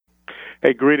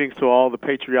Hey, greetings to all the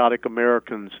patriotic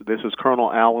Americans. This is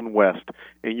Colonel Alan West,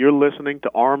 and you're listening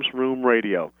to Arms Room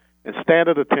Radio. And stand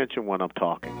at attention when I'm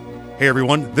talking. Hey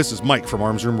everyone, this is Mike from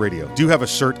Arms Room Radio. Do you have a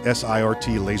SIRT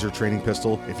SIRT laser training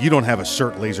pistol? If you don't have a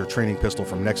SIRT laser training pistol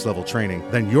from Next Level Training,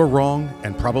 then you're wrong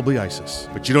and probably ISIS.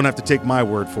 But you don't have to take my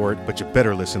word for it, but you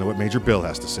better listen to what Major Bill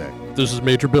has to say. This is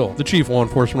Major Bill, the Chief Law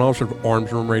Enforcement Officer of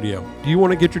Arms Room Radio. Do you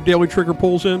want to get your daily trigger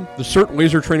pulls in? The SIRT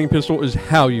laser training pistol is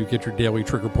how you get your daily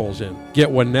trigger pulls in.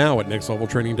 Get one now at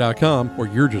nextleveltraining.com, or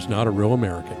you're just not a real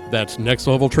American. That's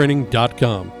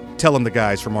nextleveltraining.com. Tell them the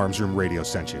guys from Arms Room Radio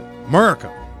sent you.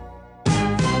 America!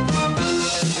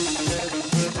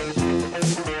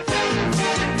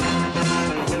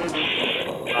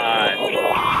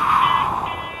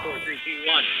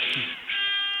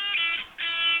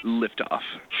 Liftoff.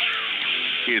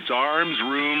 It's Arms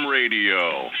Room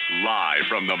Radio, live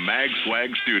from the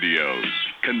MagSwag Studios.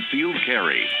 Concealed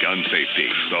carry, gun safety,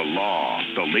 the law,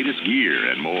 the latest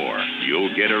gear, and more. You'll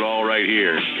get it all right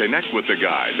here. Connect with the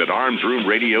guys at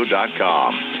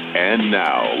armsroomradio.com. And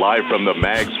now, live from the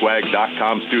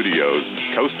magswag.com studios,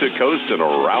 coast to coast and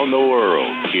around the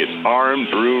world, it's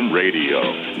Arms Room Radio.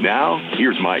 Now,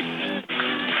 here's Mike.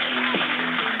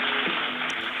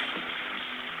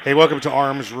 Hey, welcome to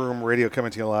Arms Room Radio, coming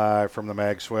to you live from the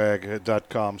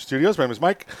magswag.com studios. My name is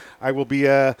Mike. I will be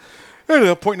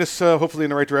pointing us hopefully in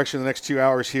the right direction in the next 2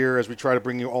 hours here as we try to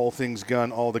bring you all things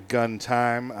gun, all the gun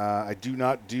time. I do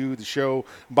not do the show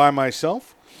by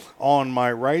myself. On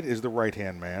my right is the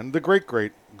right-hand man, the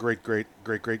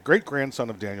great-great-great-great-great-great-grandson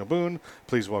of Daniel Boone.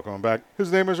 Please welcome him back.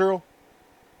 His name is Earl.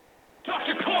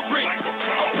 Dr. Corporate,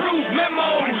 approved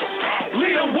memos,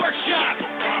 leader workshop,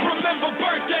 remember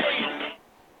birthdays.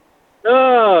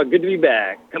 Oh, good to be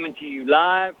back. Coming to you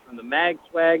live from the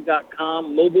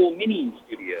magswag.com mobile mini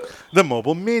studio. The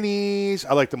mobile minis.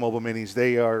 I like the mobile minis.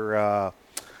 They are,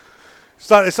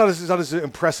 it's not as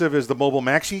impressive as the mobile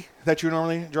maxi that you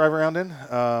normally drive around in,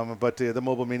 but the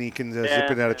mobile mini can zip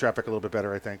in and out of traffic a little bit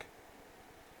better, I think.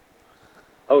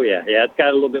 Oh, yeah. It's got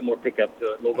a little bit more pickup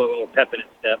to it, a little bit more pep in its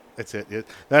step. That's it.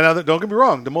 Now, don't get me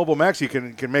wrong. The mobile maxi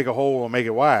can make a hole and make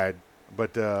it wide,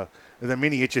 but the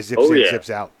mini, it just zips in, zips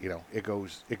out. You know, it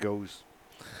goes.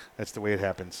 That's the way it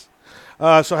happens.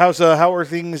 So how are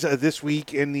things this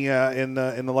week in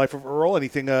the life of Earl?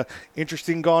 Anything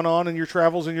interesting gone on in your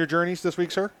travels and your journeys this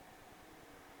week, sir?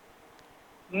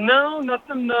 No,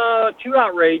 nothing too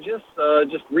outrageous.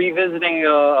 Just revisiting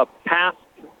a past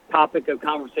topic of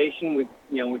conversation.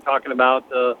 We're talking about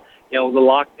the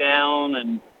lockdown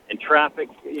and traffic.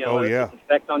 Its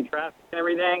effect on traffic and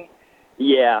everything.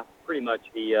 Yeah. Pretty much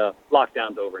the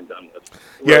lockdown's over and done with.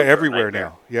 Everywhere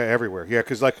now. Yeah, everywhere. Yeah,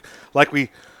 because I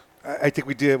think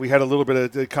we had a little bit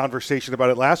of the conversation about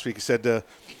it last week. He said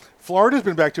Florida's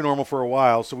been back to normal for a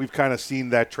while, so we've kind of seen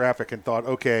that traffic and thought,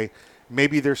 okay,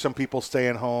 maybe there's some people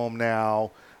staying home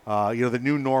now. The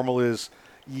new normal is,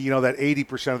 that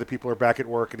 80% of the people are back at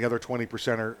work and the other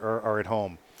 20% are at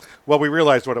home. Well, we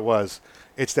realized what it was.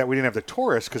 It's that we didn't have the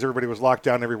tourists because everybody was locked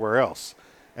down everywhere else.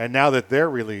 And now that they're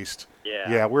released,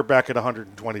 we're back at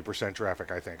 120%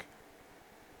 traffic, I think.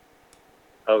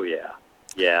 Oh, yeah.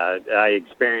 Yeah, I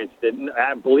experienced it.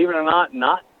 Believe it or not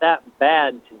that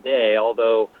bad today,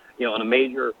 although, on a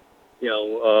major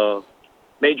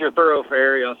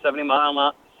thoroughfare, 70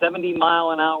 mile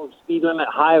an hour speed limit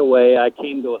highway, I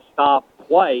came to a stop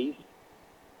twice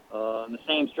on the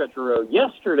same stretch of road.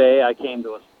 Yesterday, I came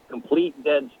to a complete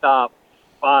dead stop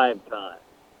 5 times.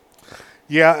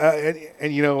 Yeah,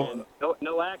 and no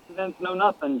accidents, no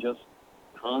nothing, just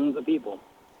tons of people.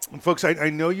 And folks, I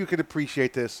know you can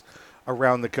appreciate this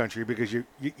around the country because you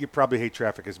probably hate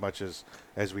traffic as much as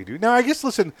we do. Now, I guess,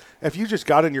 listen, if you just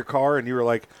got in your car and you were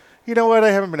like, you know what,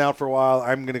 I haven't been out for a while,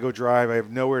 I'm going to go drive, I have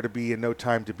nowhere to be and no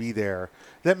time to be there,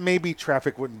 that maybe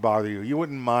traffic wouldn't bother you. You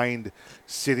wouldn't mind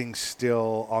sitting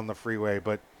still on the freeway,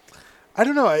 but I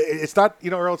don't know. It's not,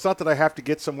 Earl, it's not that I have to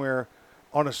get somewhere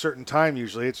on a certain time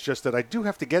usually. It's just that I do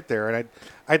have to get there, and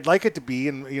I'd like it to be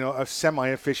in a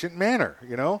semi-efficient manner.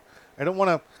 I don't want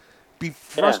to be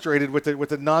frustrated with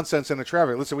the nonsense and the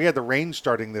traffic. Listen, we had the rain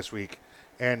starting this week,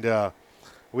 and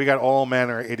we got all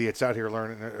manner of idiots out here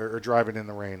learning or driving in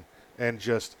the rain, and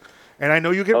I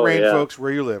know you get rain, folks,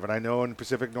 where you live, and I know in the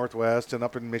Pacific Northwest and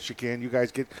up in Michigan, you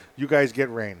guys get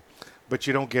rain, but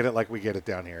you don't get it like we get it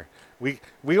down here.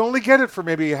 We only get it for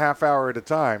maybe a half hour at a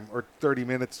time, or 30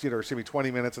 minutes, or maybe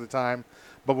 20 minutes at a time.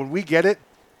 But when we get it,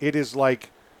 it is like,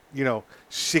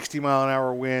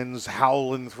 60-mile-an-hour winds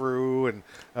howling through, and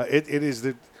it is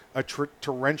a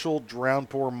torrential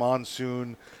downpour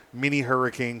monsoon mini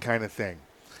hurricane kind of thing.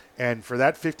 And for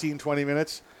that 15, 20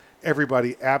 minutes,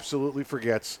 everybody absolutely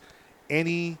forgets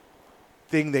any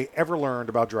thing they ever learned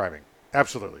about driving.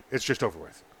 Absolutely. It's just over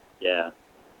with. Yeah.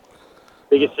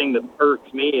 Biggest thing that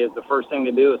irks me is the first thing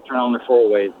to do is turn on their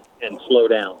four-ways and slow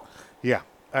down. Yeah.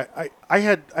 That's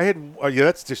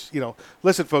just,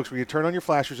 listen, folks, when you turn on your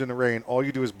flashers in the rain, all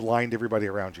you do is blind everybody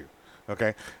around you.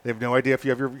 Okay? They have no idea if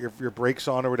you have your brakes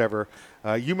on or whatever.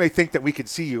 You may think that we can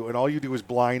see you, and all you do is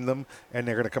blind them, and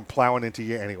they're going to come plowing into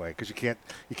you anyway, because you can't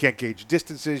gauge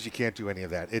distances, you can't do any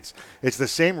of that. It's the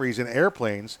same reason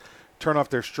airplanes turn off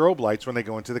their strobe lights when they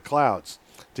go into the clouds,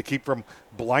 to keep from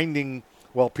blinding,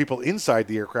 people inside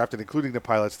the aircraft, and including the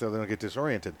pilots, so they don't get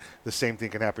disoriented. The same thing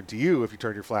can happen to you if you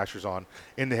turn your flashers on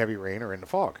in the heavy rain or in the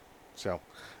fog. So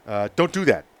don't do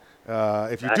that.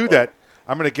 If you do that,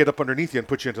 I'm going to get up underneath you and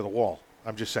put you into the wall.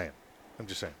 I'm just saying.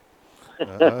 It's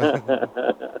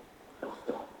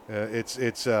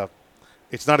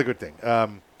not a good thing.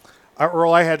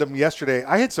 Earl, I had them yesterday.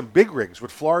 I had some big rigs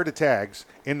with Florida tags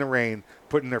in the rain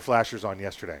putting their flashers on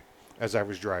yesterday as I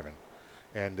was driving.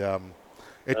 And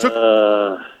it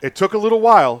took a little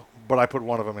while, but I put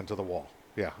one of them into the wall.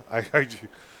 Yeah.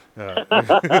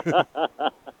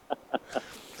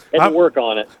 Had to work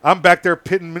on it. I'm back there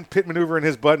pit maneuvering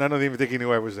his butt, and I don't even think he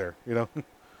knew I was there, Have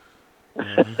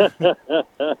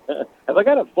I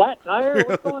got a flat tire?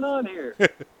 What's going on here?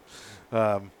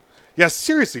 Yeah,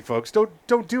 seriously, folks,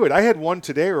 don't do it. I had one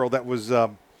today, Earl, that was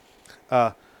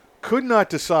could not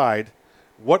decide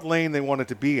what lane they wanted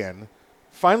to be in.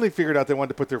 Finally figured out they wanted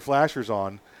to put their flashers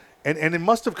on, and it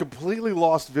must have completely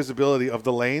lost visibility of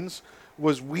the lanes.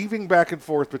 Was weaving back and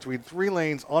forth between 3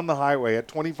 lanes on the highway at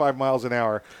 25 miles an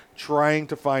hour, trying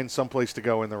to find someplace to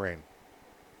go in the rain.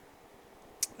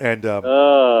 And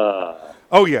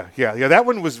oh yeah, that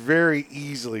one was very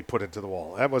easily put into the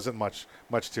wall. That wasn't much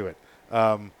to it.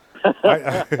 I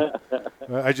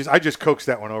just coaxed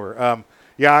that one over.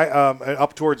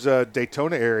 Up towards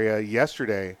Daytona area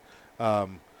yesterday.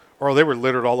 Or they were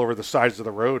littered all over the sides of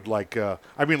the road, like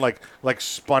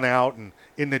spun out and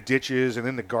in the ditches and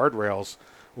in the guardrails,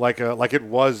 like it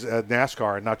was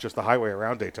NASCAR and not just the highway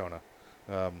around Daytona.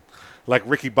 Like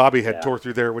Ricky Bobby had tore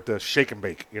through there with the shake and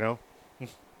bake, It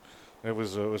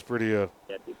was pretty. Yeah,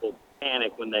 people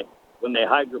panic when they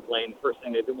hydroplane. First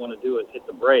thing they want to do is hit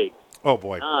the brakes. Oh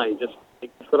boy! You just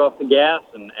take the foot off the gas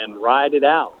and ride it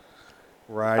out.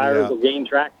 Tires will gain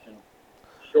traction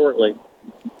shortly.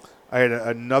 I had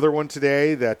another one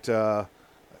today that,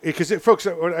 because folks,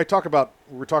 we're talking about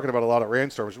a lot of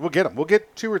rainstorms. We'll get them. We'll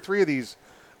get 2 or 3 of these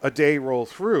a day roll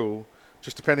through,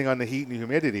 just depending on the heat and the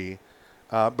humidity.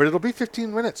 But it'll be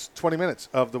 15 minutes, 20 minutes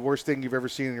of the worst thing you've ever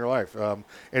seen in your life. And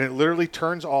it literally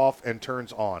turns off and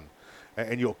turns on.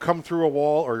 And you'll come through a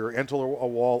wall or you'll enter a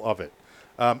wall of it.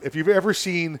 If you've ever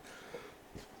seen,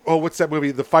 what's that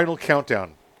movie, The Final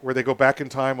Countdown, where they go back in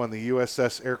time on the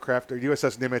USS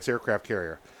Nimitz aircraft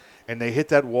carrier. And they hit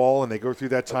that wall and they go through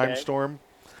that time storm.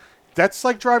 That's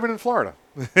like driving in Florida.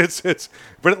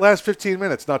 But it lasts 15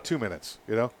 minutes, not 2 minutes,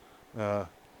 I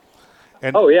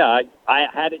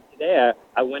had it today.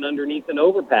 I went underneath an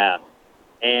overpass,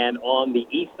 and on the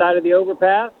east side of the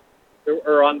overpass,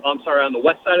 on the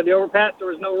west side of the overpass, there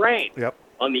was no rain. Yep.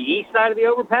 On the east side of the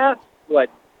overpass,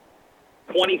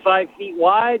 25 feet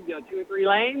wide, 2 or 3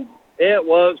 lanes, it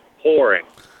was pouring.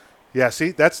 Yeah,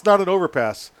 see, that's not an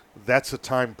overpass. That's a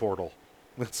time portal.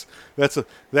 That's a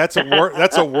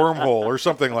wormhole or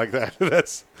something like that.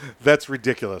 That's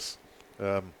ridiculous.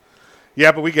 But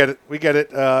we get it.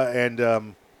 And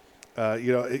then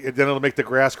it'll make the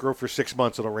grass grow for 6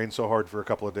 months. It'll rain so hard for a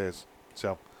couple of days.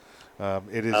 So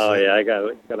it is. Oh yeah, I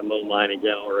got to mow mine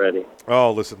again already.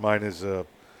 Oh, listen, mine is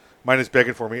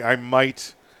begging for me. I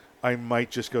might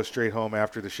just go straight home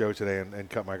after the show today and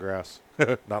cut my grass.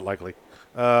 Not likely.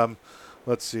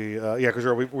 Let's see. Because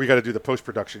we got to do the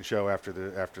post-production show after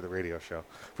the radio show.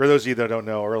 For those of you that don't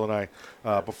know, Earl and I,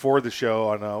 before the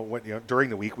show during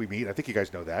the week we meet. I think you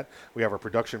guys know that we have our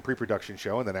pre-production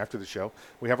show, and then after the show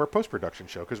we have our post-production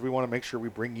show because we want to make sure we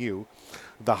bring you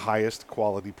the highest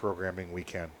quality programming we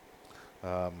can.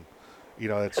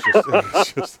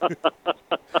 It's just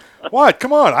what?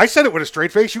 Come on! I said it with a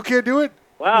straight face. You can't do it.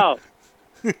 Wow.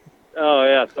 Oh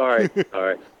yeah. Sorry.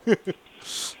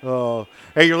 Oh,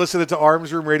 hey, you're listening to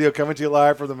Arms Room Radio coming to you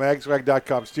live from the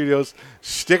magswag.com studios.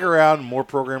 Stick around, more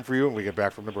program for you when we get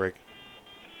back from the break.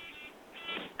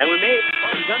 And we made it.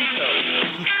 Done so.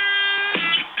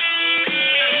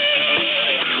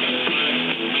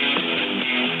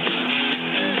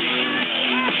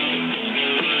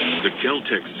 The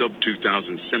Kel-Tec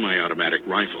Sub-2000 semi-automatic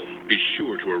rifle is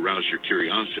sure to arouse your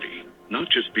curiosity, not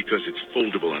just because it's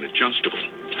foldable and adjustable,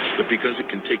 but because it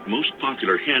can take most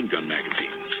popular handgun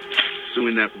magazines. So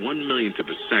in that 1 millionth of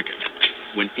a second,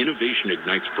 When innovation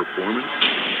ignites performance,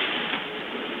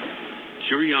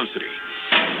 curiosity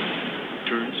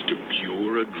turns to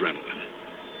pure adrenaline.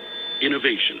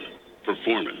 Innovation,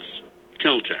 performance,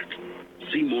 Kel-Tec.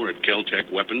 See more at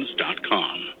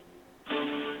keltecweapons.com.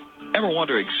 Ever want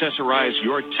to accessorize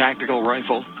your tactical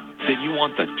rifle? Then you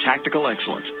want the tactical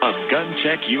excellence of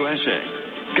GunTech USA.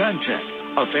 GunTech,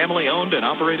 a family-owned and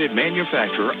operated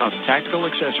manufacturer of tactical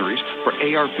accessories for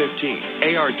AR-15,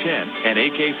 AR-10, and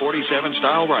AK-47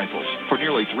 style rifles. For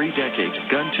nearly 3 decades,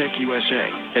 GunTech USA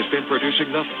has been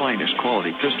producing the finest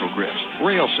quality pistol grips,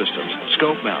 rail systems,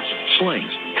 scope mounts,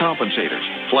 slings, compensators,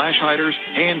 flash hiders,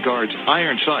 hand guards,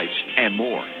 iron sights, and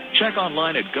more. Check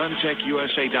online at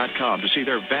GunTechUSA.com to see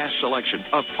their vast selection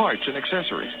of parts and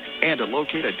accessories and to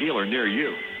locate a dealer near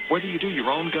you. Whether you do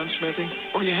your own gunsmithing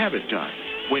or you have it done,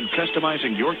 when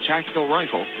customizing your tactical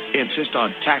rifle, insist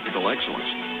on tactical excellence.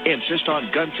 Insist on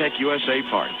GunTech USA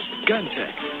parts.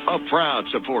 GunTech, a proud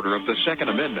supporter of the Second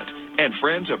Amendment and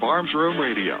friends of Arms Room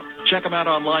Radio. Check them out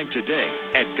online today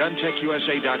at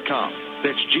GunTechUSA.com.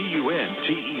 That's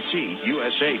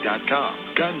GUNTECUSA.com.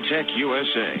 GunTech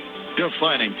USA,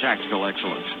 defining tactical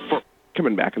excellence.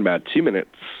 Coming back in about 2 minutes.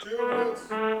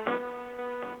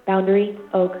 Boundary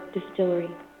Oak Distillery.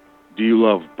 Do you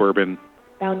love bourbon?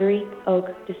 Boundary Oak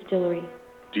Distillery.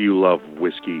 Do you love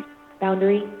whiskey?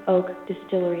 Boundary Oak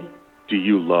Distillery. Do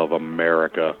you love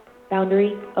America?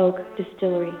 Boundary Oak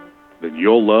Distillery. Then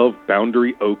you'll love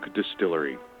Boundary Oak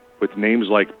Distillery. With names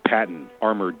like Patton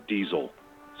Armored Diesel,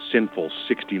 Sinful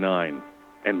 69,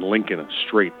 and Lincoln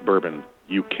Straight Bourbon,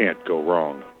 you can't go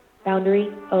wrong. Boundary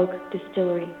Oak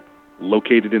Distillery.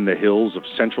 Located in the hills of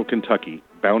central Kentucky,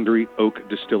 Boundary Oak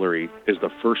Distillery is the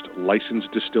first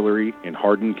licensed distillery in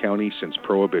Hardin County since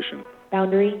Prohibition.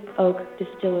 Boundary Oak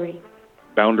Distillery.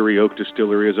 Boundary Oak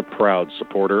Distillery is a proud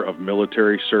supporter of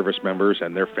military service members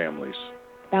and their families.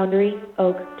 Boundary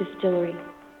Oak Distillery.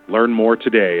 Learn more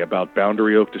today about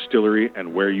Boundary Oak Distillery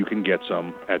and where you can get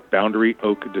some at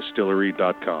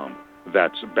BoundaryOakDistillery.com.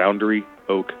 That's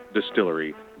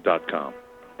BoundaryOakDistillery.com.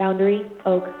 Boundary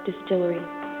Oak Distillery.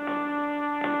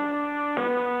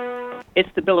 It's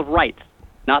the Bill of Rights,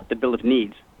 not the Bill of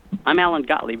Needs. I'm Alan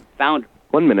Gottlieb, founder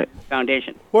 1 minute.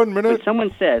 Foundation. 1 minute. When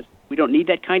someone says we don't need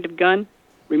that kind of gun,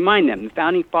 remind them the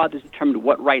Founding Fathers determined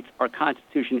what rights our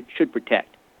Constitution should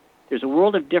protect. There's a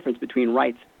world of difference between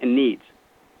rights and needs.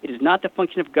 It is not the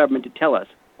function of government to tell us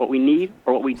what we need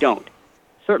or what we don't.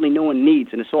 Certainly no one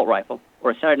needs an assault rifle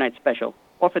or a Saturday Night Special,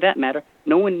 or for that matter,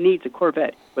 no one needs a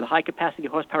Corvette with a high-capacity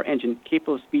horsepower engine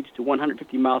capable of speeds to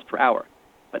 150 miles per hour.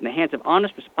 But in the hands of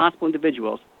honest, responsible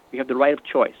individuals, we have the right of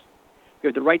choice. We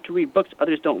have the right to read books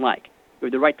others don't like. We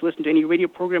have the right to listen to any radio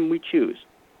program we choose.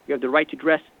 We have the right to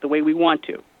dress the way we want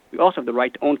to. We also have the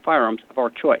right to own firearms of our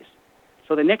choice.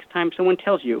 So the next time someone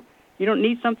tells you you don't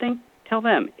need something, tell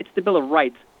them it's the Bill of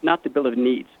Rights, not the Bill of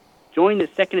Needs. Join the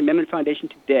Second Amendment Foundation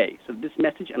today so that this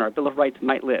message and our Bill of Rights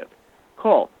might live.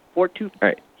 Call 425. All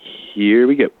right, here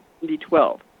we go.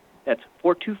 7012. That's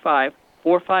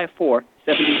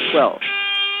 425-454-7012.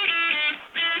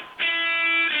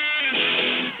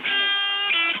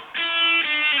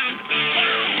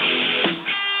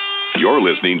 You're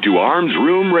listening to Arms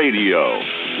Room Radio,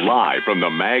 live from the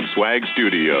MagSwag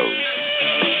studios.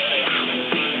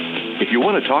 If you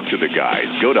want to talk to the guys,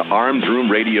 go to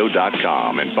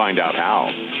armsroomradio.com and find out how.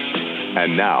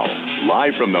 And now,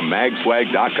 live from the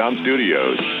magswag.com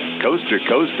studios, coast to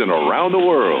coast and around the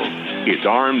world, it's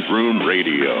Arms Room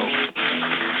Radio.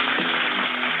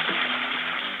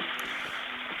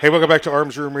 Hey, welcome back to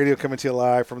Arms Room Radio, coming to you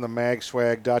live from the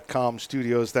magswag.com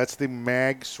studios. That's the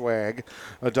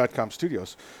magswag.com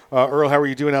studios. Earl, how are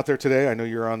you doing out there today? I know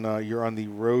you're on the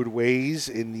roadways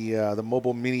in the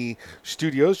Mobile Mini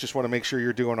studios. Just want to make sure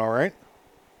you're doing all right.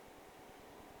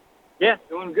 Yeah,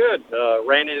 doing good.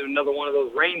 Ran into another one of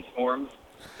those rainstorms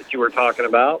that you were talking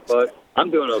about, but I'm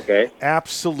doing okay.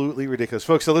 Absolutely ridiculous,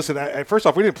 folks. So listen, first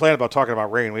off, we didn't plan about talking about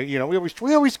rain. We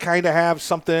always kind of have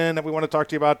something that we want to talk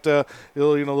to you about.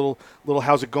 Little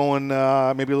how's it going?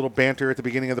 Maybe a little banter at the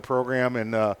beginning of the program,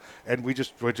 and we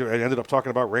ended up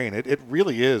talking about rain. It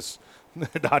really is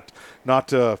not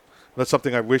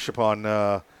something I wish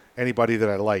upon anybody that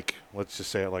I like. Let's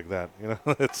just say it like that.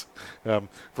 It's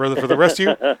for the rest of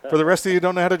you. For the rest of you who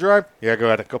don't know how to drive, yeah, go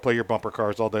ahead, go play your bumper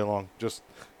cars all day long.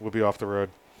 We'll be off the road.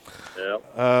 Yep.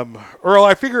 Earl,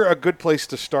 I figure a good place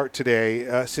to start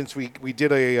today, since we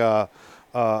did an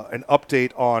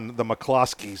update on the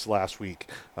McCloskeys last week.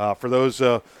 For those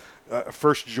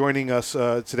first joining us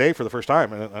today for the first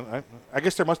time, and I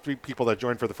guess there must be people that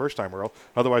joined for the first time, Earl.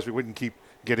 Otherwise, we wouldn't keep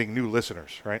getting new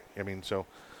listeners, right? I mean, so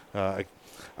I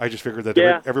just figured that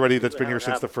Yeah. everybody that's been How here it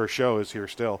since the happens. first show is here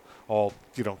still, all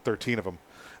 13 of them.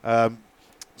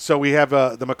 So we have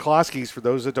the McCloskeys, for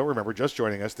those that don't remember, just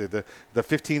joining us. The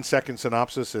 15-second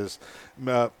synopsis is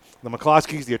the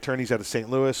McCloskeys, the attorneys out of St.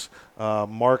 Louis,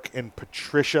 Mark and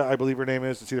Patricia, I believe her name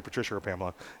is. It's either Patricia or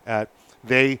Pamela.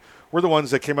 They were the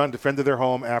ones that came out and defended their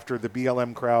home after the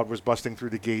BLM crowd was busting through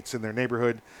the gates in their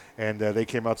neighborhood, and they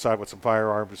came outside with some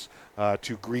firearms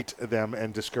to greet them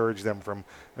and discourage them from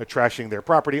trashing their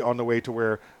property on the way to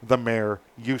where the mayor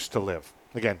used to live.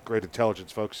 Again, great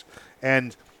intelligence, folks.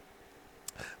 And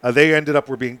they ended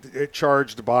up being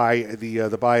charged by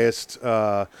the biased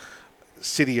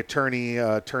city attorney,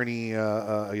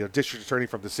 district attorney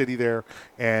from the city there.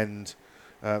 And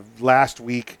last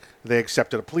week they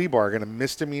accepted a plea bargain, a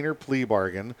misdemeanor plea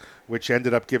bargain, which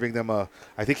ended up giving them I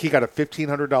think he got a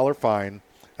 $1,500 fine,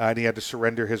 and he had to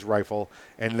surrender his rifle.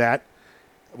 And that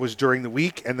was during the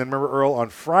week. And then remember, Earl, on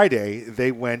Friday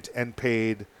they went and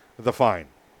paid the fine.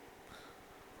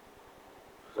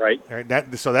 Right.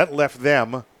 So that left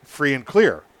them free and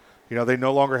clear. They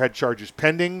no longer had charges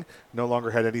pending, no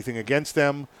longer had anything against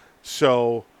them.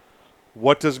 So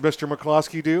what does Mr.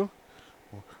 McCloskey do?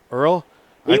 Earl?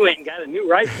 He went and got a new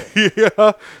rifle.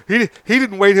 Yeah. He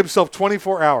didn't wait himself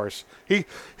 24 hours. He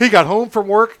got home from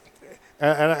work,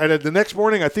 and the next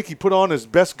morning I think he put on his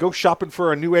best go shopping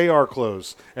for a new AR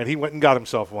clothes, and he went and got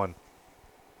himself one.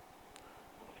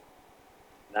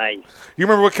 Nice. You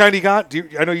remember what kind he got?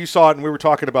 I know you saw it, and we were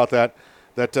talking about that.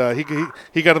 That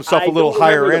he got himself a little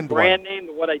higher end brand one. name.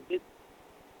 What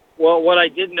I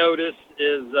did notice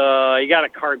is he got a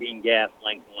carbine gas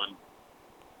length one.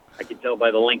 I could tell by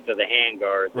the length of the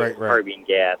handguard. Right. Carbine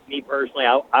gas. Me personally,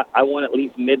 I want at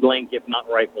least mid-length, if not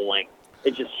rifle length.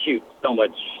 It just shoots so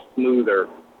much smoother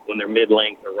when they're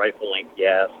mid-length or rifle length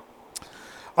gas.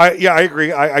 I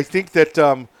agree. I think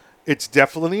that it's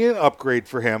definitely an upgrade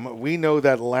for him. We know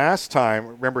that last time,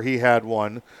 remember he had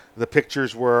one, the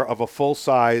pictures were of a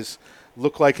full-size,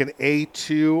 looked like an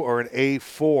A2 or an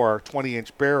A4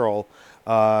 20-inch barrel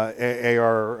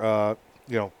AR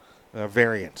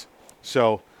variant.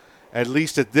 So at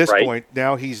least at this point,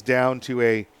 now he's down to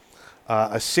a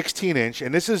 16-inch.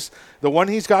 And this is, the one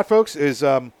he's got, folks, is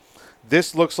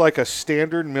this looks like a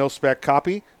standard mil-spec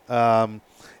copy.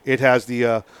 It has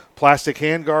the plastic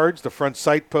handguards, the front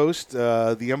sight post,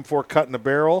 the M4 cut in the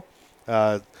barrel.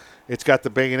 It's got the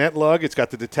bayonet lug. It's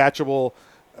got the detachable,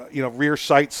 rear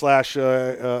sight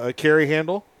 / carry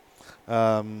handle.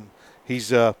 He's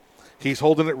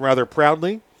holding it rather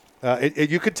proudly.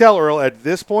 You could tell, Earl, at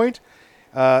this point,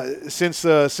 since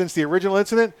the original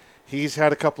incident, he's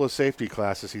had a couple of safety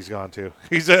classes he's gone to.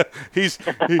 He is doing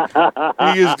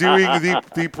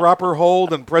the proper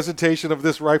hold and presentation of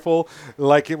this rifle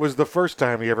like it was the first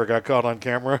time he ever got caught on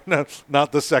camera,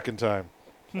 not the second time.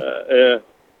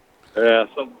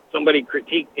 Somebody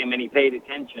critiqued him and he paid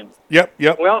attention. Yep.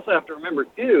 We also have to remember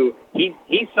too, he's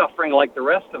suffering like the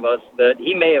rest of us, that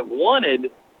he may have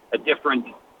wanted a different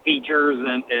features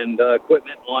and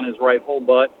equipment on his rifle,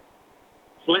 but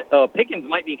pickings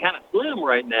might be kind of slim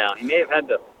right now. He may have had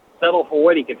to settle for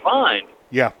what he could find.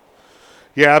 Yeah,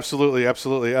 absolutely.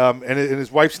 And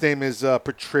his wife's name is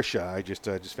Patricia. I just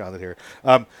found it here.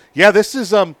 This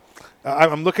is. I'm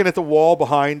looking at the wall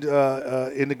behind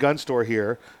in the gun store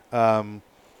here.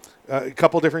 A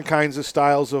couple different kinds of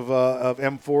styles of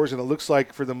M4s, and it looks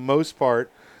like for the most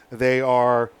part they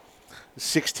are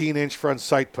 16-inch front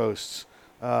sight posts.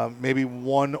 Maybe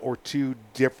one or two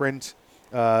different.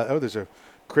 There's a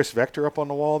Chris Vector up on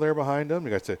the wall there behind him. You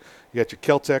got your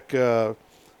Keltec,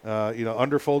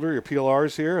 underfolder, your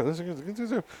PLRs here.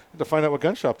 To find out what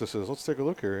gun shop this is. Let's take a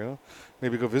look here.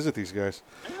 Maybe go visit these guys.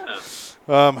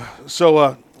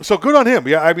 So good on him.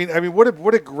 Yeah, I mean,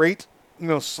 what a great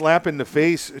slap in the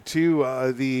face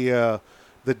to the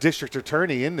district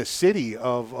attorney in the city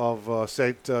of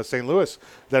St. Louis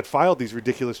that filed these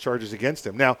ridiculous charges against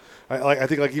him. Now, I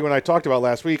think like you and I talked about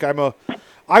last week,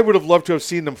 I would have loved to have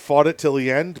seen them fought it till the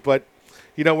end, but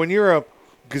when you're a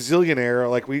gazillionaire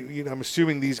like I'm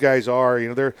assuming these guys are,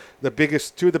 they're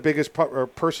two of the biggest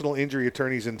personal injury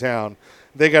attorneys in town.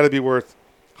 They got to be worth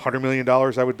 $100 million,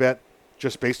 I would bet,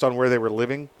 just based on where they were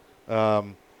living.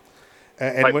 Quite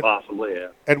possibly, yeah.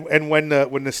 And when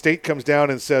the state comes down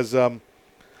and says,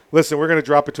 listen, we're going to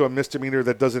drop it to a misdemeanor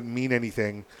that doesn't mean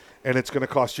anything, and it's going to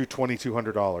cost you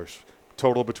 $2,200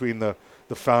 total between the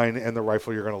fine and the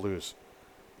rifle you're going to lose.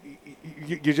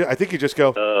 I think you just go,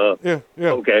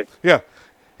 okay, yeah.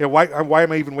 Why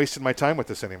am I even wasting my time with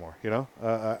this anymore?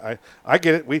 I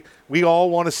get it. We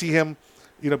all want to see him,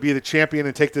 be the champion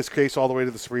and take this case all the way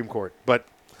to the Supreme Court. But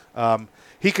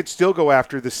he could still go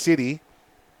after the city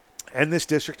and this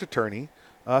district attorney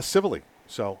civilly.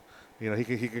 So, he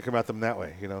can come at them that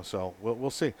way. So we'll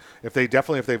see if they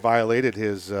violated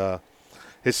his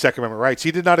Second Amendment rights.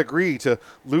 He did not agree to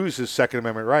lose his Second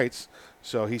Amendment rights,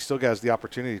 so he still has the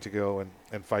opportunity to go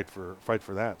and fight for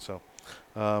that. So,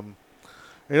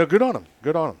 good on him.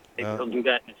 Good on him. He'll do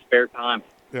that in his spare time.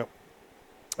 Yeah.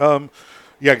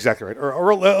 Yeah, exactly right.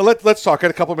 Or let's talk. I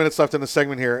had a couple minutes left in the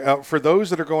segment here. For those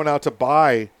that are going out to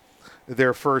buy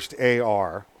their first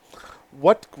AR,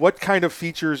 what kind of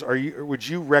features would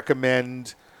you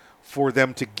recommend for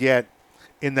them to get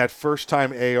in that first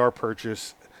time AR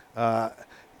purchase,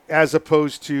 as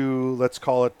opposed to, let's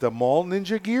call it, the mall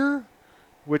ninja gear,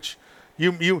 which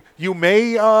you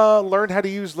may learn how to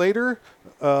use later,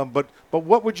 but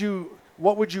what would you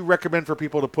recommend for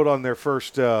people to put on their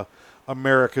first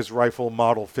America's Rifle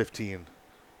Model 15?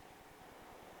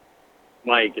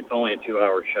 Mike, it's only a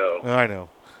 2-hour show. I know,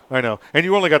 and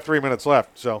you only got 3 minutes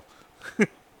left, so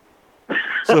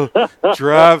so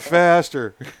drive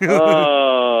faster.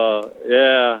 Yeah.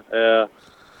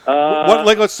 What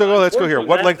length? Let's go here.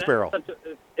 What length barrel?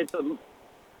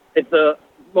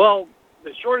 Well,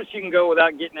 the shortest you can go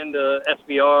without getting into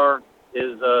SBR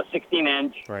is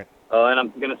 16-inch. Right. And I'm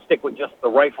going to stick with just the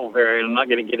rifle variant. I'm not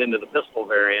going to get into the pistol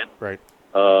variant. Right.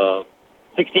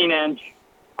 16-inch.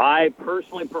 I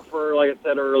personally prefer, like I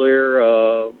said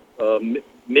earlier,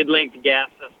 mid-length gas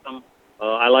system.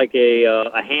 I like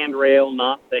a handrail,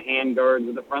 not the handguard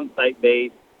with the front sight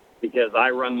base, because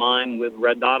I run mine with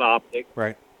red dot optics.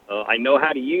 Right. I know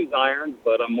how to use irons,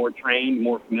 but I'm more trained,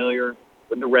 more familiar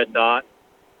with the red dot.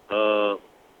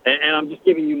 And I'm just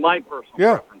giving you my personal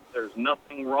preference. There's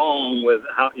nothing wrong with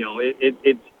how,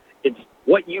 it's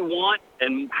what you want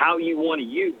and how you want to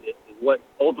use it is what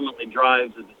ultimately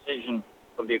drives the decision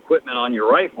of the equipment on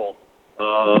your rifle.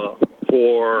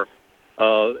 For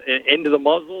into the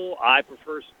muzzle, I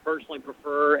personally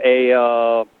prefer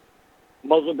a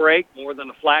muzzle brake more than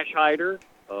a flash hider.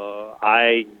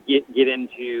 I get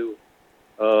into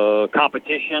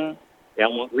competition. I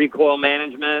want recoil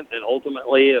management, and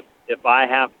ultimately, if I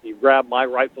have to grab my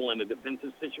rifle in a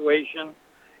defensive situation,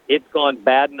 it's gone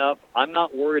bad enough. I'm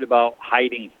not worried about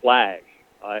hiding flash.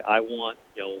 I want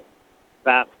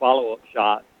fast follow-up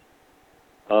shots.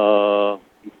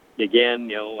 Again,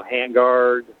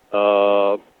 handguard.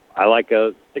 I like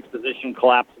a 6-position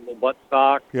collapsible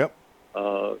buttstock. Yep.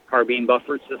 Carbine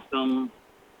buffer system.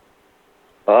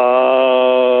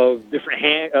 Different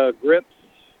hand grips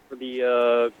for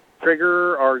the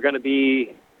trigger are going to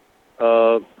be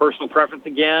personal preference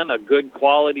again. A good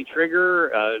quality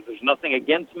trigger. There's nothing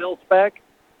against mil-spec,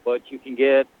 but you can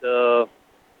get a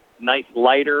nice,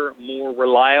 lighter, more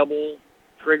reliable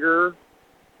trigger.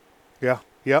 Yeah.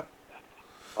 Yep.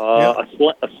 A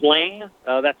sling.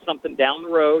 That's something down the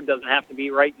road. Doesn't have to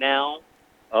be right now.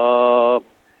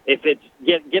 If it's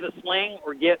get a sling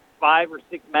or get 5 or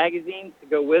 6 magazines to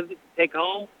go with it to take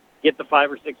home, get the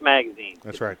 5 or 6 magazines.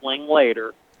 That's get right. The sling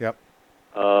later. Yep.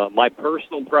 My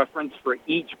personal preference for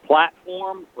each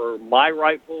platform, for my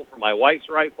rifle, for my wife's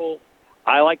rifle,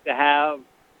 I like to have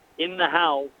in the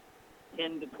house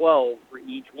 10 to 12 for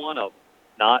each one of them.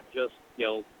 Not just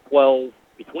 12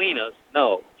 between us.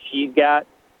 No, she's got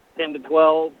 10 to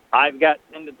 12. I've got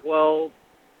 10 to 12.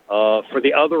 For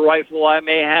the other rifle I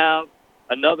may have,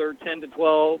 another 10 to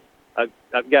 12.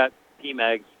 I've got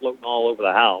P-mags floating all over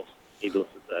the house, needless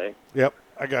to say. Yep,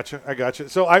 I got you.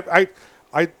 So I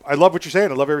love what you're saying.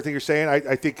 I love everything you're saying.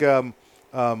 I think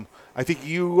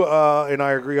you and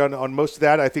I agree on most of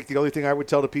that. I think the only thing I would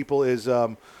tell the people is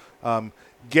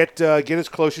get as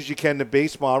close as you can to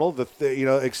base model.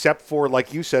 Except for,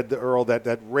 like you said, Earl,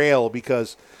 that rail,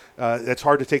 because it's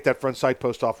hard to take that front sight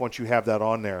post off once you have that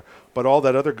on there. But all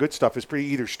that other good stuff is pretty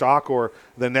either stock or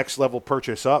the next level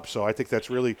purchase up. So I think that's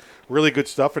really, really good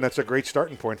stuff, and that's a great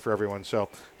starting point for everyone. So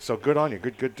good on you.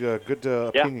 Good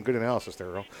opinion, good analysis there,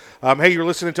 Earl. Hey, you're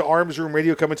listening to Arms Room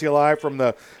Radio, coming to you live from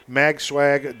the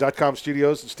magswag.com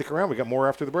studios. And stick around. We got more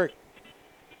after the break.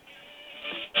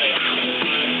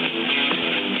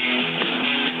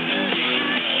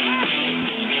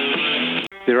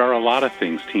 There are a lot of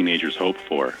things teenagers hope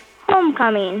for.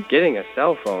 Homecoming. Getting a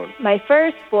cell phone. My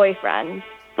first boyfriend.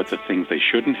 But the things they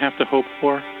shouldn't have to hope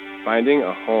for? Finding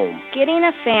a home. Getting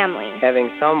a family.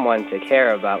 Having someone to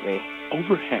care about me.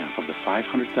 Over half of the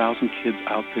 500,000 kids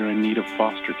out there in need of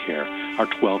foster care are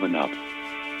 12 and up.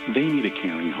 They need a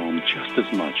caring home just as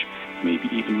much, maybe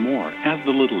even more, as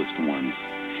the littlest ones.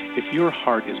 If your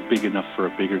heart is big enough for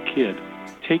a bigger kid,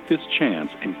 take this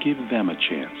chance and give them a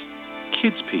chance.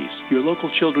 Kids Peace, your local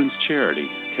children's charity,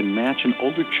 can match an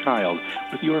older child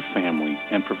with your family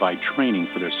and provide training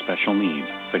for their special needs,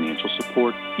 financial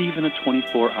support, even a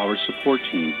 24-hour support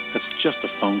team that's just a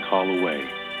phone call away.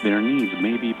 Their needs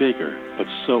may be bigger, but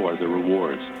so are the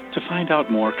rewards. To find out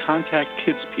more, contact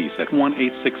Kids Peace at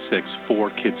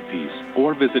 1-866-4-KIDS-PEACE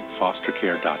or visit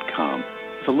fostercare.com.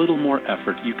 With a little more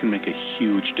effort, you can make a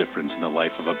huge difference in the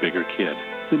life of a bigger kid.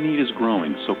 The need is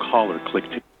growing, so call or click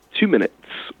 2 minutes.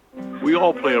 We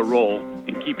all play a role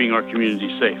in keeping our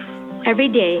community safe. Every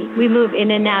day, we move in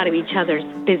and out of each other's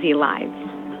busy lives.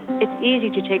 It's easy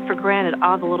to take for granted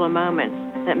all the little moments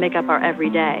that make up our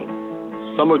everyday.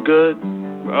 Some are good,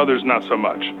 others not so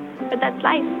much. But that's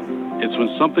life. It's when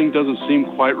something doesn't seem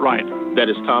quite right that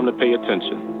it's time to pay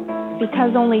attention.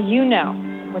 Because only you know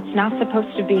what's not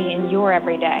supposed to be in your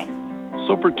everyday.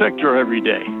 So protect your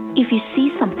everyday. If you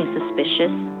see something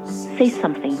suspicious, say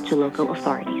something to local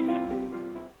authorities.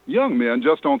 Young men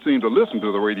just don't seem to listen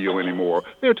to the radio anymore.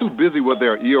 They're too busy with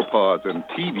their earpods and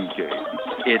TV games.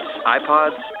 It's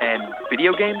iPods and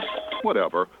video games?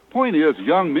 Whatever. Point is,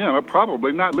 young men are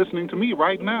probably not listening to me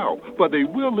right now, but they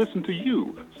will listen to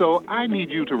you. So I need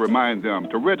you to remind them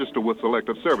to register with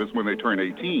Selective Service when they turn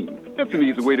 18. It's an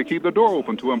easy way to keep the door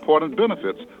open to important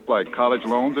benefits like college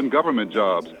loans and government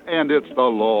jobs, and it's the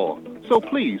law. So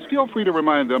please, feel free to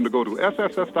remind them to go to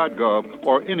sss.gov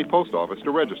or any post office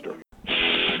to register.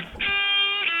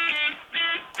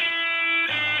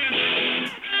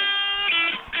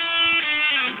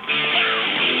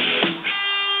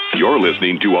 You're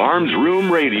listening to Arms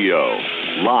Room Radio,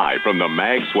 live from the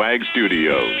MagSwag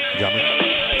studios.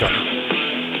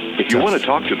 If you want to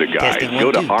talk to the guys,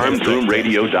 go to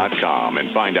armsroomradio.com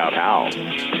and find out how.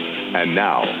 And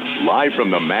now, live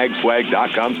from the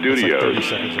magswag.com studios,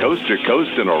 coast to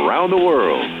coast and around the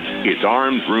world, it's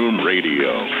Arms Room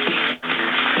Radio.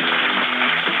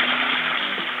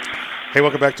 Hey,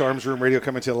 welcome back to Arms Room Radio,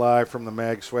 coming to you live from the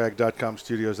magswag.com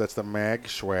studios. That's the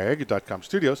magswag.com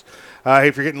studios. Hey,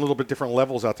 if you're getting a little bit different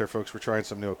levels out there, folks, we're trying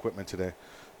some new equipment today.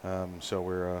 So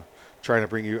we're trying to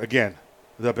bring you, again,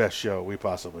 the best show we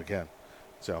possibly can.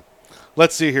 So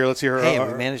let's see here. Hey,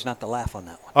 we managed not to laugh on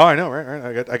that one. Oh, I know,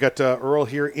 right? I got Earl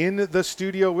here in the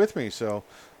studio with me. So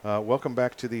welcome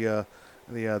back to the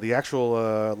actual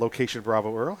location,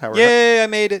 Bravo, Earl. Yay, I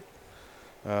made it.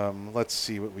 Let's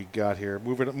see what we got here.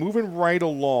 Moving right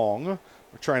along.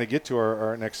 We're trying to get to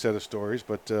our next set of stories,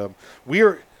 but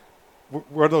one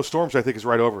of those storms I think is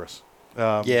right over us.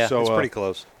 So, it's pretty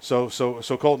close. So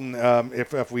Colton,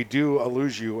 if we do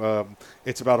lose you,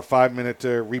 it's about a 5-minute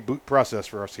reboot process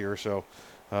for us here. So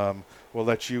we'll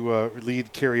let you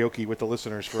lead karaoke with the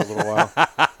listeners for a little while.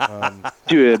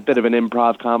 Do a bit of an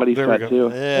improv comedy set too.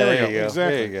 There we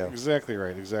go. Exactly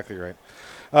right.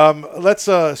 Let's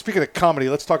speaking of comedy,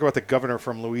 let's talk about the governor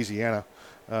from Louisiana,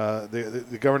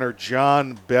 the governor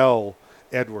John Bel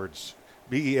Edwards,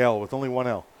 B-E-L with only one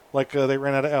L. Like they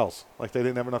ran out of L's. Like they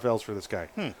didn't have enough L's for this guy.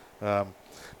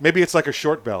 Maybe it's like a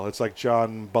short bell. It's like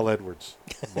John Bel Edwards.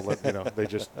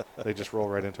 They just roll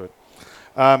right into it.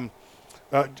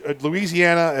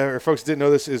 Louisiana, folks didn't know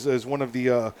this, is one of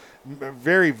the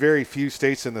very, very few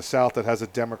states in the South that has a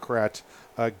Democrat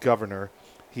governor.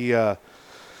 He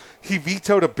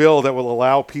vetoed a bill that will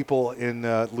allow people in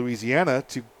Louisiana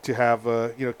to have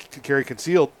to carry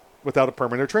concealed without a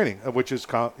permit or training, which is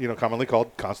commonly called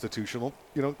constitutional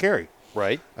carry.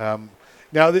 Right.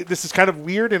 Now this is kind of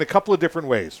weird in a couple of different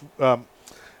ways.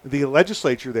 The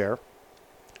legislature there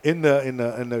in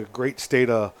the great state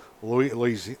of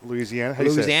Louisiana. How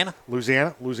do you say it?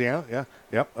 Louisiana. Yeah.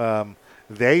 Yep.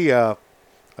 They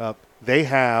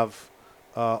have.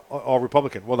 All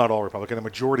Republican. Well, not all Republican. A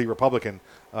majority Republican,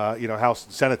 House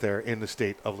and Senate there in the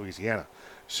state of Louisiana.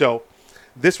 So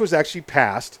this was actually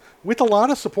passed with a lot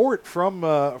of support from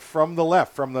the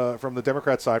left, from the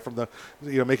Democrat side, from the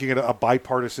making it a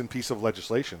bipartisan piece of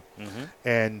legislation. Mm-hmm.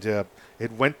 And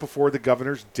it went before the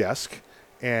governor's desk,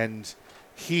 and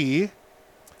he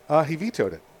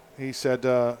vetoed it. He said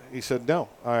no.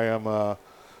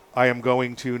 I am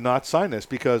going to not sign this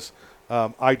because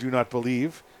I do not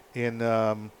believe in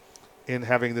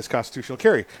having this constitutional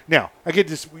carry. Now, I get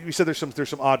this. We said there's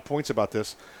some odd points about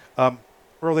this.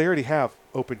 Earl, they already have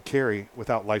open carry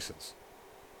without license.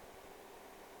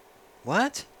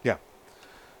 What? Yeah.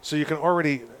 So you can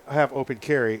already have open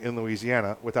carry in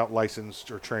Louisiana without license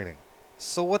or training.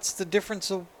 So what's the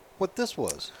difference of what this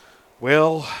was?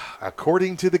 Well,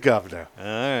 according to the governor. All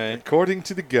right. According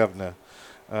to the governor,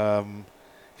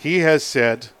 he has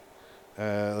said.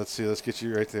 Let's see. Let's get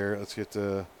you right there. Let's get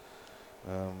the.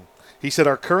 He said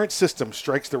our current system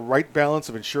strikes the right balance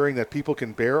of ensuring that people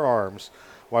can bear arms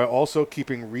while also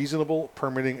keeping reasonable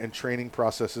permitting and training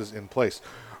processes in place.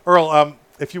 Earl,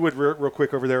 if you would real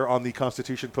quick over there on the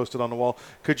Constitution posted on the wall,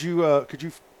 could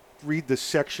you read the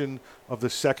section of the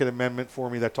Second Amendment for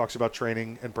me that talks about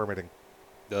training and permitting?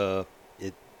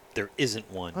 There isn't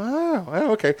one.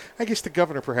 Oh, okay. I guess the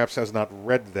governor perhaps has not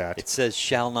read that. It says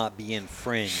shall not be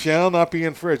infringed. Shall not be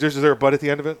infringed. Is there a but at the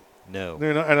end of it? No.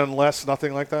 And unless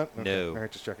nothing like that? Okay. No. All right,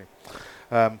 just checking.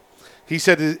 He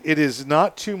said it is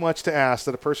not too much to ask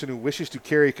that a person who wishes to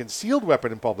carry a concealed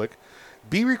weapon in public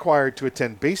be required to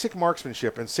attend basic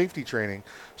marksmanship and safety training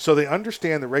so they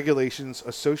understand the regulations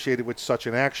associated with such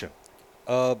an action.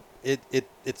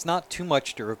 It's not too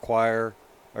much to require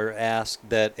or ask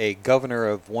that a governor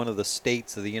of one of the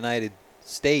states of the United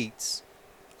States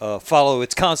follow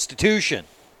its constitution.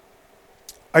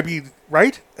 I mean,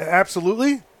 right?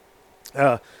 Absolutely.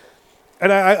 And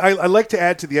I like to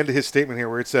add to the end of his statement here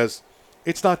where it says,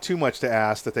 it's not too much to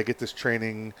ask that they get this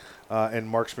training and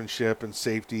marksmanship and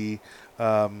safety,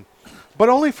 but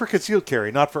only for concealed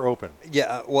carry, not for open.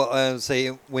 Yeah, well, I would say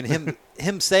when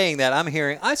him saying that, I'm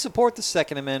hearing, I support the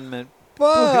Second Amendment,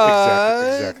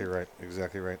 but...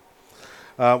 Exactly right.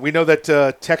 We know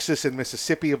that Texas and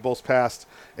Mississippi have both passed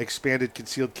expanded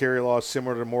concealed carry laws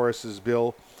similar to Morris's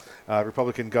bill.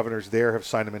 Republican governors there have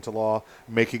signed them into law,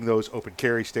 making those open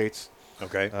carry states.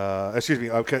 Okay.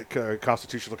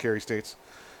 Constitutional carry states.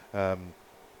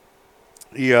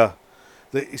 He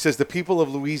says the people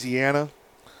of Louisiana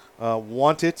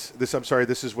want it. This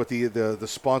is what the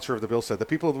sponsor of the bill said. The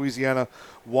people of Louisiana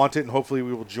want it, and hopefully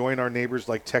we will join our neighbors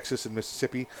like Texas and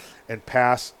Mississippi and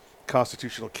pass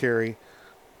constitutional carry.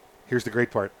 Here's the great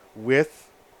part: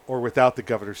 with or without the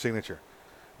governor's signature,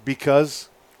 because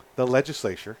the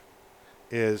legislature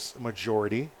is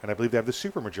majority, and I believe they have the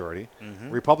supermajority,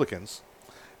 Republicans.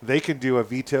 They can do a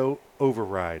veto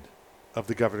override of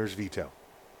the governor's veto.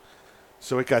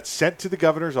 So it got sent to the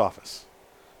governor's office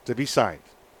to be signed,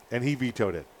 and he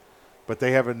vetoed it. But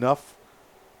they have enough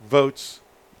votes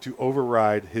to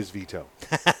override his veto.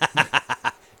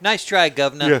 Nice try,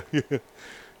 Governor.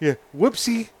 Yeah.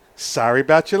 Whoopsie. Sorry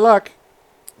about your luck.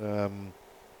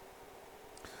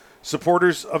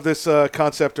 Supporters of this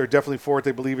concept are definitely for it.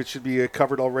 They believe it should be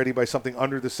covered already by something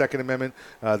under the Second Amendment,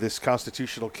 this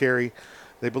constitutional carry.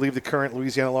 They believe the current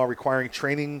Louisiana law requiring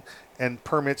training and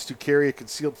permits to carry a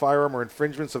concealed firearm or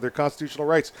infringements of their constitutional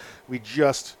rights. We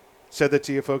just said that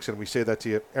to you, folks, and we say that to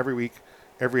you every week,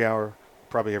 every hour,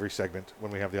 probably every segment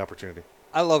when we have the opportunity.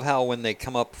 I love how when they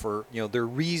come up for, their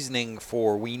reasoning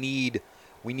for we need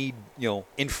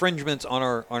infringements on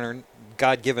our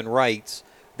God-given rights,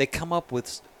 they come up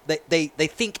with they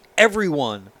think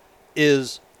everyone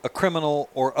is a criminal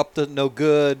or up to no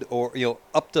good or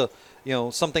up to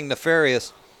something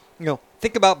nefarious.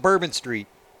 Think about Bourbon Street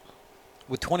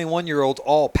with 21-year-olds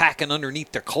all packing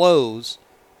underneath their clothes.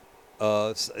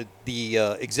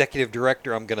 The executive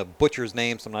director, I'm going to butcher his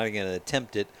name, so I'm not even going to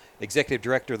attempt it, executive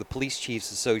director of the Police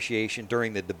Chiefs Association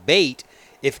during the debate,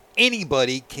 if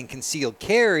anybody can conceal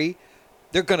carry,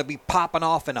 they're going to be popping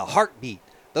off in a heartbeat.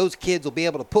 Those kids will be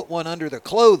able to put one under their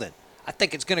clothing. I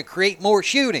think it's going to create more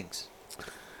shootings.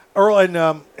 Earl,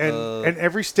 and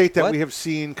every state that we have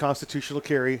seen constitutional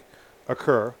carry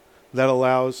occur that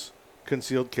allows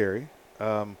concealed carry,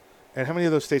 and how many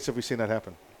of those states have we seen that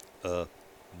happen?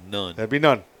 None. That'd be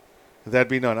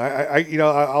none.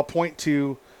 I'll point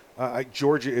to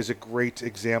Georgia is a great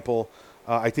example.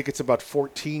 I think it's about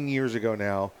 14 years ago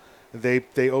now.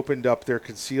 They opened up their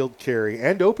concealed carry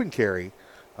and open carry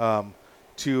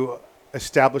to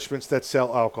establishments that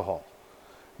sell alcohol.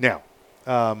 Now,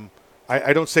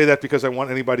 I don't say that because I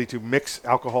want anybody to mix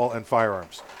alcohol and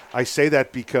firearms. I say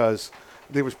that because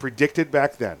it was predicted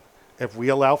back then, if we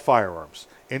allow firearms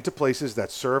into places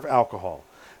that serve alcohol,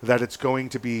 that it's going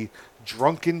to be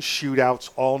drunken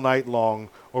shootouts all night long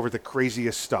over the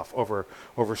craziest stuff, over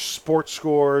sports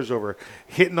scores, over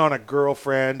hitting on a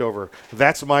girlfriend, over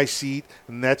that's my seat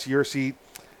and that's your seat.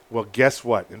 Well, guess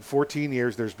what? In 14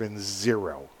 years, there's been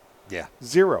zero. Yeah.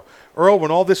 Zero. Earl,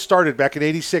 when all this started back in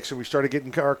 86 and we started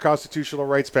getting our constitutional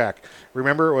rights back,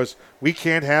 remember it was we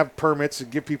can't have permits and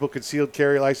give people concealed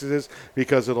carry licenses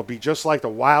because it'll be just like the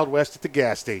Wild West at the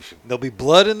gas station. There'll be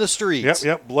blood in the streets.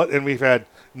 Yep, blood. And we've had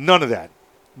none of that.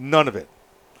 None of it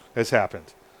has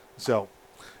happened. So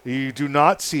you do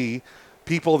not see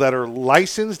people that are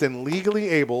licensed and legally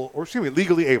able,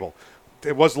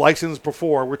 it was licensed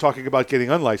before. We're talking about getting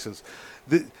unlicensed.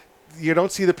 You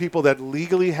don't see the people that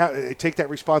legally take that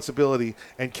responsibility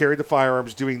and carry the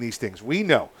firearms doing these things. We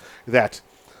know that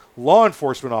law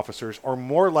enforcement officers are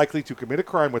more likely to commit a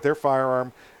crime with their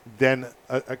firearm than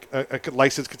a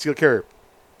licensed concealed carrier.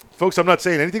 Folks, I'm not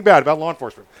saying anything bad about law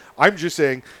enforcement. I'm just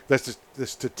saying that the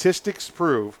statistics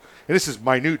prove, and this is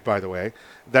minute, by the way,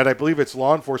 that I believe it's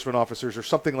law enforcement officers are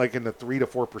something like in the 3 to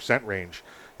 4% range.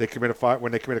 They commit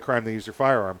when they commit a crime, they use their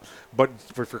firearm. But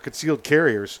for concealed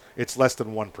carriers, it's less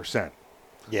than 1%.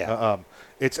 Yeah.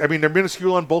 They're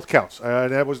minuscule on both counts.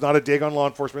 That was not a dig on law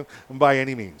enforcement by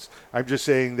any means. I'm just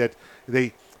saying that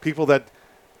people that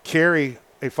carry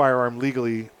a firearm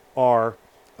legally are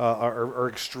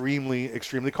extremely,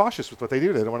 extremely cautious with what they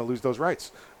do. They don't want to lose those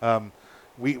rights.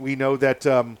 We know that,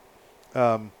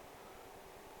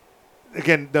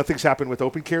 again, nothing's happened with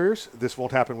open carriers. This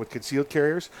won't happen with concealed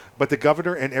carriers. But the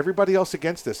governor and everybody else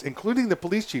against this, including the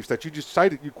police chiefs that you just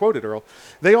cited, you quoted, Earl,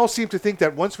 they all seem to think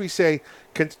that once we say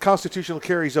constitutional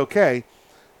carry is okay,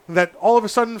 that all of a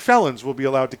sudden felons will be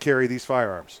allowed to carry these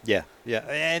firearms. Yeah, yeah.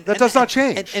 And that does not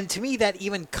change. And to me, that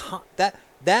even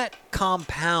that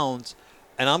compounds,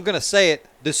 and I'm going to say it,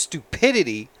 the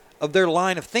stupidity of their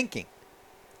line of thinking.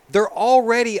 They're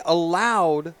already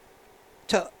allowed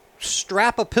to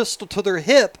strap a pistol to their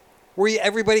hip where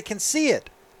everybody can see it.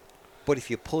 But if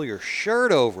you pull your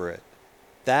shirt over it,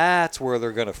 that's where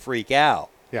they're going to freak out.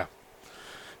 Yeah.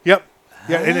 Yep.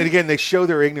 Yeah, and again, they show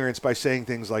their ignorance by saying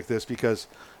things like this because,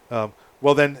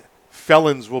 then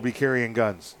felons will be carrying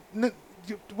guns.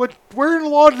 Where in the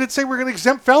law did it say we're going to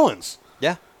exempt felons?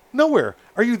 Yeah. Nowhere.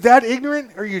 Are you that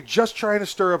ignorant, or are you just trying to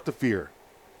stir up the fear?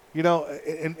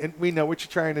 And we know what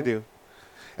you're trying to do.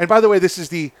 And by the way, this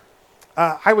is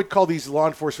I would call these law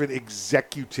enforcement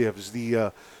executives,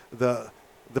 the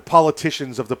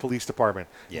politicians of the police department.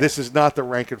 Yeah. This is not the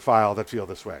rank and file that feel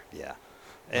this way. Yeah.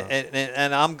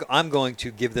 And I'm going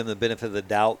to give them the benefit of the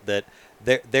doubt that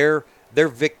they're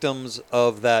victims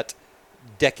of that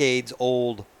decades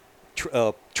old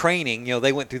training.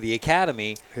 They went through the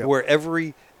academy where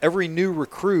every new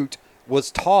recruit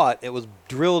was taught, it was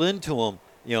drilled into them.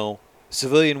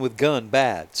 Civilian with gun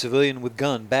bad, civilian with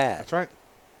gun bad. That's right.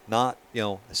 Not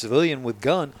a civilian with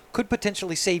gun could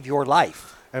potentially save your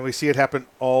life. And we see it happen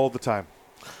all the time.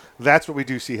 That's what we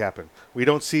do see happen. We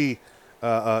don't see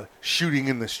shooting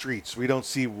in the streets. We don't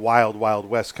see wild, wild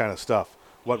west kind of stuff.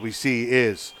 What we see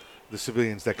is the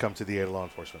civilians that come to the aid of law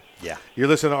enforcement. Yeah. You're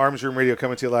listening to Arms Room Radio,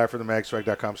 coming to you live from the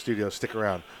magswag.com studio. Stick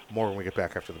around. More when we get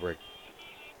back after the break.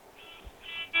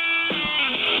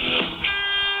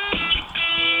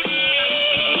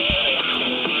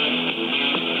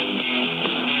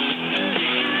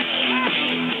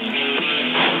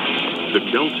 The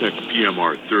Kel-Tec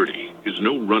PMR-30 is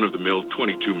no run-of-the-mill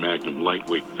 .22 Magnum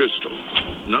lightweight pistol,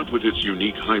 not with its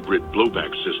unique hybrid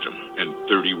blowback system and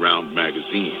 30-round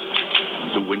magazine.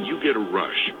 So when you get a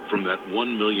rush from that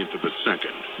 1/1,000,000th of a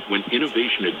second, when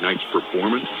innovation ignites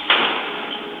performance,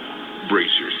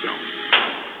 brace yourself.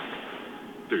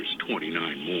 There's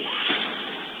 29 more.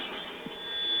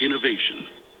 Innovation,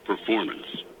 performance,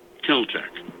 Kel-Tec.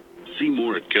 See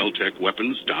more at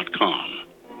keltecweapons.com.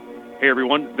 Hey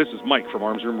everyone, this is Mike from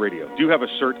Arms Room Radio. Do you have a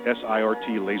CERT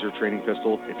SIRT laser training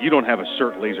pistol? If you don't have a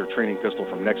CERT laser training pistol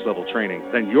from Next Level Training,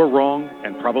 then you're wrong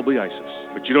and probably ISIS.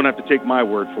 But you don't have to take my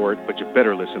word for it, but you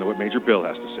better listen to what Major Bill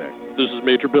has to say. This is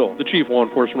Major Bill, the Chief Law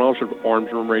Enforcement Officer of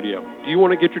Arms Room Radio. Do you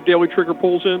want to get your daily trigger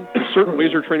pulls in? The CERT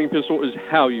laser training pistol is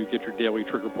how you get your daily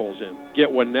trigger pulls in.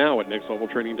 Get one now at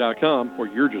nextleveltraining.com, or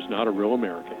you're just not a real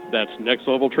American. That's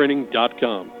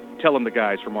nextleveltraining.com. Tell them the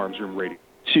guys from Arms Room Radio.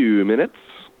 2 minutes.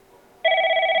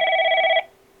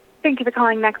 Thank you for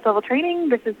calling Next Level Training.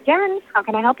 This is Jen. How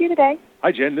can I help you today?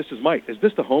 Hi, Jen. This is Mike. Is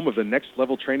this the home of the Next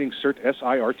Level Training CERT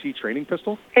SIRT training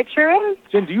pistol? It sure is.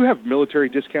 Jen, do you have military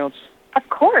discounts? Of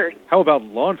course. How about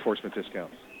law enforcement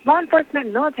discounts? Law enforcement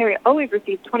and military always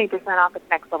receive 20% off at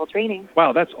Next Level Training.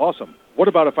 Wow, that's awesome. What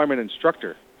about if I'm an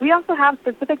instructor? We also have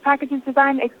specific packages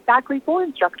designed exactly for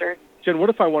instructors. Jen, what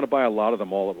if I want to buy a lot of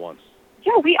them all at once?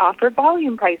 Yeah, we offer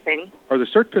volume pricing. Are the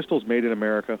CERT pistols made in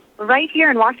America? Right here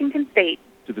in Washington State.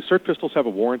 Do the CERT pistols have a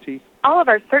warranty? All of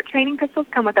our CERT training pistols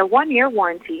come with a 1-year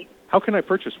warranty. How can I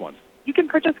purchase one? You can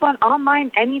purchase one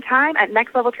online anytime at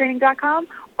nextleveltraining.com,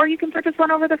 or you can purchase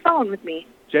one over the phone with me.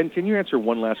 Jen, can you answer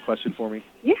one last question for me?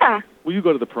 Yeah. Will you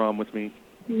go to the prom with me?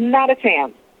 Not a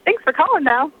chance. Thanks for calling,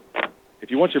 though.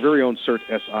 If you want your very own CERT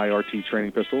SIRT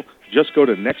training pistol, just go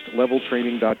to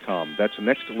nextleveltraining.com. That's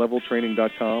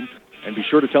nextleveltraining.com. And be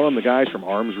sure to tell them the guys from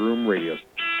Arms Room Radio.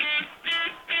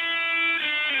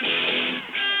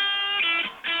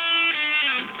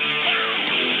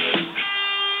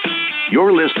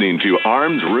 You're listening to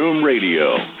Arms Room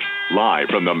Radio, live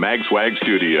from the MagSwag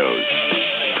studios.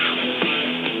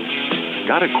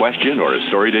 Got a question or a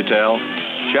story to tell?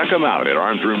 Check them out at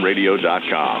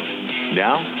armsroomradio.com.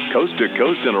 Now, coast to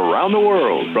coast and around the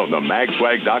world from the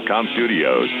magswag.com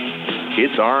studios,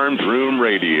 It's Arms Room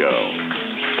Radio.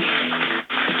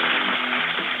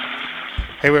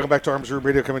 Hey, welcome back to Arms Room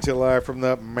Radio, coming to you live from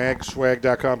the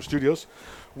magswag.com studios.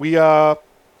 We were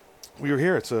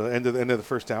here. It's the end of the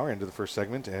first hour, end of the first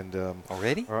segment, and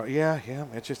already? Yeah.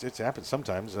 It's happened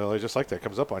sometimes. Just like that, it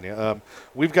comes up on you.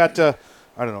 We've got I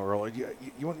don't know, Earl.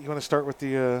 You want to start with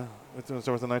the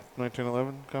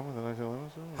 1911 comment? The 1911.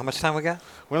 How much time we got?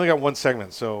 We only got one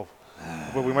segment, so.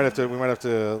 But we might have to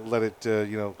let it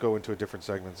go into a different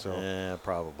segment. So yeah,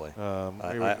 probably.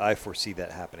 I foresee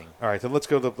that happening. All right, then let's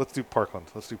do Parkland.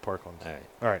 Let's do Parkland.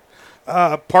 All right.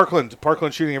 Parkland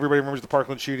shooting. Everybody remembers the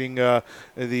Parkland shooting, the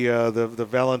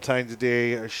Valentine's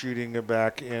Day shooting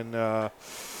back in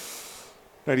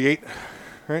 98,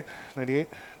 right? 98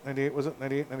 was it?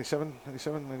 98, 97,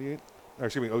 98. Or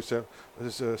excuse me, 07.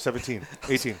 This is 17,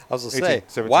 18. I was going to 18, say,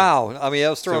 17. wow. I mean, that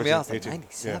was throwing 17, me off. Like 18,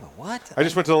 97, yeah. what? I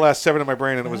just went to the last 7 in my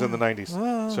brain, and it was in the 90s.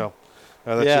 So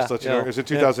that's just to let you know. It was in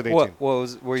 2018.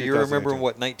 What were you remembering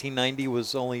what 1990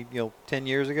 was only 10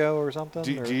 years ago or something?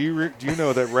 Do you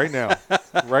know that right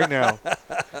now,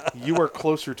 you are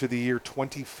closer to the year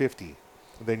 2050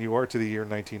 than you are to the year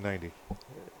 1990?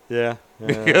 Yeah.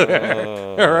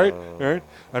 All right.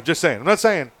 I'm just saying. I'm not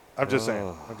saying. I'm just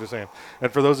saying.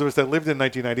 And for those of us that lived in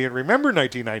 1990 and remember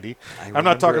 1990, I'm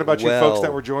not talking about you folks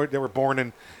that were born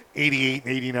in 88,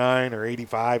 89, or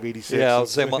 85, 86. Yeah, I would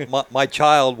say my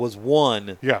child was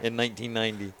 1 in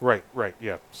 1990. Right,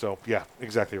 yeah. So, yeah,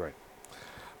 exactly right.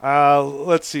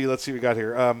 Let's see what we got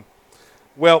here.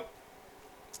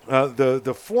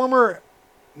 The former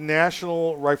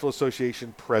National Rifle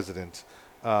Association president,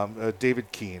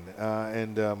 David Keene,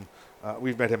 and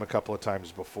we've met him a couple of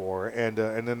times before, and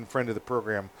then a friend of the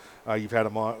program, you've had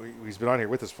him on. He's been on here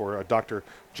with us for Dr.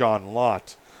 John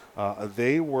Lott.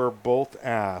 They were both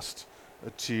asked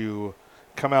to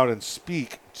come out and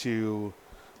speak to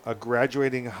a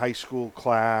graduating high school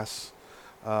class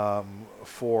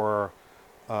for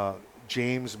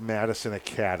James Madison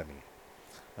Academy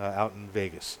out in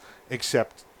Vegas.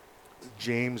 Except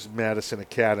James Madison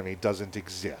Academy doesn't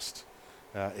exist.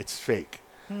 It's fake.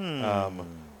 The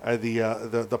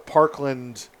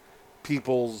Parkland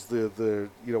peoples, the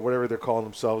whatever they're calling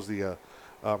themselves, the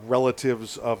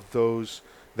relatives of those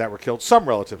that were killed. Some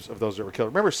relatives of those that were killed.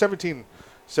 Remember, 17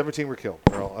 were killed,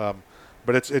 Earl.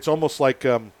 But it's almost like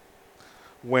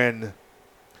when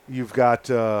you've got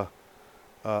a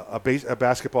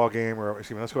basketball game, or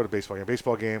excuse me, let's go to baseball game.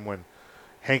 Baseball game when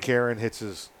Hank Aaron hits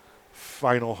his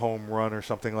final home run or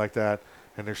something like that,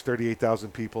 and there's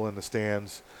 38,000 people in the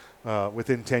stands.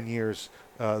 Within 10 years,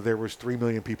 there was 3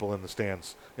 million people in the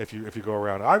stands. If you go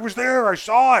around, I was there, I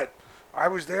saw it. I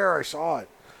was there, I saw it.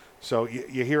 So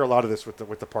you hear a lot of this with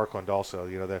the Parkland also.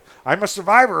 I'm a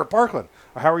survivor of Parkland.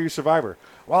 How are you a survivor?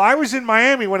 Well, I was in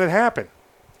Miami when it happened.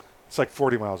 It's like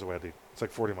 40 miles away, dude. It's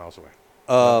like 40 miles away.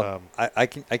 I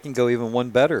can go even one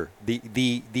better.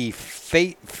 The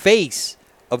face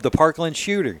of the Parkland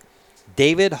shooter,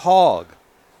 David Hogg.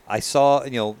 I saw,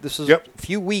 this was a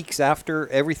few weeks after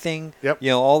everything,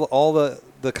 all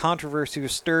the controversy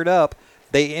was stirred up.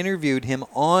 They interviewed him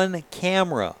on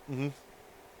camera. Mm-hmm.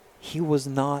 He was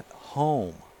not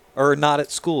home, or not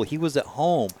at school. He was at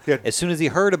home. Yeah. As soon as he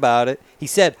heard about it, he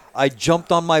said, I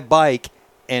jumped on my bike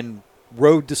and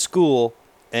rode to school,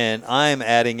 and I'm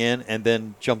adding in, and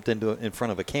then jumped in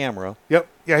front of a camera. Yep.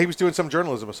 Yeah, he was doing some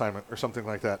journalism assignment or something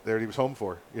like that. There, he was home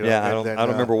for. I don't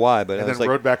remember why, but and then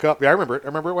rode back up. Yeah, I remember it. I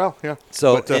remember it well. Yeah.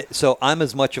 So, so I'm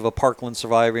as much of a Parkland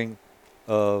surviving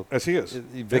as he is,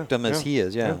 victim as he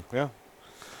is. Yeah.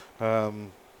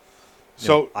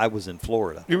 So I was in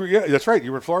Florida. That's right.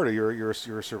 You were in Florida. You're a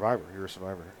survivor. You're a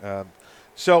survivor.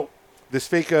 So this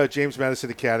fake James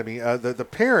Madison Academy. The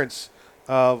parents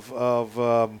of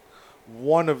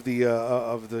one of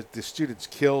the students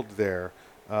killed there.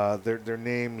 Their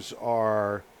names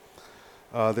are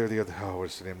they're the other. Oh,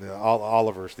 what's the name? The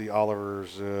Olivers. The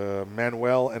Olivers,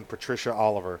 Manuel and Patricia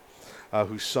Oliver,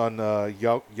 whose son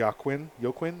Joaquin.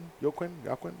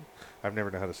 I've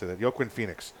never known how to say that. Joaquin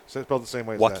Phoenix. So it's spelled the same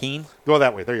way as Joaquin? that. Go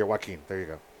that way. There you go. Joaquin. There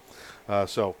you go.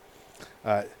 So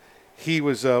he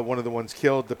was one of the ones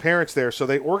killed. The parents there. So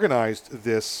they organized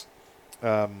this.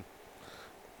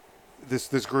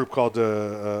 This group called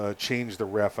Change the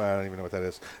Ref. I don't even know what that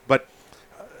is. But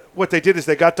what they did is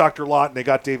they got Dr. Lott and they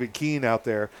got David Keene out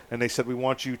there, and they said, we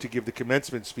want you to give the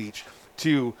commencement speech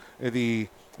to the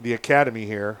academy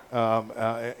here,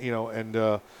 and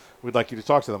we'd like you to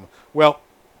talk to them. Well,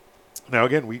 now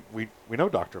again, we know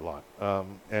Dr. Lott,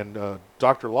 and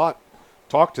Dr. Lott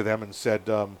talked to them and said,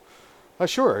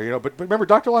 Sure, but remember,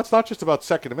 Dr. Lott's not just about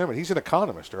Second Amendment. He's an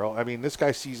economist, Earl. I mean, this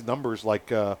guy sees numbers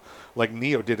like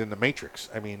Neo did in The Matrix.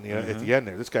 I mean, at the end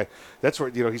there, this guy, that's where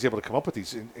he's able to come up with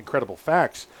these incredible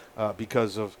facts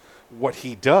because of what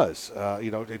he does.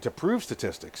 To prove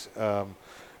statistics.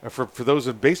 For those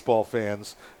in baseball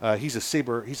fans, he's a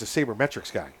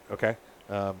sabermetrics guy. Okay,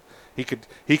 he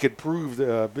could prove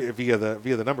via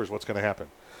the numbers what's going to happen.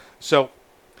 So.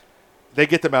 They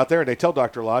get them out there and they tell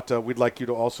Dr. Lott, we'd like you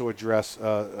to also address,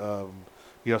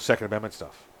 Second Amendment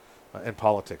stuff and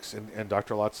politics. And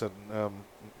Dr. Lott said,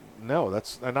 no,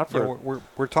 that's not for. Yeah,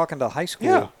 we're talking to high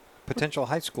school, potential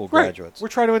high school graduates. We're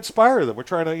trying to inspire them. We're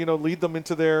trying to lead them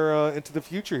into their into the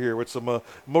future here with some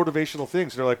motivational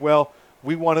things. And they're like, well,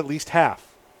 we want at least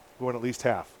half.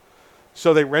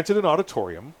 So they rented an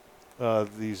auditorium,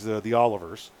 the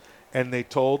Olivers, and they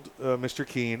told Mr.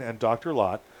 Keene and Dr.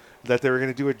 Lott that they were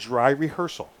going to do a dry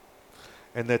rehearsal,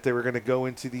 and that they were going to go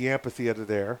into the amphitheater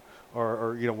there,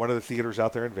 or one of the theaters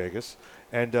out there in Vegas,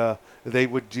 and they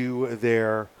would do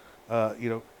their,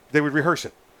 they would rehearse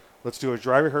it. Let's do a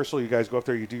dry rehearsal. You guys go up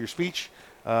there, you do your speech,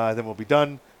 then we'll be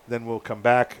done. Then we'll come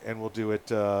back and we'll do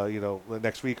it,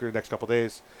 next week or the next couple of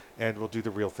days, and we'll do the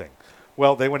real thing.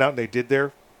 Well, they went out and they did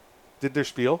their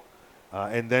spiel,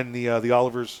 and then the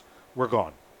Olivers were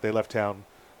gone. They left town.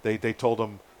 They told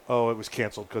them, oh, it was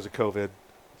canceled because of COVID,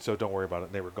 so don't worry about it,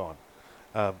 and they were gone.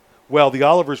 The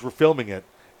Olivers were filming it,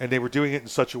 and they were doing it in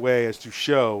such a way as to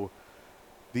show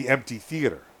the empty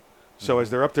theater. So as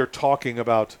they're up there talking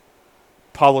about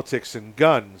politics and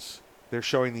guns, they're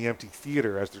showing the empty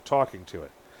theater as they're talking to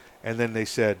it. And then they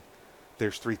said,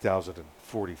 there's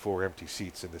 3,044 empty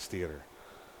seats in this theater.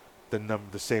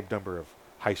 The same number of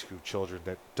high school children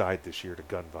that died this year to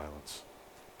gun violence.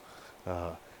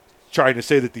 Trying to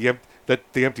say that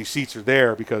the empty seats are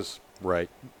there because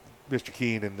Mr.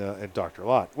 Keene and Dr.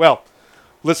 Lott. Well,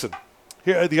 listen,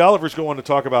 here the Olivers go on to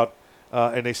talk about,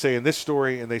 and they say in this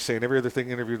story, and they say in every other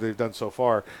interview they've done so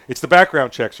far, it's the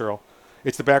background checks, Earl.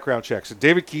 It's the background checks. And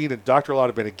David Keene and Dr. Lott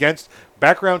have been against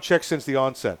background checks since the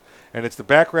onset. And it's the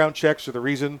background checks are the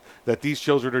reason that these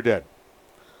children are dead.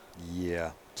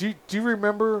 Yeah. Do you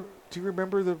remember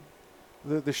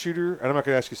the shooter? And I'm not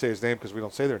going to ask you to say his name because we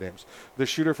don't say their names. The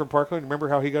shooter from Parkland, remember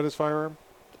how he got his firearm?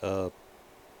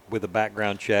 With a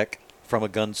background check from a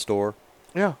gun store.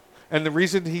 Yeah. And the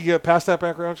reason he passed that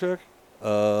background check?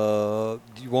 Do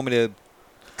you want me to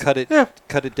cut it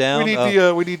down? We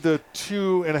need the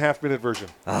 2.5 minute version.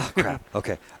 Oh, crap.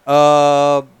 Okay.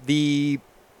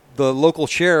 The local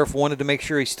sheriff wanted to make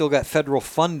sure he still got federal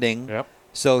funding. Yep.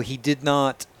 So he did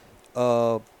not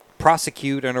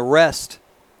prosecute and arrest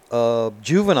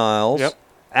juveniles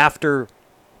after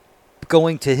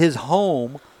going to his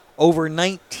home over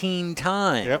 19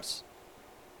 times. Yep.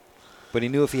 But he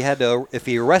knew if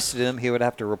he arrested him, he would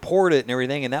have to report it and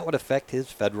everything, and that would affect his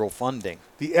federal funding.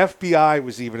 The FBI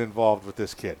was even involved with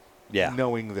this kid. Yeah.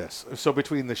 Knowing this. So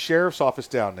between the sheriff's office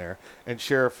down there and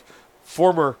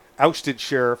former ousted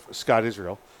Sheriff Scott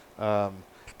Israel, and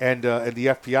the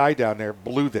FBI down there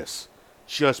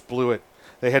just blew it.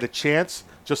 They had a chance,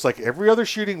 just like every other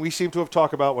shooting we seem to have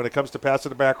talked about when it comes to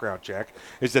passing a background check,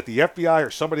 is that the FBI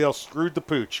or somebody else screwed the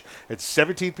pooch. And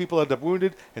 17 people end up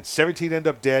wounded and 17 end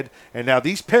up dead. And now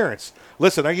these parents,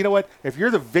 listen, you know what? If you're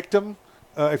the victim,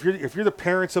 if you're the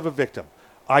parents of a victim,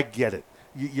 I get it.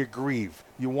 You grieve.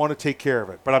 You want to take care of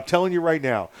it. But I'm telling you right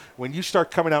now, when you start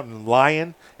coming out and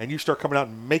lying, and you start coming out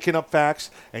and making up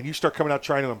facts, and you start coming out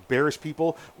trying to embarrass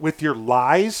people with your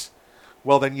lies,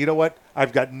 well, then you know what?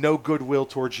 I've got no goodwill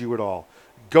towards you at all.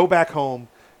 Go back home,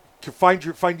 to find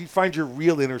your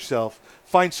real inner self,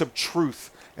 find some truth,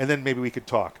 and then maybe we could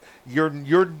talk. You're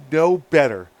no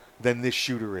better than this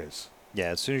shooter is. Yeah,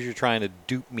 as soon as you're trying to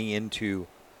dupe me into,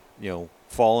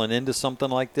 falling into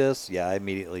something like this, I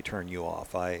immediately turn you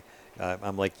off.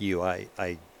 I'm like you.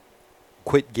 I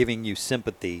quit giving you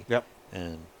sympathy. Yep.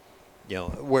 And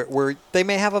where they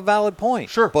may have a valid point.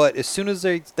 Sure. But as soon as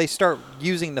they start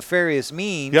using nefarious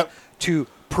means to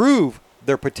prove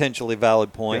their potentially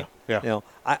valid point,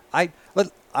 I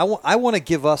want to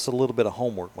give us a little bit of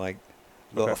homework, Mike.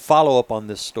 A follow up on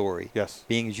this story. Yes.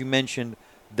 Being as you mentioned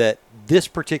that this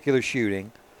particular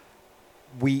shooting,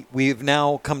 we've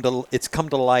now come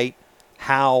to light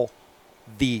how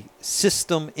the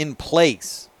system in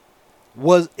place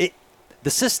the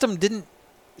system didn't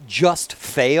just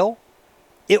fail.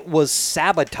 It was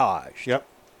sabotaged. Yep.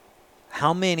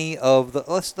 How many of the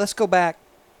let's go back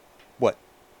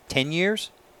 10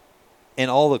 years? And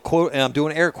all the quote, and I'm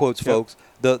doing air quotes, folks,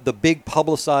 the big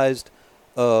publicized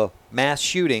mass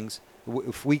shootings,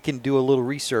 if we can do a little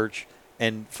research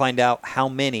and find out how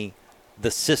many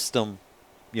the system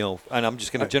and I'm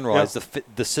just going to generalize,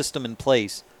 the system in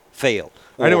place failed.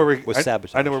 I know where was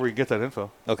sabotaged. I know where we can get that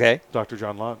info. Okay. Dr.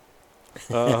 John Lott.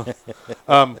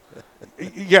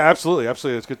 Yeah, absolutely.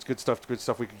 It's good stuff. Good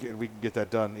stuff. We can get that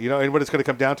done. And what it's going to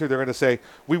come down to, they're going to say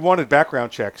we wanted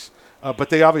background checks, but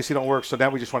they obviously don't work. So now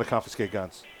we just want to confiscate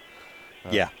guns.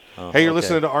 Yeah. Hey, you're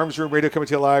listening to Arms Room Radio, coming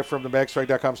to you live from the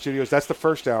magswag.com studios. That's the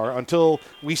first hour. Until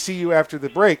we see you after the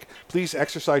break, please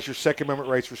exercise your Second Amendment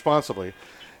rights responsibly.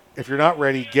 If you're not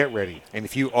ready, get ready. And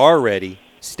if you are ready,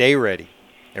 stay ready.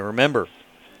 And remember,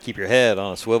 keep your head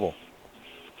on a swivel.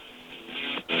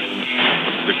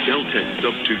 The Kel-Tec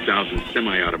Sub-2000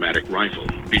 semi-automatic rifle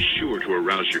is sure to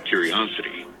arouse your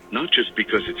curiosity, not just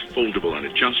because it's foldable and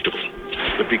adjustable,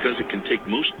 but because it can take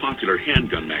most popular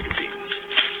handgun magazines.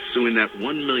 So in that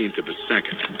 1 millionth of a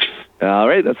second... All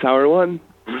right, that's hour one.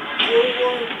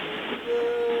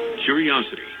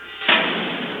 Curiosity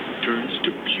turns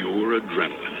to pure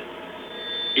adrenaline.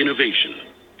 Innovation,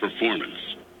 performance,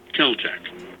 Kel-Tec.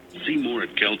 See more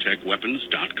at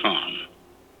keltecweapons.com.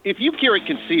 If you carry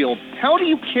concealed, how do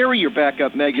you carry your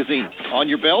backup magazine? On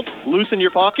your belt? Loose in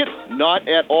your pocket? Not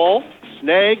at all?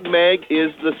 Snag Mag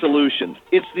is the solution.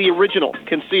 It's the original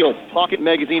concealed pocket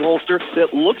magazine holster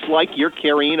that looks like you're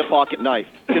carrying a pocket knife.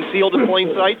 Concealed in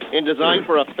plain sight and designed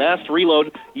for a fast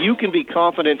reload, you can be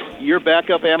confident your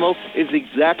backup ammo is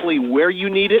exactly where you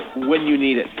need it when you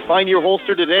need it. Find your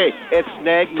holster today at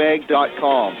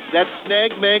snagmag.com. That's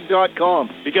snagmag.com,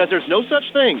 because there's no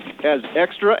such thing as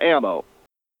extra ammo.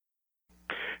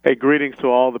 Hey, greetings to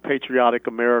all the patriotic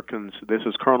Americans. This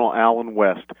is Colonel Alan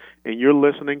West, and you're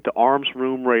listening to Arms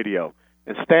Room Radio.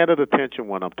 And stand at attention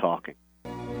when I'm talking.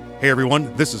 Hey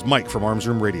everyone, this is Mike from Arms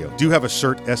Room Radio. Do you have a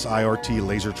CERT SIRT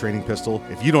laser training pistol?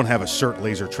 If you don't have a CERT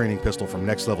laser training pistol from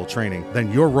Next Level Training,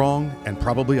 then you're wrong and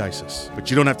probably ISIS.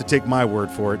 But you don't have to take my word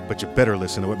for it, but you better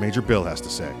listen to what Major Bill has to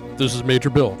say. This is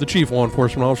Major Bill, the Chief Law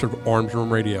Enforcement Officer of Arms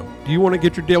Room Radio. Do you want to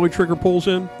get your daily trigger pulls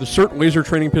in? The CERT laser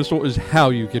training pistol is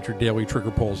how you get your daily trigger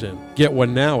pulls in. Get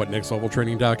one now at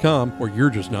nextleveltraining.com, or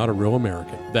you're just not a real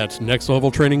American. That's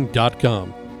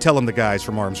nextleveltraining.com. Tell them the guys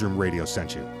from Arms Room Radio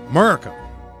sent you. America!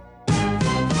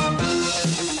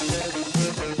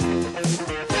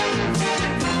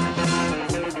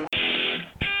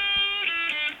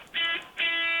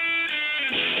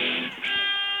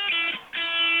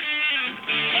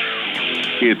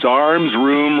 It's Arms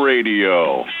Room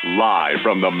Radio, live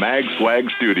from the MagSwag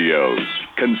studios.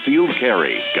 Concealed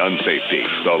carry, gun safety,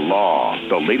 the law,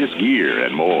 the latest gear,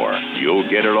 and more. You'll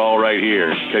get it all right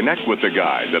here. Connect with the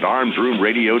guys at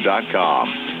armsroomradio.com.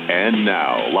 And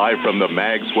now, live from the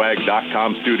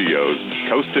magswag.com studios,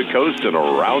 coast to coast and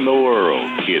around the world,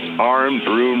 it's Arms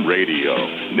Room Radio.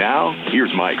 Now,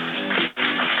 here's Mike.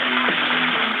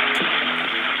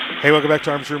 Hey, welcome back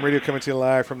to Arms Room Radio, coming to you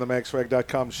live from the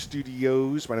magswag.com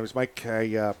studios. My name is Mike.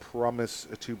 I promise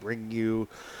to bring you,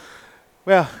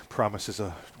 well, promise is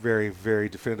a very, very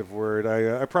definitive word.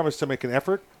 I promise to make an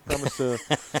effort.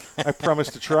 I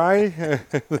promise to try.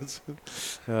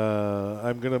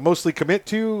 I'm going to mostly commit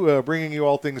to bringing you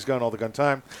all things gun, all the gun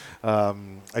time.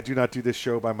 I do not do this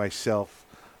show by myself.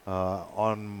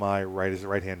 On my right is the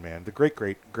right-hand man, the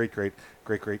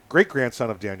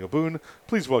great-great-great-great-great-great-grandson of Daniel Boone.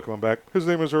 Please welcome him back. His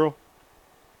name is Earl.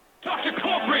 Dr.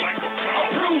 Corporate,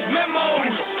 approved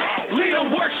memos, leader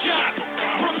workshop,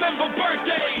 remember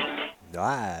birthdays.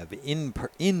 Live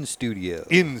in studio.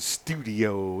 In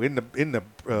the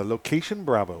location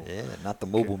Bravo. Yeah, not the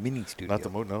mobile mini studio. Not the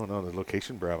the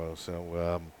location Bravo.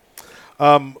 So.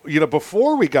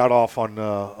 Before we got off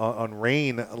on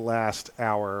rain last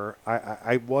hour,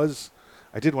 I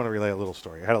did want to relay a little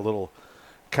story. I had a little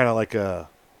kind of like a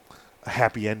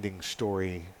happy ending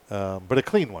story, but a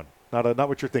clean one. Not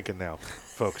what you're thinking now,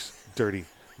 folks.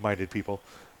 Dirty-minded people.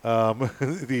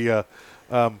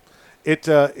 It's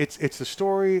the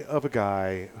story of a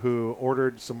guy who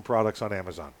ordered some products on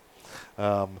Amazon.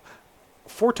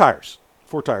 4 tires.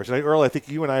 And Earl, I think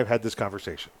you and I have had this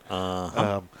conversation.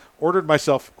 Ordered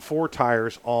myself 4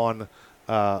 tires on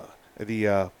the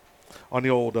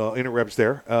old interwebs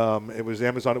there. It was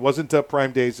Amazon. It wasn't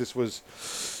Prime Days. This was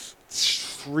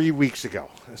 3 weeks ago.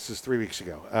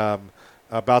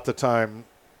 About the time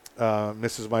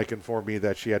Mrs. Mike informed me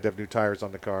that she had to have new tires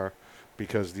on the car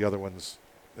because the other ones,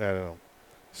 I don't know,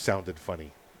 sounded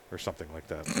funny or something like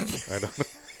that.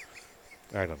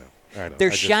 I don't know.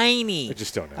 They're shiny. I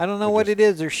just don't know. I don't know what it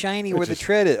is. They're shiny where the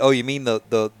tread is. Oh, you mean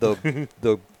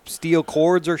the steel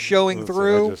cords are showing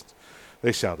through?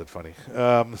 They sounded funny.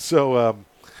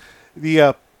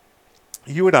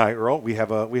 You and I, Earl, we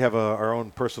have our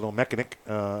own personal mechanic,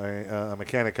 a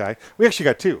mechanic guy. We actually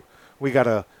got 2. We got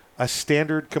a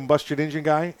standard combustion engine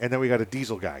guy, and then we got a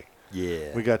diesel guy.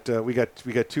 Yeah. We got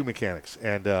 2 mechanics,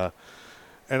 and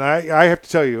I have to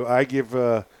tell you, I give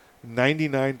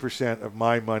 99% of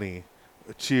my money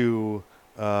to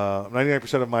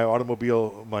 99% of my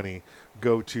automobile money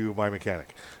go to my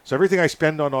mechanic. So everything I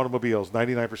spend on automobiles,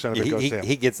 99% of it goes to him.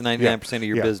 He gets 99% of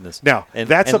your business. Now, and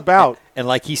about and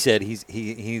like he said, he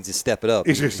needs to step it up.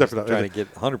 He's going to step it up. Trying to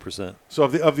get 100%. So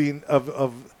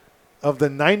of the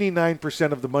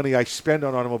 99% of the money I spend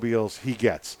on automobiles, he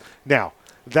gets. Now,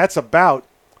 that's about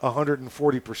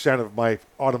 140% of my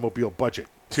automobile budget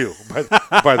too. By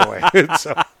the way,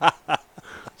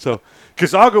 so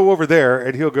because I'll go over there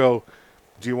and he'll go,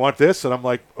 "Do you want this?" And I'm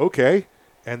like, "Okay."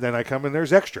 And then I come in,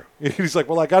 there's extra. He's like,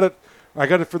 "Well, I got it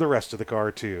for the rest of the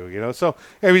car too." You know, so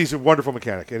I mean, he's a wonderful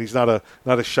mechanic, and he's not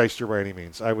a shyster by any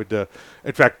means. I would,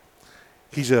 in fact,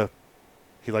 he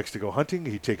likes to go hunting.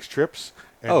 He takes trips.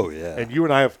 And, oh yeah. And you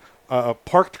and I have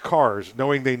parked cars,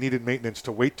 knowing they needed maintenance,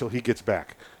 to wait till he gets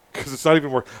back. Because it's not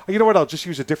even worth. You know what? I'll just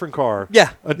use a different car.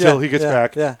 Until he gets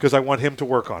back. Because I want him to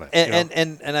work on it.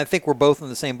 And I think we're both in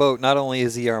the same boat. Not only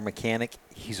is he our mechanic,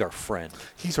 he's our friend.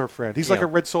 He's our friend. He's like a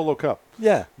red Solo Cup.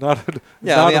 Yeah.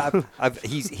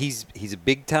 He's a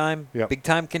big time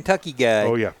Kentucky guy.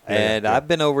 Oh yeah. And I've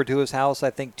been over to his house. I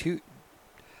think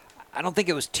I don't think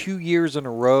it was 2 years in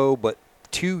a row, but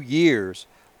 2 years.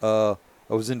 I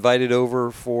was invited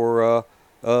over for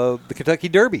the Kentucky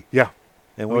Derby. Yeah.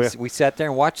 And we sat there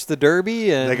and watched the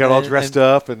Derby, and they got all dressed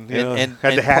up and had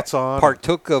the hats on.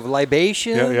 Partook of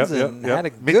libations and had a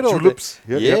good old juleps.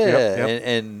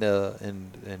 And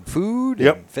food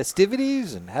and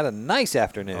festivities, and had a nice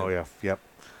afternoon. Oh yeah, yep.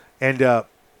 And I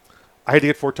had to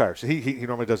get 4 tires. He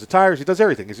normally does the tires. He does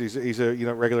everything. He's a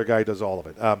regular guy. He does all of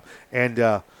it.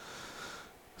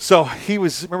 So he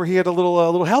had a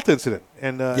little health incident,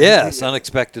 and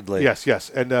unexpectedly. Yes,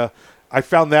 and. I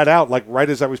found that out right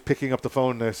as I was picking up the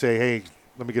phone to say, "Hey,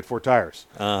 let me get 4 tires."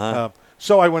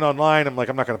 So I went online. I'm like,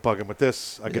 I'm not going to bug him with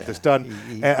this. I'll get this done.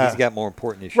 He's got more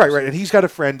important issues. Right. And he's got a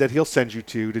friend that he'll send you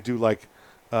to do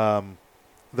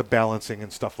the balancing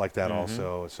and stuff like that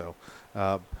also. So,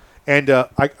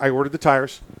 I ordered the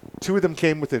tires. 2 of them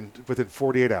came within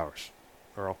 48 hours,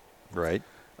 Earl. Right.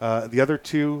 The other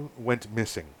 2 went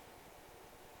missing.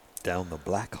 Down the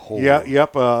black hole. Yeah,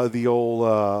 yep. The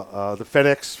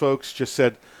FedEx folks just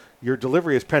said, your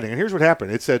delivery is pending. And here's what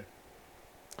happened. It said,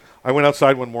 I went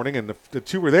outside one morning and the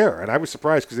 2 were there. And I was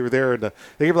surprised because they were there. And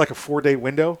they gave a 4-day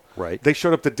window. Right. They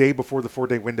showed up the day before the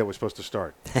 4-day window was supposed to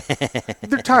start.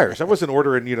 They're tires. I wasn't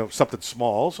ordering, something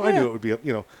small. So I knew it would be, it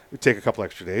would take a couple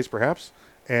extra days perhaps.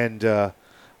 And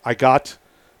I got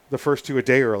the first 2 a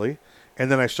day early.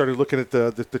 And then I started looking at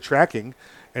the tracking.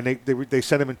 And they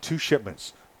sent them in 2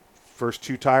 shipments. First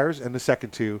 2 tires and the second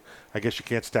 2. I guess you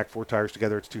can't stack 4 tires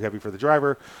together; it's too heavy for the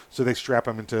driver. So they strap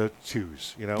them into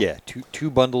 2s. Yeah, two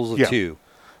bundles of 2.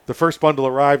 The first bundle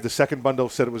arrived. The second bundle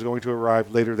said it was going to arrive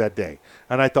later that day.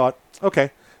 And I thought, okay,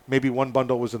 maybe one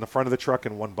bundle was in the front of the truck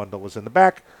and one bundle was in the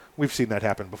back. We've seen that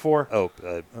happen before. Oh,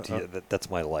 that's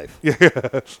my life.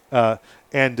 Yeah,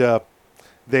 and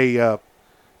they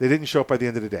didn't show up by the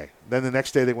end of the day. Then the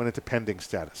next day they went into pending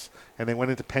status, and they went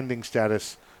into pending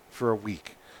status for a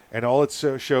week. And all it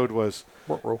showed was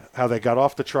how they got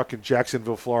off the truck in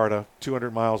Jacksonville, Florida,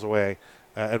 200 miles away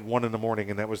at 1 in the morning,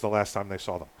 and that was the last time they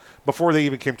saw them, before they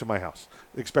even came to my house.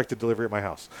 They expected delivery at my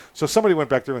house. So somebody went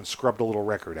back there and scrubbed a little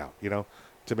record out,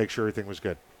 to make sure everything was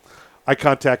good. I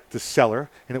contacted the seller,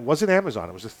 and it wasn't Amazon.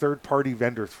 It was a third-party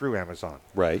vendor through Amazon.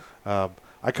 Right.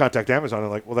 I contacted Amazon,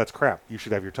 and like, well, that's crap. You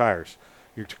should have your tires.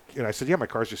 And I said, yeah, my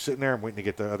car's just sitting there. I'm waiting to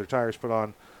get the other tires put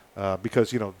on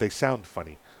because, they sound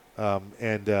funny.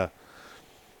 They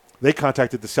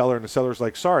contacted the seller, and the seller's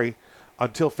like, sorry,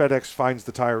 until FedEx finds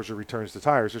the tires or returns the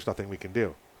tires, there's nothing we can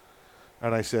do.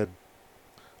 And I said,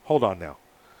 hold on now.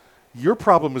 Your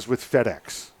problem is with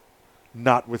FedEx,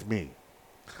 not with me.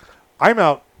 I'm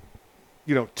out,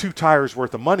 2 tires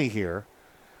worth of money here,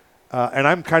 and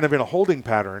I'm kind of in a holding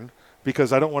pattern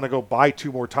because I don't want to go buy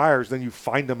 2 more tires, then you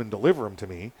find them and deliver them to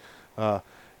me.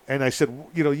 And I said,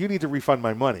 you need to refund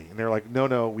my money. And they're like,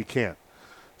 no, we can't.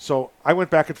 So I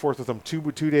went back and forth with them 2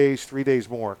 days, 3 days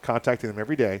more, contacting them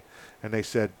every day. And they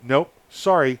said, nope,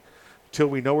 sorry. Till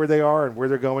we know where they are and where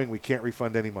they're going, we can't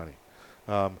refund any money.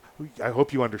 I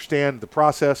hope you understand the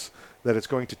process, that it's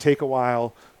going to take a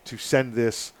while to send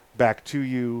this back to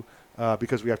you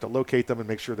because we have to locate them and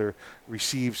make sure they're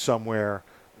received somewhere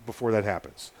before that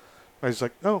happens. I was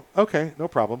like, oh, okay, no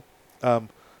problem.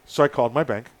 So I called my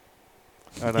bank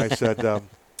and I said,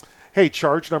 hey,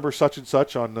 charge number such and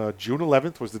such on June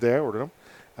 11th was the day I ordered them.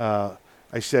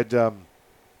 I said,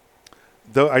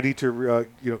 though I need to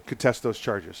contest those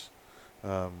charges,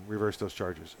 reverse those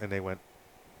charges. And they went,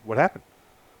 what happened?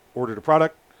 Ordered a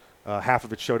product. Half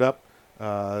of it showed up.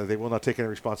 They will not take any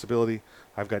responsibility.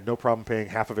 I've got no problem paying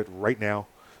half of it right now.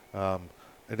 And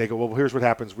they go, well, here's what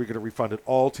happens. We're going to refund it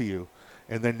all to you,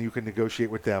 and then you can negotiate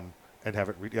with them and have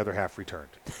it the other half returned.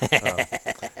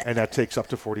 And that takes up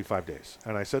to 45 days.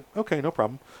 And I said, okay, no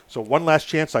problem. So one last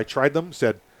chance, I tried them,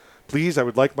 said, please, I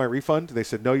would like my refund. They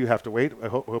said, no, you have to wait. I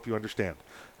hope you understand.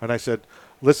 And I said,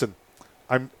 listen,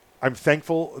 I'm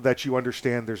thankful that you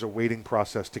understand there's a waiting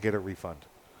process to get a refund.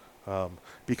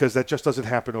 Because that just doesn't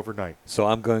happen overnight. So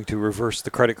I'm going to reverse the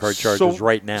credit card charges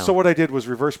right now. So what I did was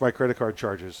reverse my credit card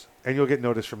charges, and you'll get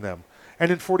notice from them.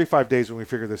 And in 45 days when we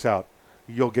figure this out,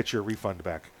 you'll get your refund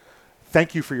back.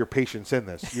 Thank you for your patience in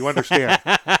this. You understand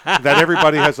that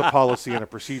everybody has a policy and a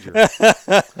procedure.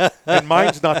 And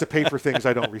mine's not to pay for things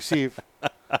I don't receive.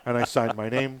 And I signed my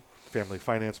name, Family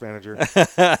Finance Manager.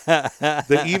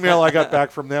 The email I got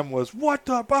back from them was, what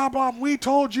the blah, blah, we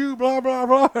told you, blah, blah,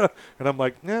 blah. And I'm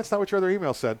like, that's not what your other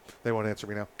email said. They won't answer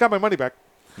me now. Got my money back.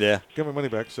 Yeah. Got my money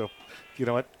back. So, you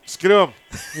know what? Skidum.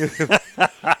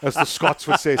 As the Scots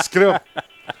would say, skidum.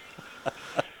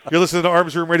 You're listening to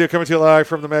Arms Room Radio, coming to you live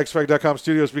from the magswag.com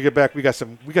studios. We get back. We got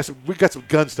some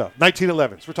gun stuff.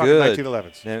 1911s. We're talking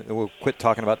 1911s. Yeah, we'll quit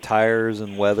talking about tires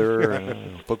and weather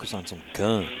and focus on some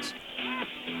guns.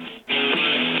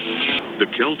 The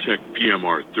Kel-Tec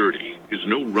PMR-30 is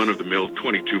no run-of-the-mill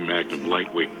 .22 Magnum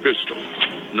lightweight pistol,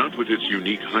 not with its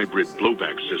unique hybrid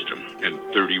blowback system and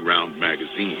 30-round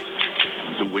magazine.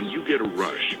 So when you get a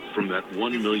rush from that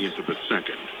 1/1,000,000th of a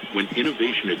second, when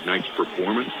innovation ignites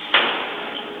performance,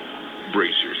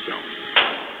 brace yourself.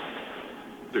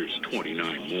 There's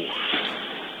 29 more.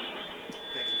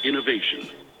 Innovation,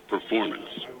 performance,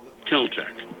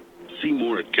 Kel-Tec. See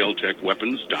more at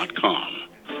keltecweapons.com.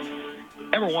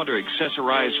 Ever want to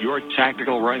accessorize your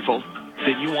tactical rifle?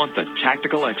 Then you want the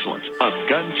tactical excellence of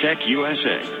GunTech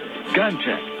USA.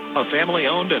 GunTech, a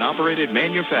family-owned and operated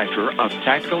manufacturer of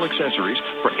tactical accessories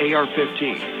for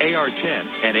AR-15, AR-10,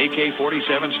 and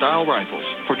AK-47 style rifles.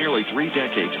 For nearly 3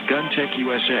 decades, GunTech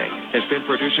USA has been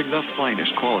producing the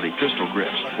finest quality pistol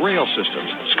grips, rail systems,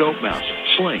 scope mounts,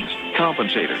 slings,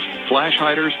 compensators, flash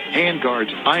hiders, hand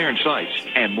guards, iron sights,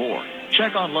 and more.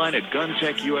 Check online at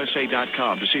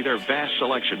GunTechUSA.com to see their vast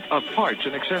selection of parts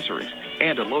and accessories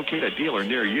and to locate a dealer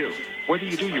near you. Whether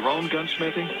you do your own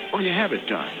gunsmithing or you have it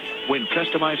done, when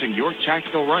customizing your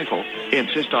tactical rifle,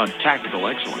 insist on tactical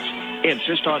excellence.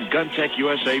 Insist on GunTech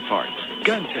USA parts.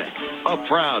 GunTech, a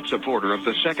proud supporter of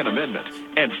the Second Amendment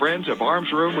and friends of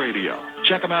Arms Room Radio.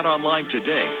 Check them out online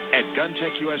today at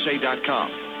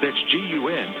GunTechUSA.com. That's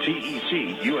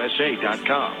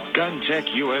GUNTECUSA.com.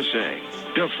 GunTech USA.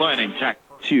 Defining tech.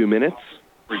 2 minutes.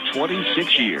 For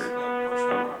 26 years.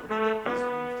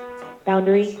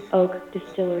 Boundary Oak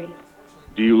Distillery.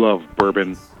 Do you love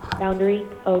bourbon? Boundary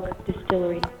Oak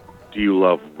Distillery. Do you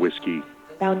love whiskey?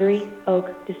 Boundary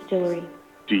Oak Distillery.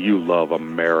 Do you love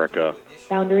America?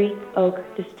 Boundary Oak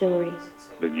Distillery.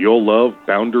 Then you'll love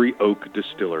Boundary Oak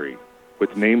Distillery.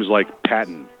 With names like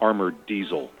Patton Armored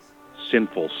Diesel,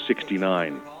 Sinful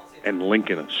 69, and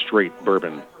Lincoln Straight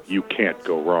Bourbon, you can't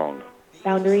go wrong.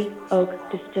 Boundary Oak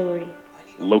Distillery.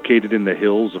 Located in the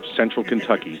hills of central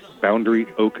Kentucky, Boundary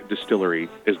Oak Distillery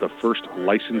is the first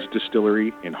licensed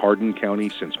distillery in Hardin County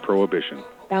since Prohibition.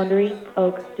 Boundary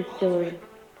Oak Distillery.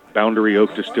 Boundary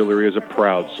Oak Distillery is a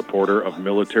proud supporter of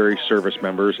military service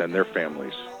members and their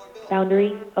families.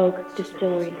 Boundary Oak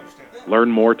Distillery.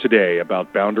 Learn more today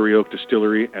about Boundary Oak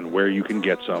Distillery and where you can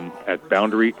get some at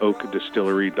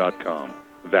BoundaryOakDistillery.com.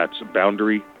 That's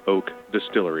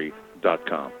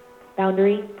BoundaryOakDistillery.com.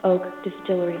 Boundary Oak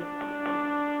Distillery.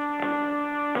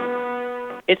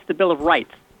 It's the Bill of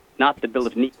Rights, not the Bill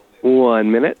of Needs.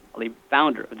 1 minute. The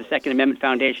founder of the Second Amendment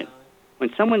Foundation.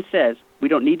 When someone says we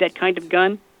don't need that kind of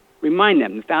gun, remind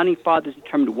them the Founding Fathers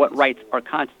determined what rights our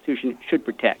Constitution should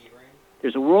protect.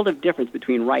 There's a world of difference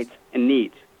between rights and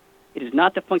needs. It is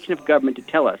not the function of government to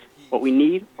tell us what we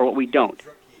need or what we don't.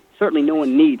 Certainly no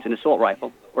one needs an assault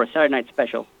rifle or a Saturday Night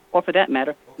Special, or for that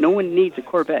matter, no one needs a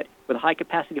Corvette with a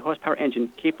high-capacity horsepower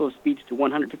engine capable of speeds to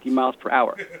 150 miles per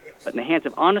hour. But in the hands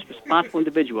of honest, responsible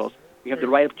individuals, we have the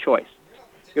right of choice.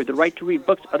 We have the right to read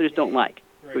books others don't like.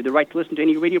 We have the right to listen to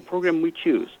any radio program we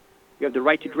choose. We have the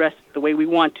right to dress the way we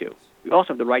want to. We also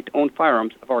have the right to own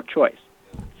firearms of our choice.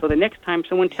 So the next time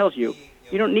someone tells you,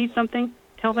 you don't need something,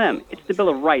 tell them it's the Bill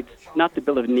of Rights, not the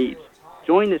Bill of Needs.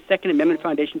 Join the Second Amendment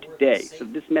Foundation today so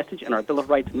that this message and our Bill of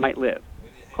Rights might live.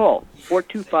 Call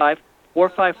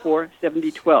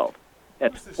 425-454-7012.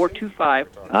 That's 425.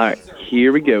 All right,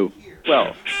 here we go.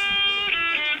 12.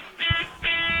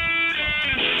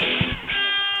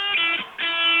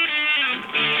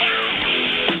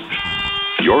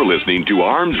 You're listening to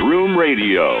Arms Room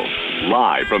Radio,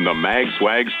 live from the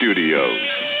MagSwag studios.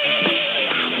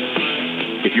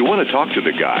 If you want to talk to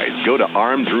the guys, go to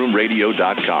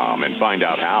armsroomradio.com and find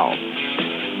out how.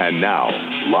 And now,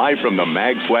 live from the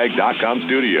magswag.com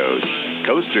studios,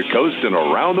 coast to coast and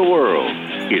around the world,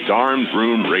 it's Arms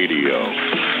Room Radio.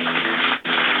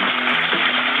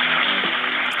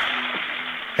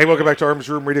 Hey, welcome back to Arms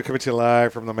Room Radio, coming to you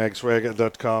live from the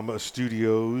magswag.com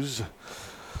studios.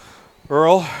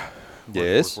 Earl?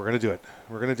 Yes? We're going to do it.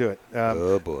 We're going to do it.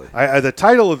 Oh, boy. The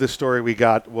title of the story we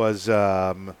got was,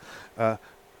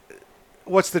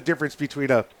 what's the difference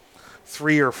between a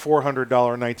 $300 or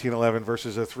 $400 1911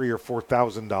 versus a $3,000 or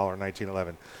 $4,000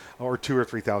 1911, or $2,000 or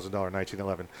 $3,000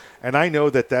 1911? And I know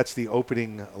that that's the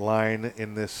opening line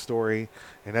in this story,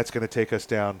 and that's going to take us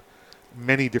down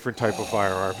many different type of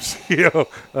firearms.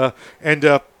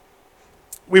 And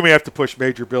we may have to push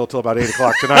Major Bill till about 8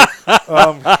 o'clock tonight,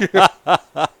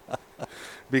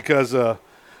 because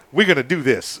we're going to do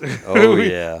this. Oh,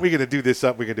 yeah. We're going to do this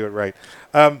up. We're going to do it right.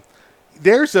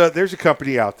 There's a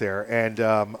company out there, and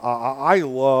I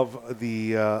love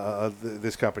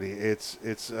this company. It's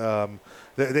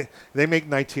they make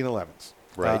 1911s,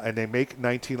 right? And they make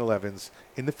 1911s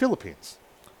in the Philippines.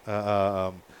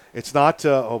 It's not.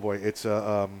 It's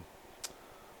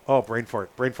brain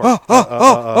fart.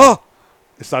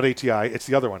 It's not ATI. It's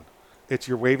the other one. It's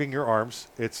you're waving your arms.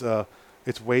 It's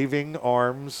waving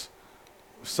arms.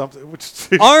 Something.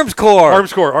 Arms Corps.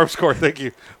 Arms Corps. Thank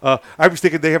you. I was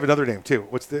thinking they have another name too.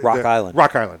 What's the Rock Island?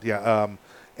 Rock Island. Yeah.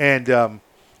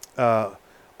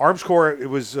 Arms Corps. It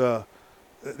was.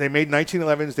 They made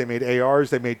 1911s. They made ARs.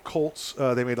 They made Colts.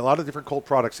 They made a lot of different Colt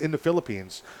products in the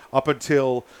Philippines up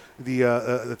until I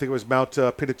think it was Mount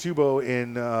Pinatubo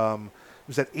in.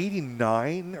 Was that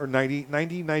 89 or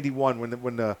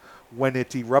 91 when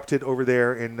it erupted over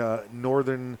there in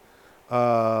northern.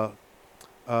 They're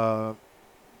up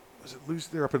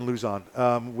in Luzon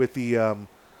with the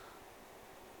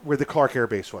where the Clark Air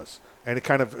Base was, and it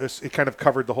kind of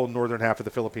covered the whole northern half of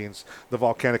the Philippines. The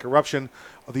volcanic eruption,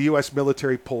 the U.S.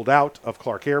 military pulled out of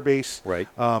Clark Air Base. Right.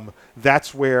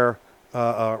 That's where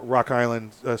Rock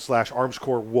Island / Arms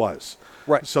Corps was.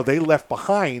 Right. So they left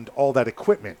behind all that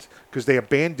equipment because they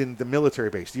abandoned the military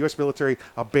base. The U.S. military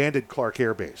abandoned Clark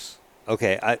Air Base.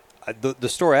 Okay. The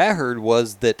story I heard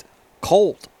was that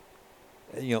Colt,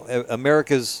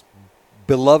 America's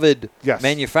beloved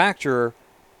manufacturer,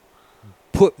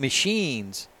 put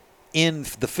machines in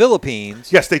the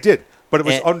Philippines. Yes, they did, but it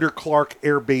was under Clark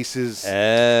Air Base's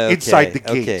inside the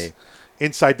gate. Okay.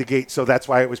 Inside the gate, so that's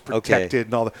why it was protected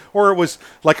and all that. Or it was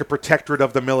like a protectorate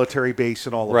of the military base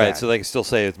and all of that. Right, so they can still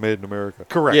say it's made in America.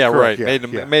 Correct. Yeah, correct, right.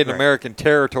 Yeah, made in right. American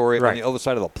territory Right. on the other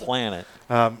side of the planet.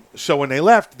 So when they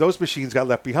left, those machines got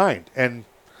left behind. And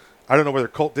I don't know whether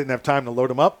Colt didn't have time to load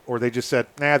them up or they just said,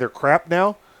 nah, they're crap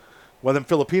now. Well, them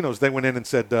Filipinos, they went in and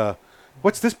said,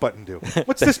 what's this button do?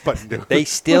 What's this button do? They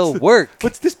still work.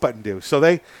 What's this button do? So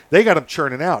they got them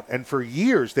churning out. And for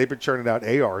years, they've been churning out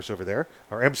ARs over there,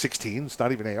 or M16s,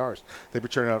 not even ARs. They've been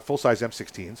churning out full-size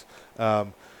M16s.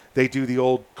 They do the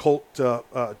old Colt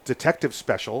Detective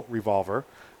Special revolver,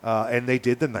 and they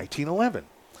did the 1911.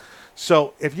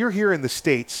 So if you're here in the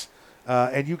States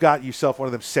and you got yourself one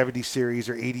of them 70 series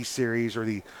or 80 series or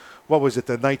the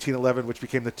 1911, which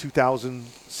became the 2000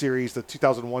 series, the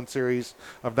 2001 series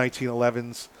of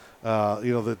 1911s,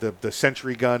 the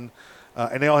Century gun,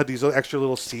 and they all had these extra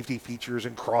little safety features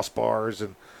and crossbars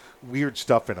and weird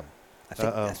stuff in them.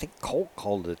 I think Colt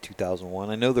called it a 2001.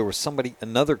 I know there was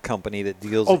another company that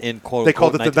deals in quote. They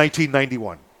called it the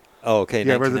 1991. Oh, okay.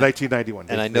 Yeah, remember the 1991.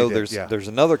 And I know there's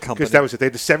another company. Because that was it. They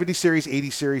had the 70 series, 80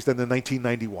 series, then the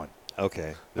 1991.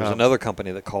 Okay. There's another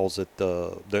company that calls it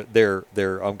their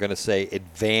I'm going to say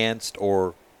advanced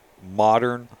or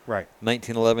modern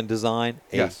 1911 design.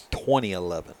 Yes.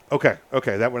 2011. Okay.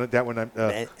 That one I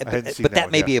hadn't seen. But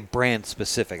that may one, be a brand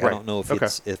specific. Right. I don't know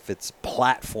if it's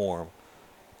platform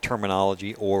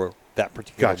terminology or that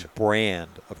particular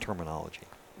brand of terminology.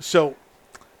 So,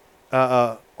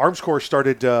 Arms Corps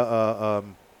started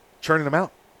churning them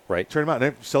out. Right. Churning them out.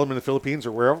 And they sell them in the Philippines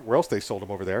or where else they sold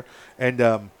them over there.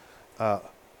 And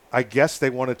I guess they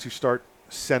wanted to start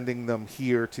sending them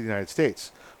here to the United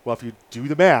States. Well, if you do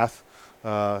the math,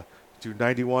 do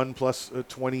 91 plus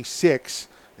 26,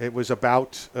 it was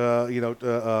about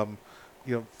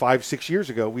 5-6 years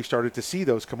ago we started to see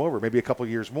those come over. Maybe a couple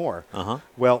years more.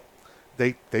 Well,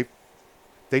 they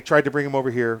tried to bring them over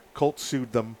here. Colt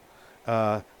sued them.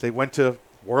 They went to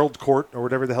World Court or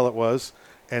whatever the hell it was,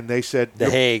 and they said The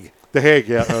Hague. The Hague,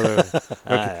 yeah.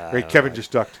 Okay. Kevin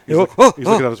just ducked. He's looking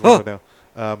out his window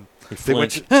They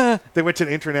went to an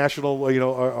international,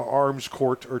 arms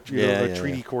court or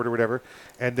treaty court or whatever,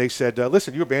 and they said,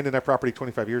 "Listen, you abandoned that property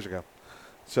 25 years ago.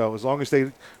 So as long as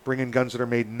they bring in guns that are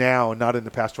made now and not in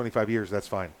the past 25 years, that's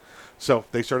fine." So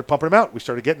they started pumping them out. We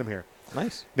started getting them here.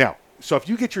 Nice. Now, so if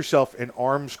you get yourself an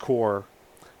Arms Corps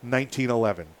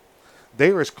 1911, they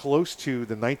are as close to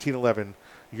the 1911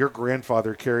 your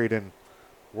grandfather carried in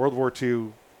World War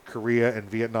II, Korea, and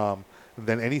Vietnam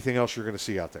than anything else you're going to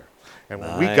see out there. And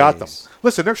when we got them,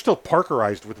 listen, they're still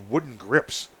Parkerized with wooden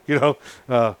grips, and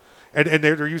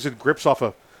they're using grips off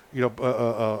of,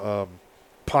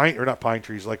 pine or not pine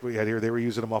trees like we had here. They were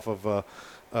using them off of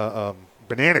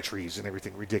banana trees and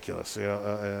everything ridiculous,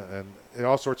 and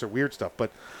all sorts of weird stuff.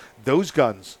 But those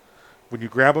guns, when you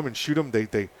grab them and shoot them,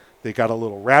 they got a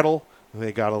little rattle, and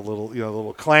they got a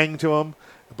little clang to them,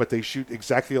 but they shoot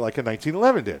exactly like a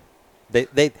 1911 did.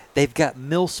 They've got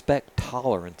mil-spec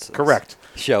tolerances. Correct.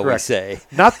 Shall we say?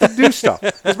 Not the new stuff.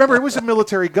 Because remember, it was a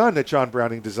military gun that John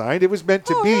Browning designed. It was meant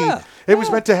to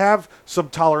was meant to have some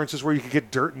tolerances where you could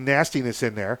get dirt and nastiness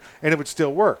in there, and it would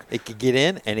still work. It could get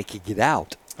in, and it could get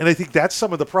out. And I think that's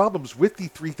some of the problems with the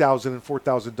 $3,000 and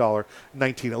 $4,000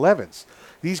 1911s.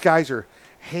 These guys are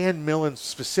hand milling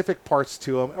specific parts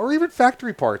to them, or even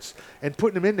factory parts, and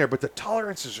putting them in there. But the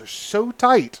tolerances are so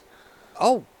tight.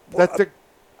 That they're...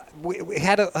 We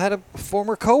had a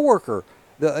former coworker,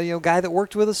 the guy that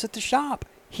worked with us at the shop.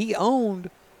 He owned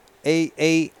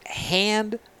a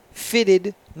hand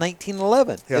fitted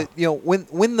 1911. Yeah.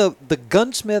 When the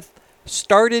gunsmith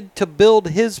started to build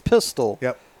his pistol,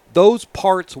 those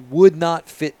parts would not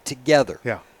fit together.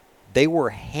 Yeah. They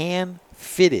were hand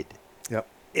fitted. Yep.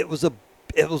 It was a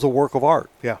work of art.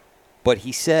 Yeah. But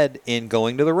he said in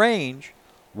going to the range,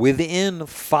 within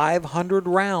 500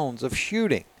 rounds of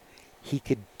shooting, he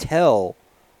could tell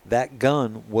that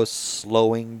gun was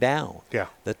slowing down. Yeah.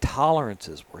 The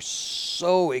tolerances were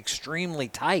so extremely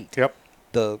tight. Yep.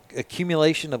 The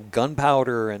accumulation of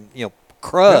gunpowder and,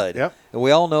 crud. Yep. And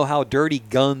we all know how dirty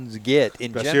guns get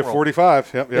in Especially general. a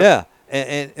 45. Yep. Yeah.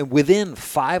 And within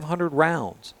 500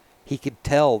 rounds, he could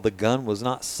tell the gun was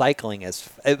not cycling it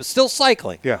was still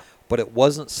cycling. Yeah. But it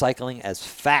wasn't cycling as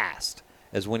fast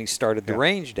as when he started the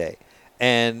range day.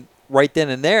 And right then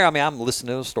and there, I'm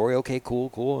listening to the story. Okay,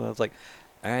 cool. And I was like,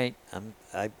 all right,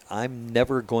 I'm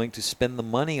never going to spend the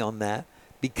money on that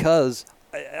because,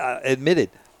 I admitted,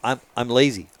 I'm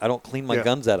lazy. I don't clean my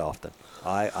guns that often.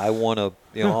 I want to,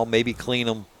 I'll maybe clean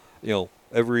them,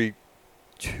 every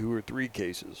 2 or 3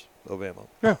 cases of ammo.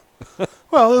 Yeah.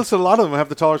 Well, listen, a lot of them have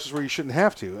the tolerances where you shouldn't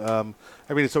have to.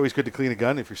 It's always good to clean a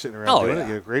gun if you're sitting around doing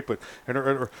it. Great. But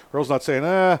Earl's not saying,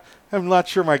 I'm not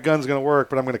sure my gun's going to work,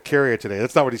 but I'm going to carry it today.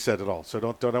 That's not what he said at all. So I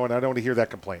don't want to hear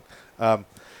that complaint.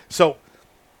 So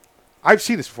I've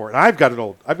seen this before, and I've got an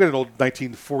old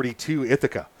 1942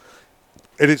 Ithaca,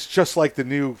 and it's just like the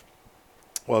new.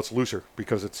 Well, it's looser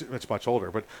because it's much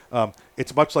older, but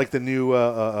it's much like the new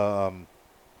Arms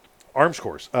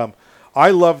Corps. I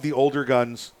love the older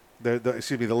guns,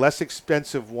 the less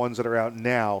expensive ones that are out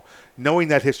now, knowing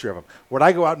that history of them. Would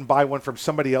I go out and buy one from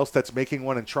somebody else that's making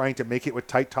one and trying to make it with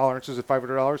tight tolerances at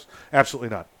 $500? Absolutely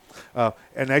not. And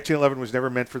 1911 was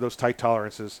never meant for those tight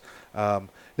tolerances.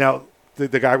 Now,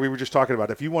 the guy we were just talking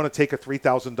about, if you want to take a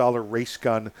 $3,000 race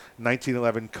gun,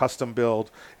 1911 custom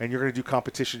build, and you're going to do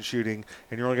competition shooting,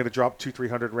 and you're only going to drop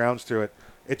 200-300 rounds through it,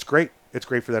 it's great. It's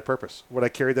great for that purpose. Would I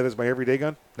carry that as my everyday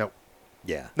gun? No.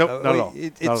 Yeah. Nope, not at all.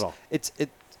 Not at all.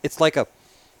 It's like a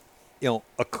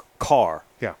car.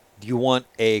 Yeah. Do you want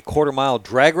a quarter-mile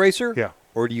drag racer? Yeah.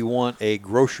 Or do you want a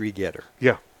grocery getter?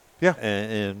 Yeah. Yeah.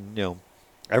 And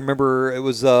I remember it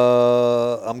was,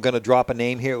 I'm going to drop a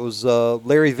name here. It was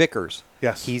Larry Vickers.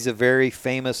 Yes. He's a very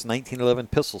famous 1911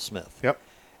 pistol smith. Yep.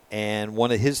 And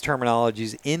one of his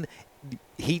terminologies,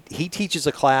 he teaches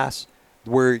a class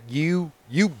where you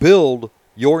build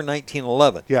your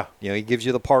 1911. Yeah. He gives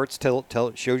you the parts,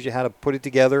 shows you how to put it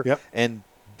together. Yep. And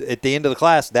at the end of the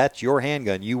class, that's your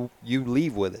handgun. You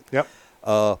leave with it.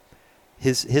 Yep.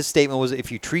 His statement was,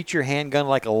 if you treat your handgun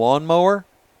like a lawnmower,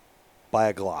 buy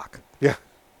a Glock. Yeah.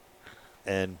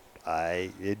 And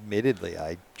I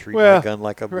treat my gun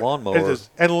like a lawnmower.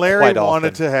 And Larry wanted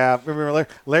often. to have. Remember,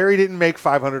 Larry didn't make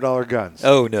 $500 guns.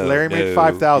 Oh no, Larry made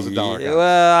 $5,000 guns.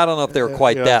 Well, I don't know if they were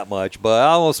quite that much, but I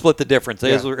almost split the difference.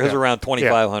 It was around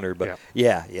 2,500. But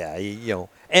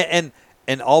and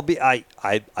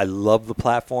I love the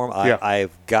platform.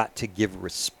 I've got to give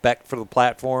respect for the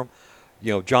platform.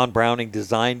 John Browning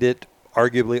designed it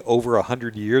arguably over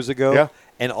 100 years ago. Yeah.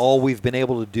 And all we've been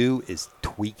able to do is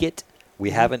tweak it. We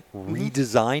haven't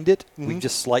redesigned it. We've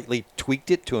just slightly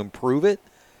tweaked it to improve it.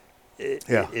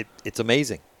 It's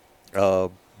amazing.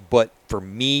 But for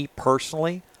me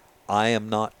personally, I am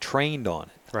not trained on it.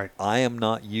 Right. I am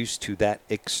not used to that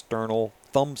external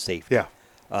thumb safety. Yeah.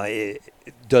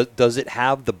 Does it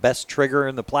have the best trigger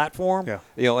in the platform? Yeah.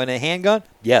 In a handgun?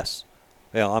 Yes.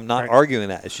 I'm not arguing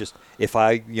that. It's just if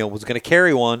I was going to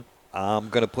carry one, I'm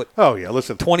going to put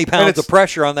 20 pounds of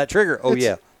pressure on that trigger.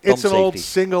 It's an old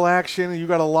single action, and you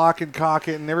got to lock and cock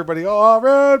it, and everybody,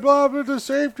 red, blah, blah, the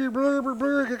safety, blah, blah,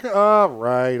 blah. All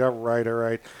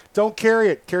right. Don't carry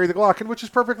it. Carry the Glock, which is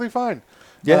perfectly fine.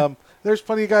 Yeah. There's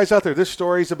plenty of guys out there. This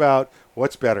story's about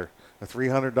what's better, a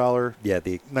 $300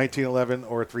 the 1911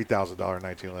 or a $3,000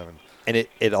 1911. And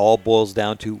it all boils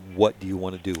down to what do you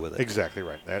want to do with it. Exactly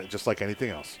right. Just like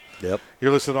anything else. Yep.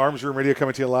 You're listening to Arms Room Radio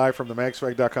coming to you live from the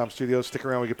magswag.com studios. Stick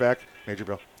around when we get back. Major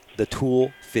Bill. The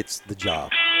tool fits the job.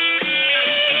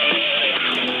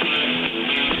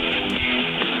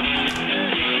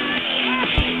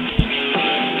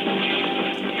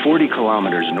 40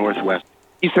 kilometers northwest.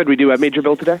 You said we do have Major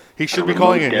Bill today? He should be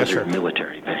calling in, yes, sir.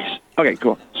 Military base. Okay,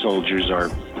 cool. Soldiers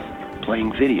are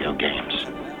playing video games.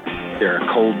 There are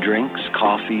cold drinks,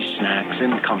 coffee, snacks,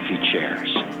 and comfy chairs.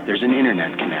 There's an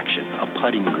internet connection, a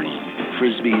putting green,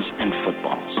 frisbees, and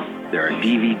footballs. There are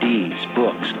DVDs,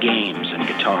 books, games, and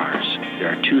guitars. There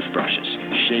are toothbrushes,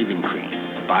 shaving cream,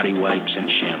 body wipes,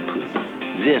 and shampoo.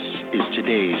 This is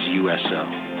today's USO.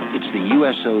 It's the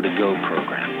USO To Go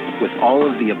program, with all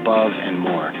of the above and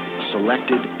more,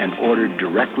 selected and ordered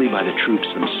directly by the troops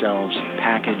themselves,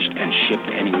 packaged and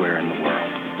shipped anywhere in the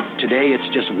world. Today, it's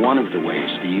just one of the ways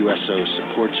the USO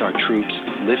supports our troops,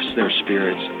 lifts their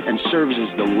spirits, and serves as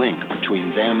the link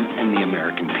between them and the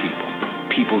American people.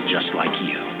 People just like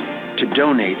you. To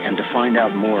donate and to find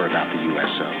out more about the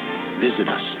USO, visit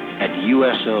us at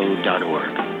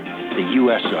USO.org. The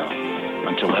USO,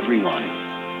 until everyone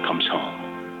comes home.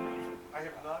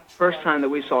 First time that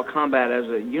we saw combat as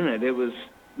a unit, it was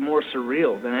more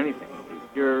surreal than anything.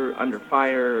 You're under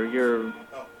fire, you're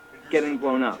getting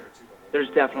blown up. There's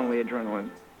definitely adrenaline.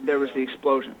 There was the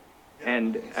explosion,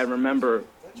 and I remember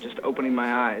just opening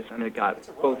my eyes, and it got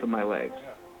both of my legs.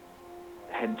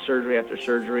 I had surgery after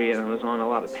surgery, and I was on a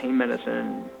lot of pain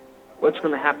medicine. What's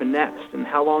going to happen next, and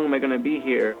how long am I going to be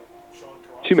here?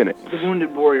 2 minutes. The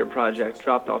Wounded Warrior Project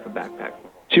dropped off a backpack.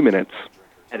 2 minutes.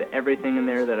 Had everything in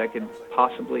there that I could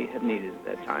possibly have needed at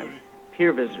that time.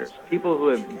 Peer visitors, people who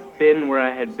have been where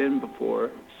I had been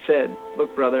before, said,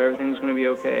 look, brother, everything's going to be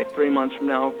okay. 3 months from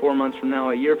now, 4 months from now,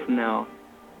 a year from now,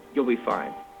 you'll be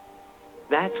fine.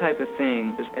 That type of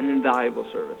thing is an invaluable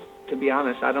service. To be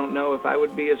honest, I don't know if I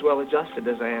would be as well adjusted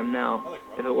as I am now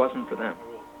if it wasn't for them.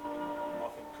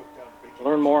 To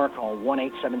learn more, call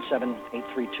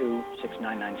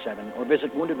 1-877-832-6997 or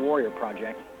visit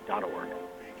woundedwarriorproject.org.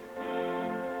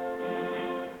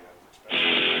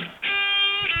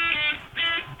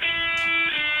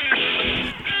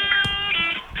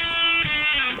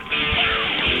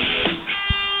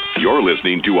 You're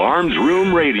listening to Arms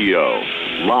Room Radio,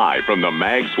 live from the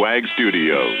MagSwag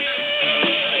studios.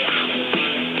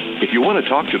 If you want to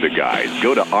talk to the guys,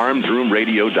 go to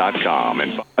armsroomradio.com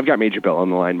and... I've got Major Bill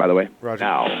on the line, by the way. Roger.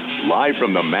 Now, live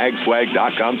from the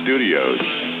magswag.com studios,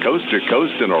 coast to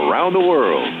coast and around the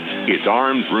world, it's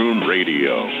Arms Room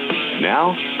Radio.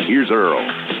 Now, here's Earl.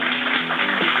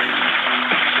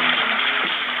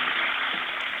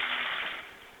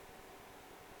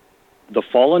 The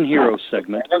Fallen Heroes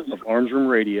segment of Arms Room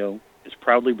Radio is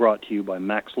proudly brought to you by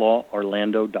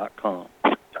MaxLawOrlando.com.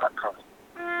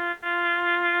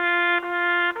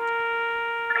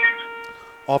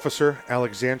 Officer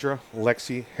Alexandra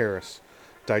Lexi Harris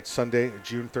died Sunday,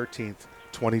 June 13th,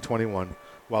 2021,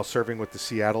 while serving with the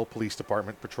Seattle Police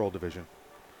Department Patrol Division.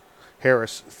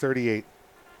 Harris, 38,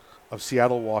 of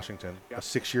Seattle, Washington, a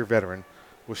 6-year veteran,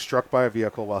 was struck by a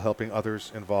vehicle while helping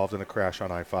others involved in a crash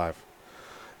on I-5.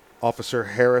 Officer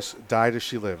Harris died as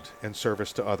she lived, in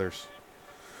service to others.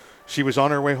 She was on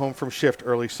her way home from shift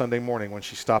early Sunday morning when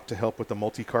she stopped to help with the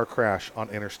multi-car crash on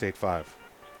Interstate 5.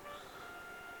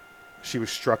 She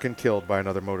was struck and killed by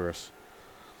another motorist.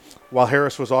 While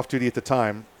Harris was off duty at the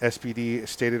time, SPD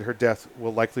stated her death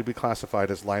will likely be classified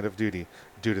as line of duty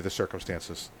due to the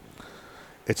circumstances.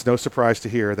 It's no surprise to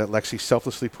hear that Lexi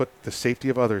selflessly put the safety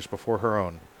of others before her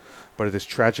own, but it is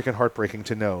tragic and heartbreaking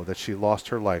to know that she lost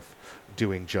her life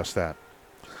doing just that.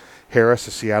 Harris,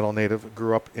 a Seattle native,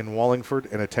 grew up in Wallingford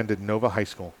and attended Nova High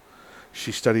School.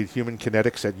 She studied human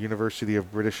kinetics at University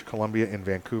of British Columbia in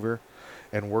Vancouver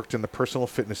and worked in the personal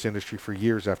fitness industry for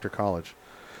years after college.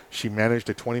 She managed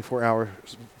a 24-hour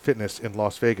fitness in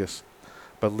Las Vegas,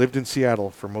 but lived in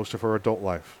Seattle for most of her adult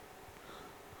life.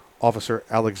 Officer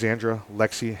Alexandra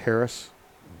Lexi Harris,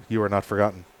 you are not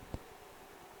forgotten.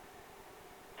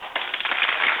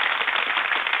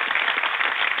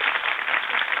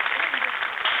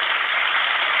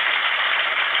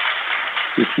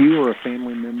 If you or a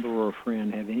family member or a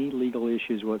friend have any legal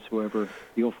issues whatsoever,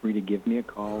 feel free to give me a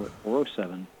call at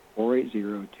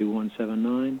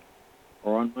 407-480-2179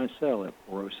 or on my cell at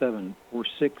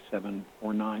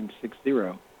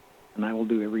 407-467-4960, and I will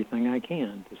do everything I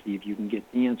can to see if you can get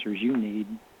the answers you need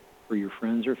for your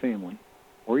friends or family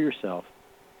or yourself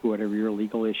to whatever your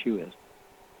legal issue is.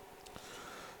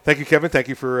 Thank you, Kevin. Thank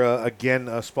you for, again,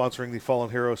 sponsoring the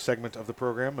Fallen Heroes segment of the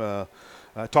program.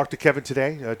 Talked to Kevin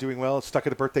today, doing well, stuck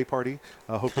at a birthday party.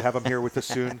 Hope to have him here with us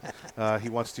soon. He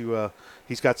wants to,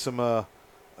 he's got some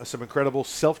incredible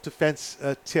self-defense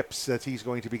tips that he's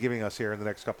going to be giving us here in the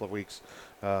next couple of weeks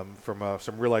from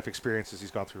some real-life experiences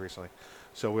he's gone through recently.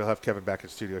 So we'll have Kevin back in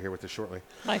studio here with us shortly.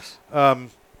 Nice.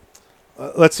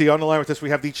 Let's see. On the line with us,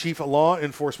 we have the Chief Law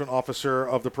Enforcement Officer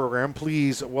of the program.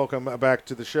 Please welcome back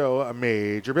to the show,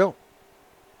 Major Bill.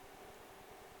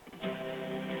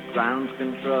 Ground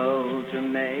control to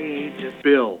Major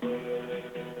Bill.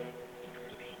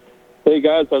 Hey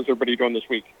guys, how's everybody doing this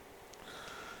week?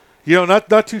 You know,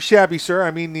 not too shabby, sir.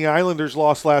 I mean, the Islanders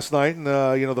lost last night, and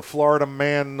the Florida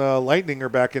Man Lightning are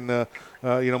back in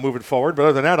moving forward. But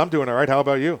other than that, I'm doing all right. How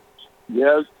about you?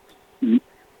 Yes,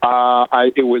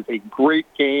 it was a great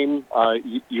game.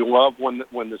 You love when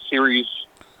the series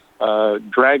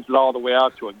drags it all the way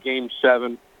out to a Game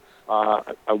 7.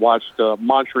 I watched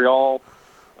Montreal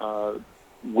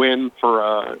win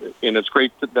and it's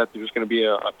great that there's going to be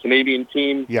a Canadian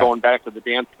team going back to the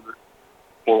dance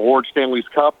for Lord Stanley's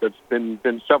Cup. It's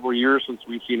been several years since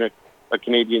we've seen a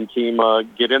Canadian team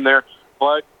get in there,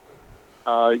 but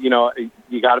you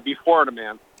got to be Florida,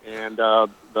 man, and the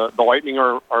Lightning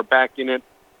are back in it.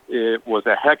 It was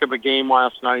a heck of a game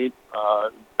last night,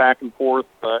 back and forth,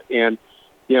 and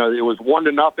it was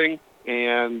 1-0,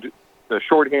 and the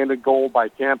shorthanded goal by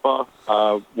Tampa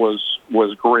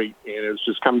was great, and it was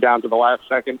just come down to the last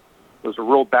second. It was a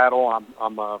real battle.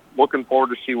 I'm looking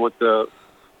forward to see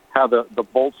how the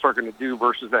Bolts are going to do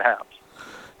versus the Habs.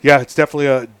 Yeah, it's definitely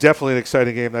an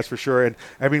exciting game, that's for sure. And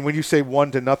I mean, when you say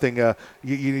 1-0,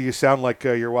 you sound like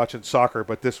you're watching soccer,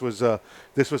 but this was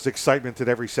excitement at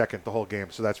every second, the whole game.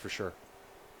 So that's for sure.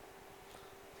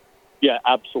 Yeah,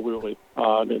 absolutely.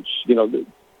 It's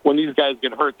when these guys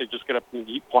get hurt, they just get up and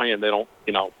keep playing. They don't,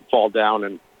 fall down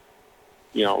and,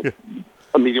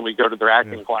 immediately go to their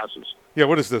acting classes. Yeah,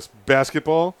 what is this,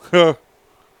 basketball? Or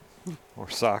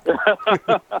soccer.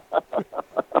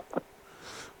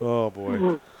 Oh,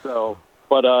 boy. So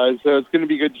it's going to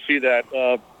be good to see that.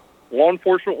 Law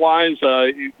enforcement-wise,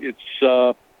 it's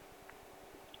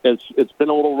been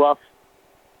a little rough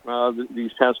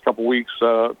these past couple weeks.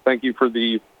 Thank you for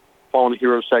the Fallen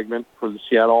Hero segment for the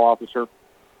Seattle officer.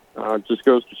 It just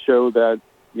goes to show that,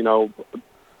 your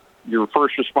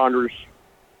first responders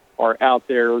are out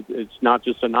there. It's not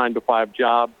just a 9-to-5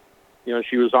 job.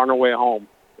 She was on her way home.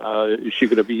 She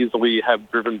could have easily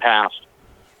have driven past,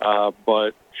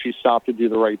 but she stopped to do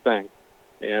the right thing.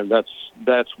 And that's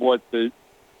what the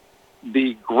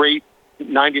great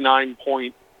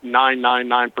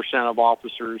 99.999% of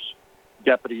officers,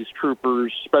 deputies,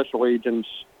 troopers, special agents,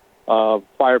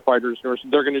 firefighters, nurses,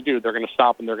 they're going to do. They're going to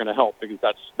stop and they're going to help because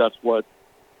that's what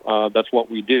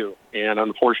we do. And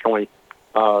unfortunately,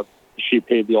 she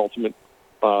paid the ultimate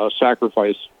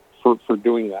sacrifice for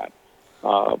doing that.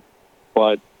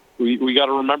 But we got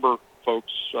to remember,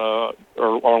 folks, our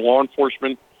law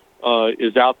enforcement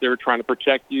is out there trying to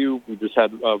protect you. We just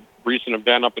had a recent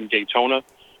event up in Daytona.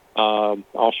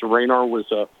 Officer Raynor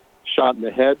was shot in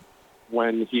the head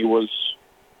when he was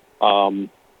out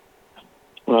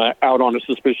on a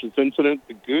suspicious incident.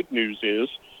 The good news is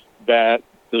that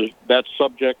that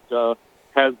subject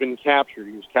has been captured.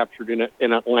 He was captured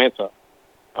in Atlanta,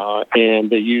 and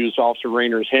they used Officer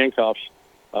Raynor's handcuffs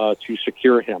to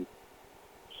secure him.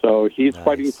 So he's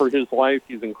fighting for his life.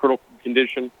 He's in critical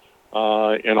condition,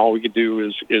 and all we could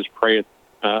do is pray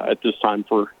at this time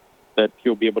for that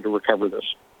he'll be able to recover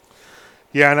this.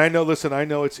 Yeah, and I know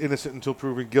it's innocent until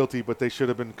proven guilty, but they should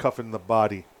have been cuffing the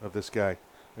body of this guy,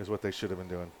 is what they should have been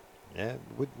doing. Yeah,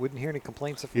 wouldn't hear any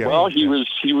complaints of. Yeah. Well, he was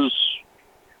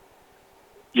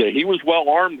well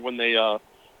armed when they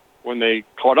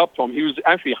caught up to him. He was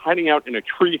actually hiding out in a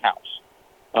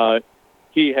treehouse.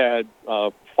 He had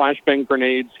flashbang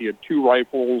grenades. He had 2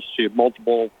 rifles. He had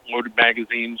multiple loaded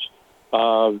magazines.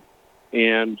 And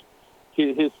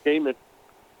his statement,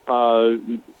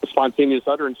 spontaneous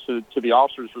utterance to the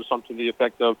officers was something to the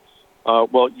effect of,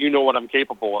 well, you know what I'm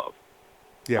capable of.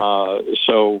 Yeah.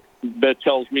 So that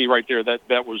tells me right there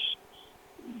that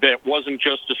wasn't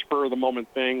just a spur of the moment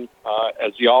thing.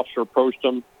 As the officer approached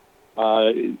him,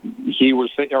 he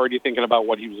was already thinking about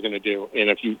what he was going to do. And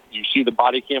if you see the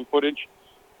body cam footage,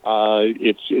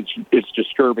 It's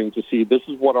disturbing to see. This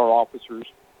is what our officers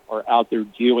are out there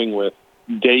dealing with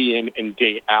day in and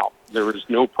day out. There is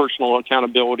no personal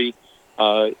accountability.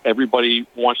 Everybody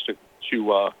wants to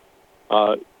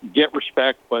get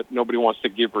respect, but nobody wants to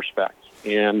give respect,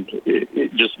 and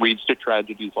it just leads to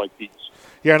tragedies like these.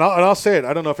 Yeah, and I'll say it.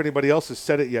 I don't know if anybody else has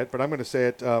said it yet, but I'm going to say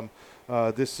it.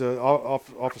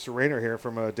 Officer Rayner here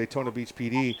from Daytona Beach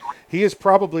PD, he is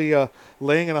probably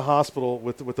laying in a hospital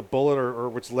with a bullet or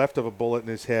what's left of a bullet in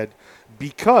his head,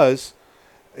 because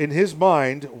in his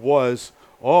mind was,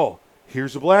 oh,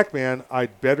 here's a black man,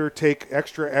 I'd better take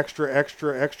extra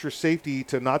safety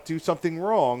to not do something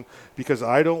wrong, because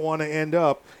I don't want to end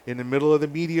up in the middle of the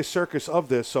media circus of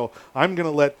this. So I'm going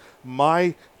to let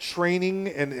my training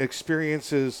and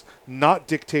experiences not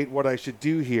dictate what I should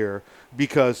do here,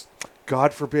 because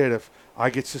God forbid if I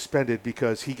get suspended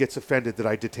because he gets offended that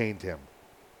I detained him.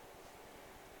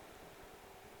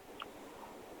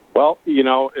 Well,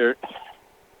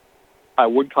 I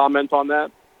would comment on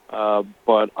that.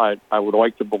 But I would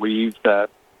like to believe that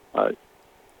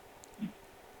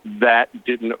that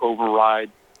didn't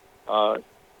override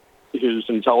his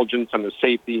intelligence and his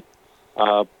safety.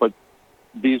 But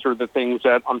these are the things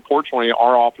that, unfortunately,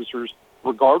 our officers,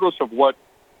 regardless of what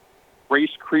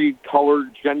race, creed, color,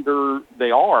 gender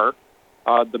they are,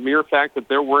 the mere fact that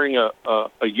they're wearing a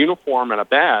uniform and a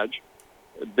badge,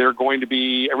 everything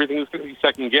is going to be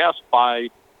second-guessed by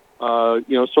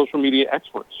social media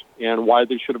experts, and why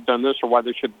they should have done this or why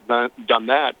they should have done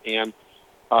that. And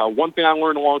one thing I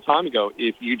learned a long time ago,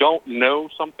 if you don't know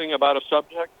something about a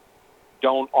subject,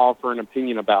 don't offer an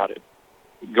opinion about it.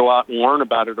 Go out and learn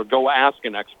about it, or go ask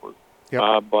an expert.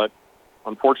 Yep. But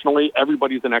unfortunately,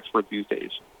 everybody's an expert these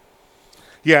days.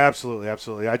 Yeah,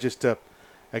 absolutely. I just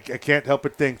I can't help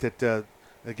but think that,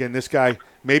 again, this guy,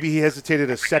 maybe he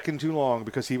hesitated a second too long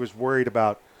because he was worried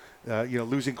about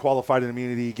losing qualified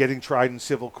immunity, getting tried in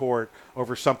civil court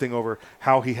over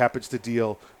how he happens to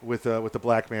deal with a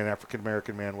black man, African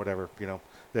American man, whatever.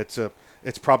 That's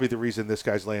it's probably the reason this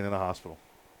guy's laying in a hospital.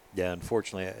 Yeah,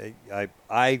 unfortunately,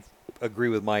 I agree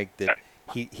with Mike that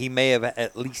he may have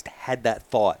at least had that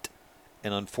thought,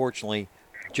 and unfortunately,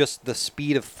 just the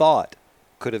speed of thought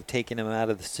could have taken him out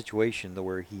of the situation to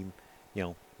where he,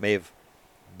 may have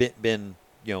been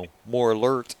more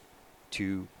alert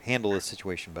to handle the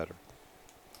situation better.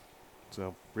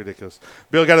 So ridiculous.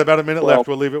 Bill, got about a minute left.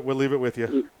 We'll leave it with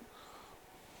you.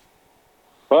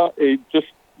 Well, it just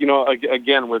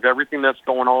again, with everything that's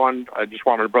going on, I just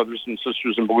want our brothers and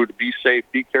sisters in blue to be safe,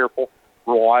 be careful,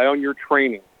 rely on your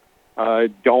training.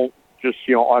 Don't just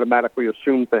automatically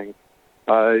assume things.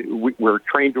 We're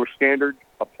trained to a standard.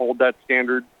 Uphold that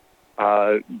standard.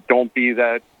 Don't be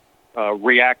that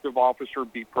reactive officer.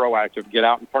 Be proactive. Get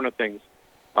out in front of things.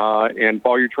 And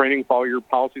follow your training, follow your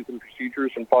policies and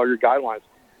procedures, and follow your guidelines.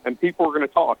 And people are going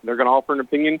to talk. They're going to offer an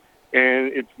opinion,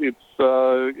 and it's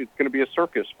going to be a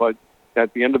circus. But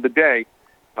at the end of the day,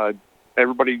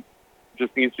 everybody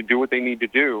just needs to do what they need to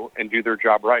do and do their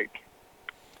job right.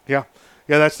 Yeah,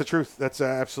 that's the truth. That's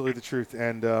absolutely the truth.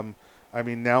 And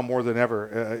now more than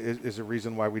ever is a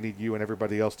reason why we need you and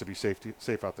everybody else to be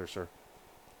safe out there, sir.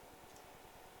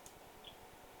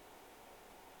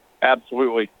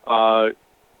 Absolutely.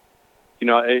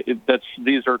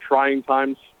 These are trying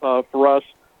times for us.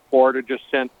 Florida just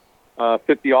sent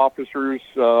 50 officers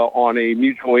on a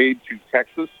mutual aid to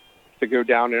Texas to go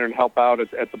down there and help out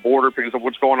at the border because of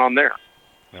what's going on there.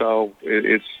 Yeah. So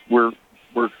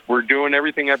we're doing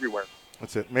everything everywhere.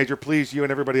 That's it. Major, please, you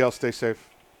and everybody else stay safe.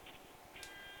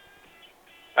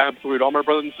 Absolutely. All my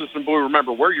brothers and sisters in blue,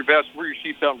 remember, wear your vest, wear your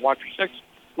seatbelt, and watch your six.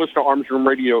 Listen to Arms Room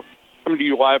Radio, coming to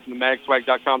you live from the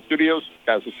magswag.com studios.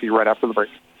 Guys, we'll see you right after the break.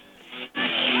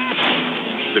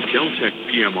 The Kel-Tec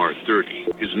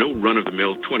PMR-30 is no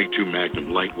run-of-the-mill .22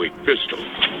 Magnum lightweight pistol,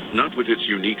 not with its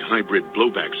unique hybrid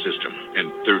blowback system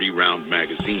and 30-round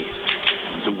magazine.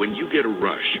 So when you get a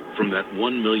rush from that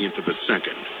 1 millionth of a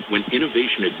second, when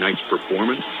innovation ignites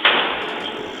performance,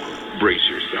 brace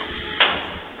yourself.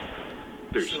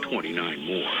 There's 29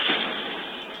 more.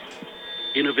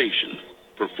 Innovation,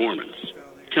 performance,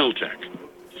 Kel-Tec.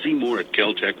 See more at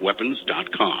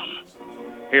keltecweapons.com.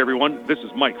 Hey everyone, this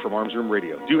is Mike from Arms Room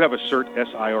Radio. Do you have a CERT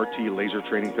SIRT laser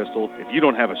training pistol? If you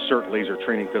don't have a CERT laser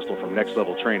training pistol from Next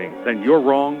Level Training, then you're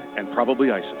wrong and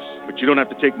probably ISIS. But you don't have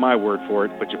to take my word for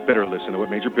it, but you better listen to what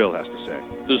Major Bill has to say.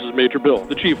 This is Major Bill,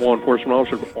 the Chief Law Enforcement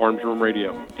Officer of Arms Room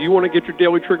Radio. Do you want to get your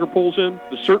daily trigger pulls in?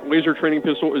 The CERT laser training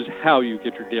pistol is how you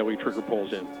get your daily trigger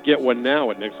pulls in. Get one now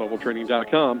at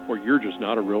nextleveltraining.com, or you're just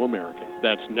not a real American.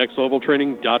 That's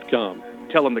nextleveltraining.com.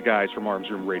 Tell them the guys from Arms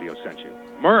Room Radio sent you.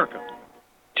 America.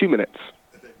 2 minutes.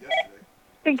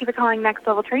 Thank you for calling Next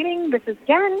Level Training. This is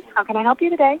Jen. How can I help you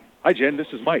today? Hi, Jen. This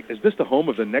is Mike. Is this the home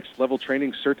of the Next Level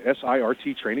Training CERT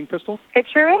SIRT training pistol? It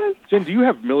sure is. Jen, do you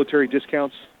have military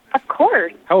discounts? Of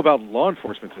course. How about law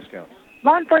enforcement discounts?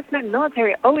 Law enforcement and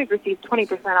military always receive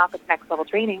 20% off at Next Level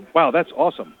Training. Wow, that's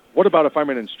awesome. What about if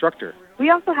I'm an instructor? We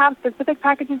also have specific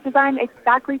packages designed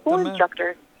exactly for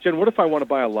instructors. Jen, what if I want to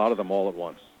buy a lot of them all at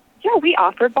once? Yeah, we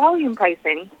offer volume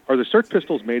pricing. Are the CERT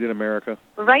pistols made in America?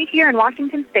 Right here in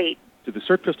Washington State. Do the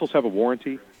CERT pistols have a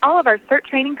warranty? All of our CERT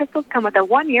training pistols come with a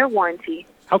 1-year warranty.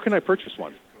 How can I purchase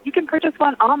one? You can purchase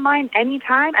one online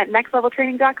anytime at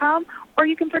nextleveltraining.com, or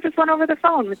you can purchase one over the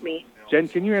phone with me. Jen,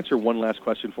 can you answer one last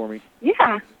question for me?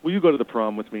 Yeah, Will you go to the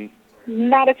prom with me?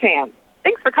 not a chance.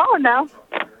 Thanks for calling, though.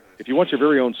 If you want your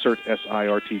very own CERT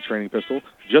SIRT training pistol,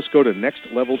 just go to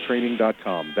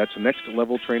nextleveltraining.com. That's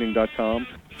nextleveltraining.com.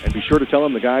 And be sure to tell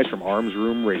them the guys from Arms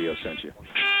Room Radio sent you.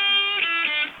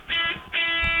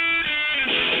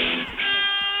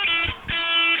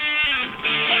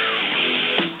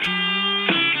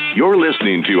 You're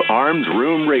listening to Arms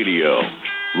Room Radio,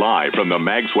 live from the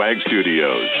MagSwag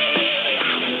studios.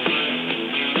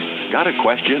 Got a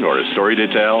question or a story to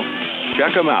tell?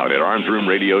 Check them out at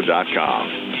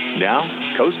armsroomradio.com.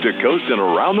 Now, coast to coast and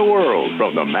around the world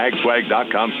from the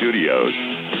magswag.com studios,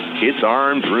 it's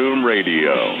Arms Room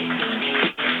Radio.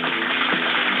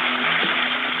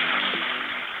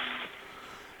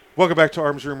 Welcome back to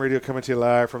Arms Room Radio, coming to you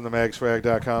live from the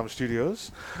magswag.com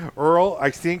studios. Earl, I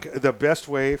think the best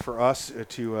way for us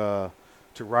to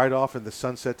ride off in the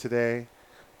sunset today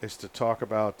is to talk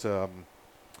about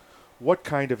what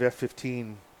kind of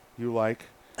F-15 you like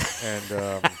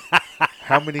and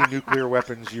how many nuclear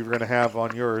weapons you're going to have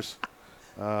on yours.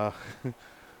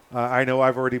 I know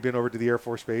I've already been over to the Air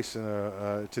Force Base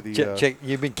to the.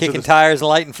 You've been kicking tires and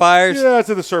lighting fires. Yeah,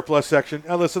 to the surplus section.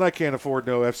 Now listen, I can't afford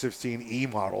no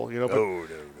F-16E model, you know. But No.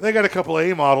 they got a couple of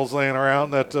A models laying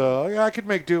around that I could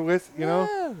make do with, you know.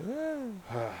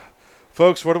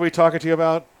 Folks, what are we talking to you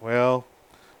about? Well,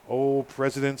 old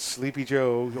President Sleepy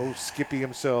Joe, old Skippy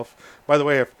himself. By the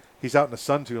way, if he's out in the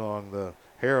sun too long, the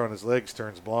hair on his legs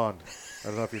turns blonde. I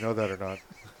don't know if you know that or not.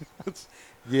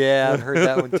 Yeah, I've heard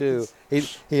that one too. He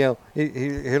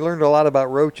learned a lot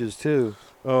about roaches too.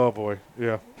 Oh boy,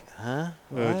 yeah. Huh?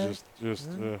 Just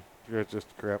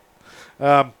crap.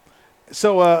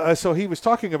 So he was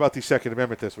talking about the Second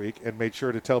Amendment this week and made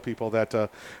sure to tell people that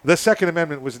the Second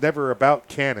Amendment was never about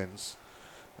cannons.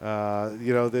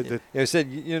 He said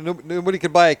nobody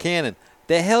could buy a cannon.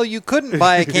 The hell you couldn't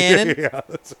buy a cannon.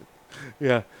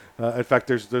 Yeah. In fact,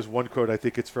 there's one quote. I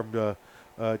think it's from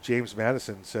James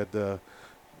Madison said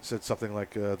something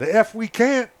like the F we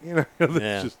can't. You know.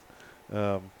 Yeah. Just,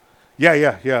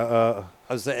 yeah.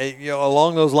 I was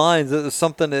along those lines. It was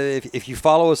something that if you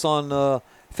follow us on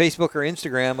Facebook or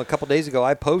Instagram, a couple days ago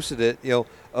I posted it. For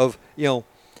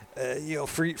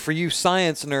you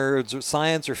science nerds or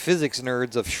science or physics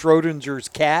nerds of Schrodinger's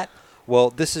cat. Well,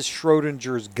 this is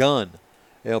Schrodinger's gun.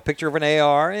 Picture of an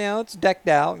AR. It's decked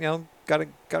out. Got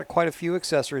quite a few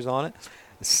accessories on it.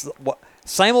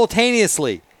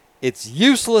 Simultaneously, it's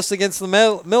useless against the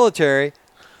military,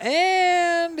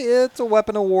 and it's a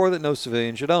weapon of war that no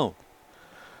civilian should own.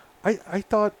 I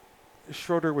thought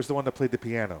Schroeder was the one that played the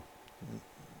piano.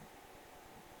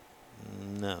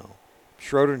 No.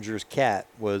 Schrodinger's cat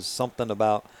was something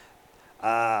about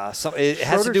it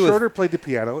has to do with Schroeder played the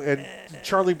piano, and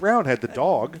Charlie Brown had the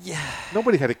dog. Yeah.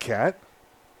 Nobody had a cat.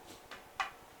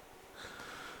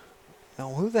 Now,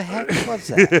 who the heck was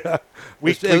that? Yeah.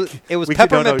 It was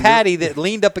Peppermint Patty that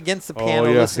leaned up against the piano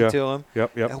and listened to him.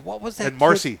 Yep. And what was that? And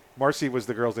Marcy. Marcy was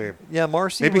the girl's name. Yeah,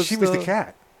 Marcy. Maybe she was the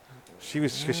cat. She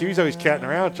was always catting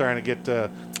around trying to get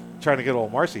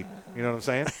old Marcy. You know what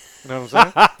I'm saying?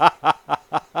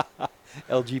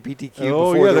 LGBTQ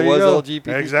before there was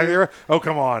LGBTQ. Exactly right. Oh,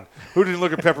 come on. Who didn't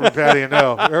look at Peppermint Patty and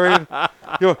know?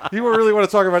 You really want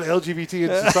to talk about LGBT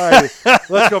in society?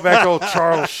 Let's go back to old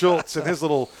Charles Schultz and his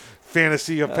little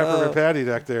fantasy of Peppermint Patty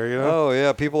back there, you know? Oh,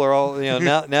 yeah. People are all,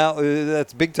 now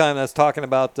that's big time. That's talking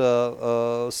about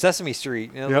Sesame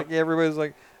Street. Like everybody's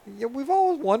like, we've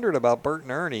always wondered about Bert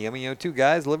and Ernie. I mean, two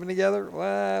guys living together.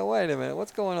 Wait a minute.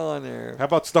 What's going on there? How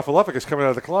about Snuffleupagus coming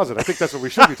out of the closet? I think that's what we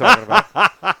should be talking about.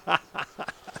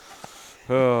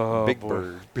 Oh, big boy.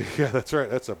 bird. Yeah, that's right.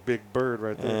 That's a big bird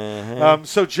right there. Uh-huh.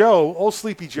 So Joe, old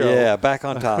Sleepy Joe. Yeah, back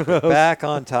on topic. Back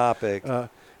on topic.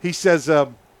 He said,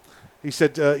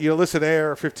 listen,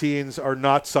 AR-15s are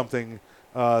not something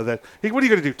that. What are you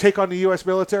going to do? Take on the U.S.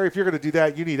 military? If you're going to do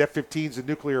that, you need F-15s and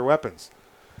nuclear weapons.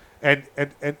 And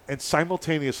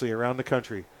simultaneously around the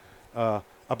country, about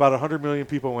 100 million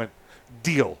people went,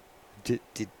 deal. Did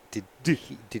Did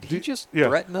he just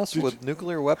threaten us with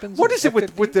nuclear weapons? What is it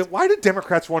with the? Why do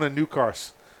Democrats want to nuke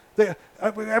us?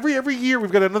 Every year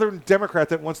we've got another Democrat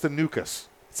that wants to nuke us.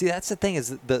 See, that's the thing,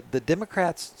 is the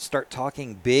Democrats start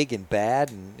talking big and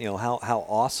bad, and how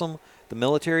awesome the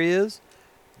military is.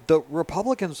 The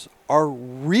Republicans are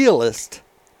realist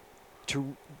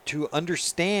to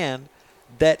understand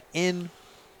that in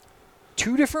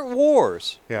 2 different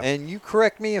wars, and you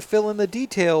correct me if fill in the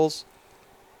details,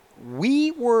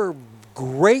 we were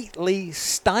greatly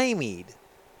stymied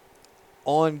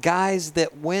on guys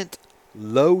that went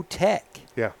low tech.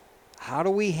 Yeah. How do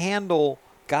we handle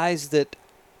guys that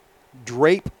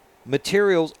drape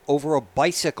materials over a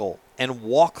bicycle and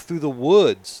walk through the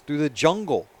woods, through the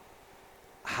jungle?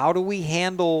 How do we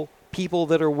handle people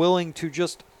that are willing to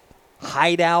just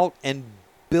hide out and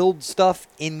build stuff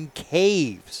in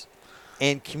caves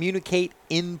and communicate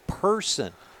in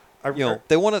person?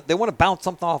 They want to bounce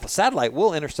something off a satellite.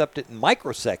 We'll intercept it in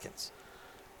microseconds.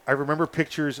 I remember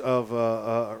pictures of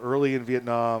early in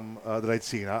Vietnam that I'd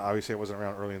seen. Obviously, I wasn't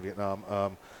around early in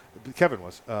Vietnam. Kevin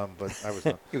was, but I was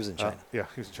not. He was in China. Yeah,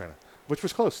 he was in China, which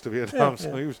was close to Vietnam.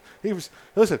 So he was.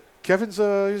 Listen, Kevin's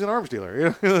he's an arms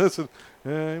dealer. Listen,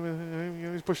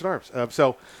 he's pushing arms.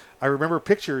 So I remember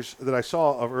pictures that I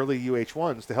saw of early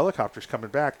UH-1s, the helicopters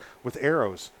coming back with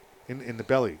arrows in the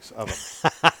bellies of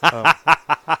them.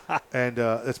 And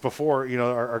it's before,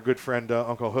 our good friend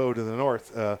Uncle Hode in the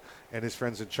north and his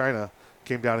friends in China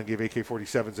came down and gave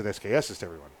AK-47s and SKSs to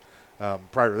everyone.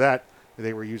 Prior to that,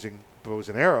 they were using bows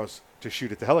and arrows to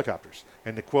shoot at the helicopters.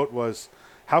 And the quote was,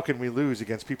 "How can we lose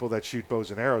against people that shoot bows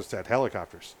and arrows at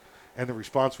helicopters?" And the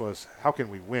response was, "How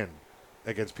can we win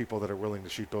against people that are willing to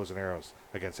shoot bows and arrows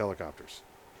against helicopters?"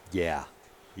 Yeah.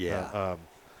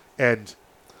 And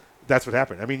that's what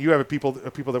happened. I mean, you have people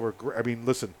that were.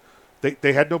 Listen,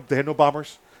 they had no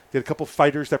bombers. They had a couple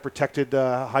fighters that protected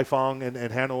Haiphong and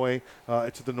Hanoi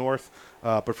to the north,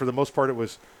 but for the most part, it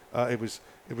was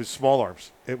small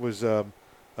arms. It was a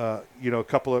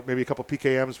couple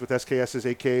PKMs with SKSs,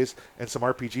 AKs, and some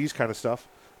RPGs kind of stuff.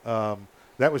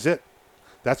 That was it.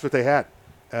 That's what they had,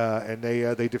 and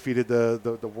they defeated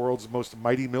the world's most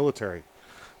mighty military.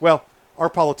 Well, our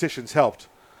politicians helped.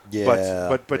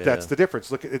 But that's the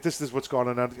difference. Look, this is what's going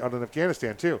on in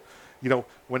Afghanistan too.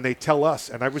 When they tell us,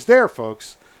 and I was there,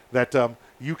 folks, that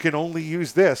you can only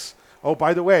use this. Oh,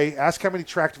 by the way, ask how many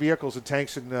tracked vehicles and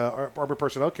tanks and armored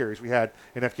personnel carriers we had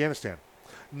in Afghanistan.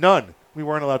 None. We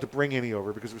weren't allowed to bring any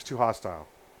over because it was too hostile.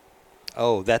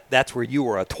 Oh, that's where you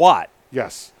were a twat.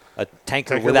 Yes. A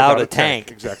tanker without a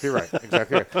tank. Exactly right.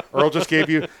 Earl just gave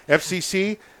you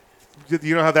FCC.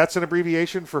 You know how that's an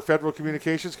abbreviation for Federal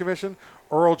Communications Commission?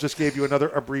 Earl just gave you another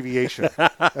abbreviation.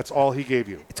 That's all he gave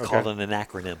you. It's called an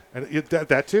acronym. And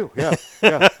that too, yeah.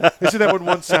 Isn't that when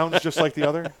one sounds just like the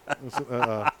other?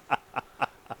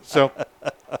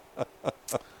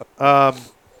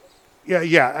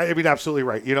 Yeah. I mean, absolutely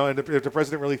right. And if the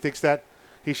president really thinks that,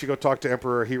 he should go talk to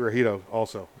Emperor Hirohito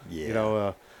also.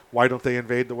 Yeah. Why don't they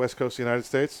invade the west coast of the United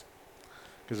States?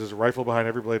 Because there's a rifle behind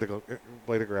every blade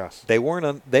of grass. They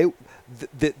weren't. The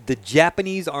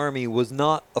Japanese army was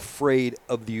not afraid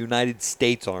of the United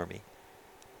States Army.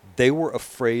 They were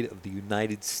afraid of the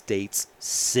United States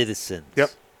citizens.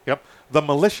 Yep. The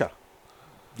militia.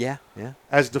 Yeah.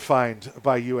 As defined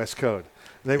by U.S. code,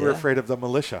 they were afraid of the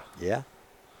militia. Yeah.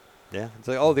 It's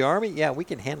like, the army. Yeah, we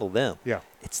can handle them. Yeah.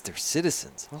 It's their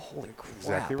citizens. Oh, holy crap.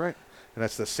 Exactly right. And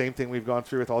that's the same thing we've gone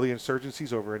through with all the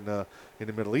insurgencies over in the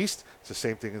Middle East. It's the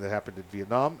same thing that happened in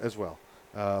Vietnam as well.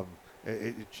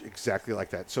 It's exactly like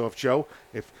that. So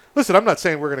listen, I'm not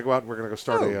saying we're going to go out and we're going to go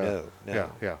start No.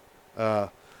 Yeah.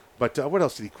 But what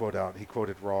else did he quote out? He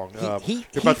quoted wrong.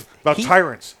 About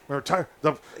tyrants.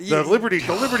 Remember the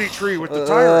Liberty Tree with the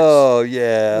tyrants. Oh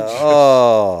yeah.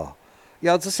 Oh.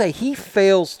 Yeah, I was to say he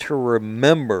fails to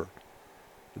remember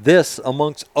this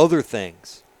amongst other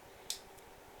things.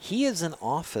 He is in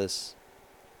office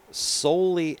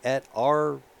solely at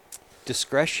our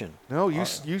discretion. No,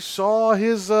 you saw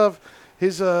his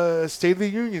State of the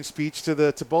Union speech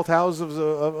to both houses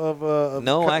of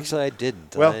No, actually, I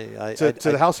didn't. Well, to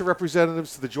the House of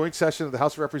Representatives, to the joint session of the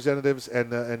House of Representatives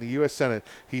and the U.S. Senate,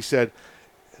 he said,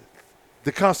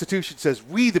 "The Constitution says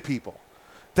we the people.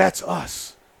 That's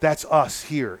us. That's us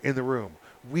here in the room.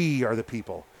 We are the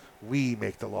people. We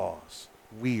make the laws.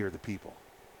 We are the people."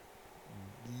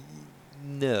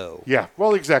 No. Yeah.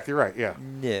 Well, exactly right. Yeah.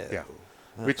 No. Yeah.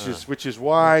 Which is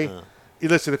why.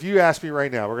 Listen, if you ask me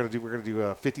right now, we're gonna do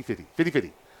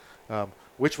 50-50.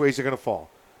 Which way is it gonna fall?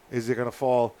 Is it gonna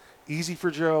fall easy for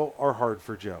Joe or hard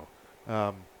for Joe?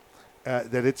 That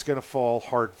it's gonna fall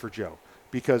hard for Joe,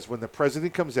 because when the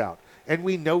president comes out and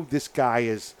we know this guy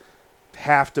is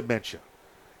half dementia.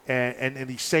 And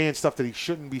he's saying stuff that he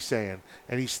shouldn't be saying,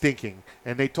 and he's thinking.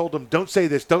 And they told him, don't say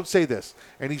this,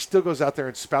 and he still goes out there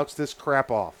and spouts this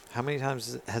crap off. How many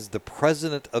times has the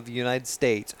President of the United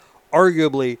States,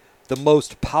 arguably the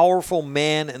most powerful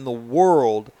man in the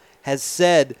world, has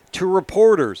said to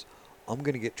reporters, I'm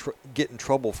going to get in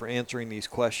trouble for answering these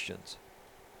questions?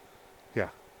 Yeah.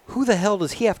 Who the hell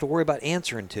does he have to worry about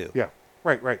answering to? Yeah,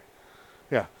 right.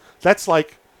 Yeah,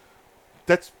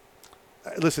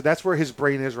 listen, that's where his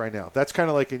brain is right now. That's kind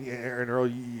of like in Earl,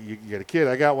 you get a kid.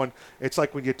 I got one. It's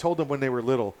like when you told them when they were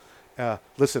little,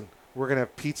 listen, we're going to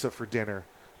have pizza for dinner,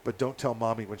 but don't tell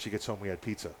Mommy when she gets home we had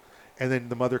pizza. And then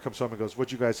the mother comes home and goes,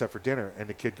 what'd you guys have for dinner? And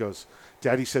the kid goes,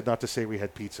 Daddy said not to say we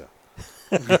had pizza.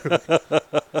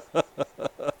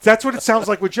 That's what it sounds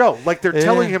like with Joe. Like they're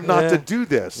telling him not to do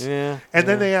this. Yeah, and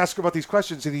then they ask him about these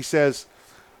questions, and he says,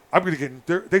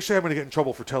 they say I'm going to get in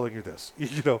trouble for telling you this,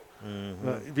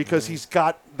 because he's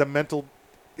got the mental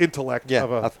intellect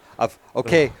of a...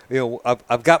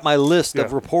 I've got my list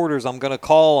of reporters I'm going to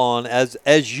call on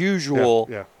as usual.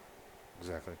 Yeah,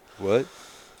 exactly. What?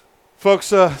 Folks,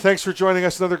 thanks for joining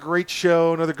us. Another great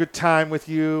show, another good time with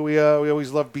you. We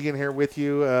always love being here with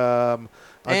you. And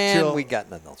we got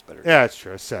nothing else better. Yeah, it's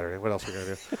true. It's Saturday. What else are we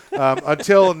going to do?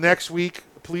 Until next week,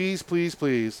 please, please,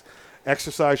 please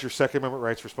exercise your Second Amendment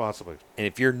rights responsibly. And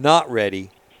if you're not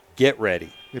ready, get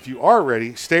ready. If you are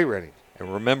ready, stay ready.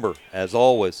 And remember, as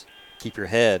always, keep your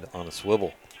head on a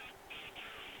swivel.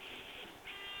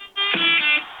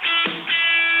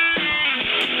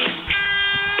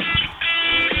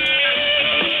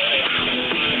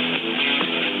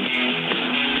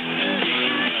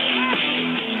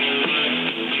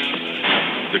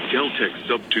 The Kel-Tec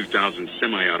Sub-2000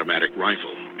 semi-automatic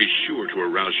rifle is sure to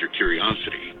arouse your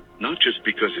curiosity, not just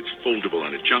because it's foldable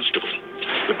and adjustable,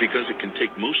 but because it can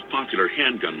take most popular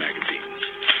handgun magazines.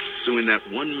 So in that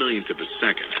 1/1,000,000th of a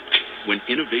second, when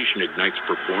innovation ignites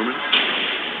performance,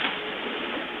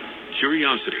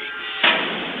 curiosity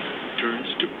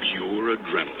turns to pure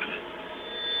adrenaline.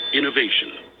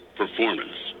 Innovation,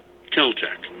 performance,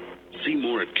 Kel-Tec. See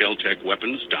more at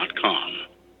keltecweapons.com.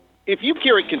 If you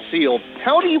carry concealed,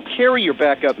 how do you carry your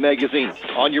backup magazine?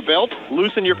 On your belt?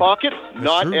 Loose in your pocket?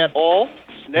 Not at all?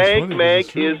 Snag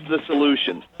Mag is the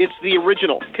solution. It's the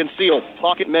original concealed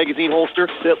pocket magazine holster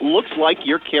that looks like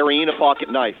you're carrying a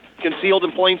pocket knife. Concealed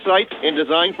in plain sight and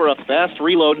designed for a fast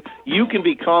reload, you can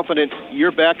be confident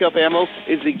your backup ammo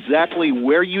is exactly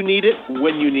where you need it,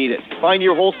 when you need it. Find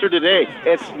your holster today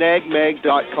at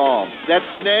snagmag.com. That's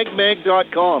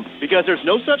snagmag.com, because there's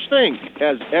no such thing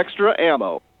as extra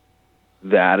ammo.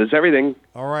 That is everything.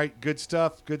 All right, good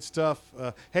stuff, good stuff.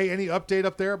 Hey, any update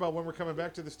up there about when we're coming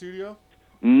back to the studio?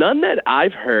 None that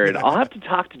I've heard. I'll have to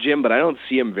talk to Jim, but I don't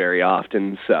see him very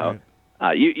often. So,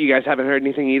 you guys haven't heard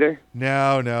anything either?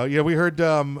 No. Yeah, we heard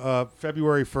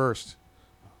February 1st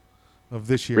of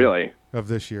this year. Really? Of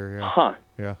this year, yeah. Huh.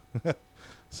 Yeah.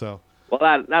 So.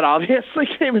 Well, that obviously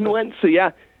came and went. So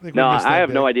yeah. I have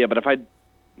no idea. But if I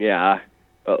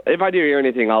do hear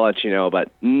anything, I'll let you know. But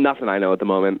nothing I know at the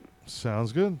moment.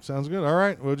 Sounds good. All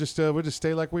right, we'll just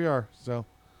stay like we are. So.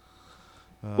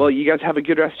 Well, you guys have a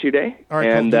good rest of your day, all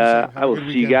right, and I will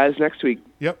see you guys next week.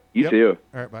 Yep. You too.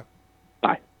 All right, bye.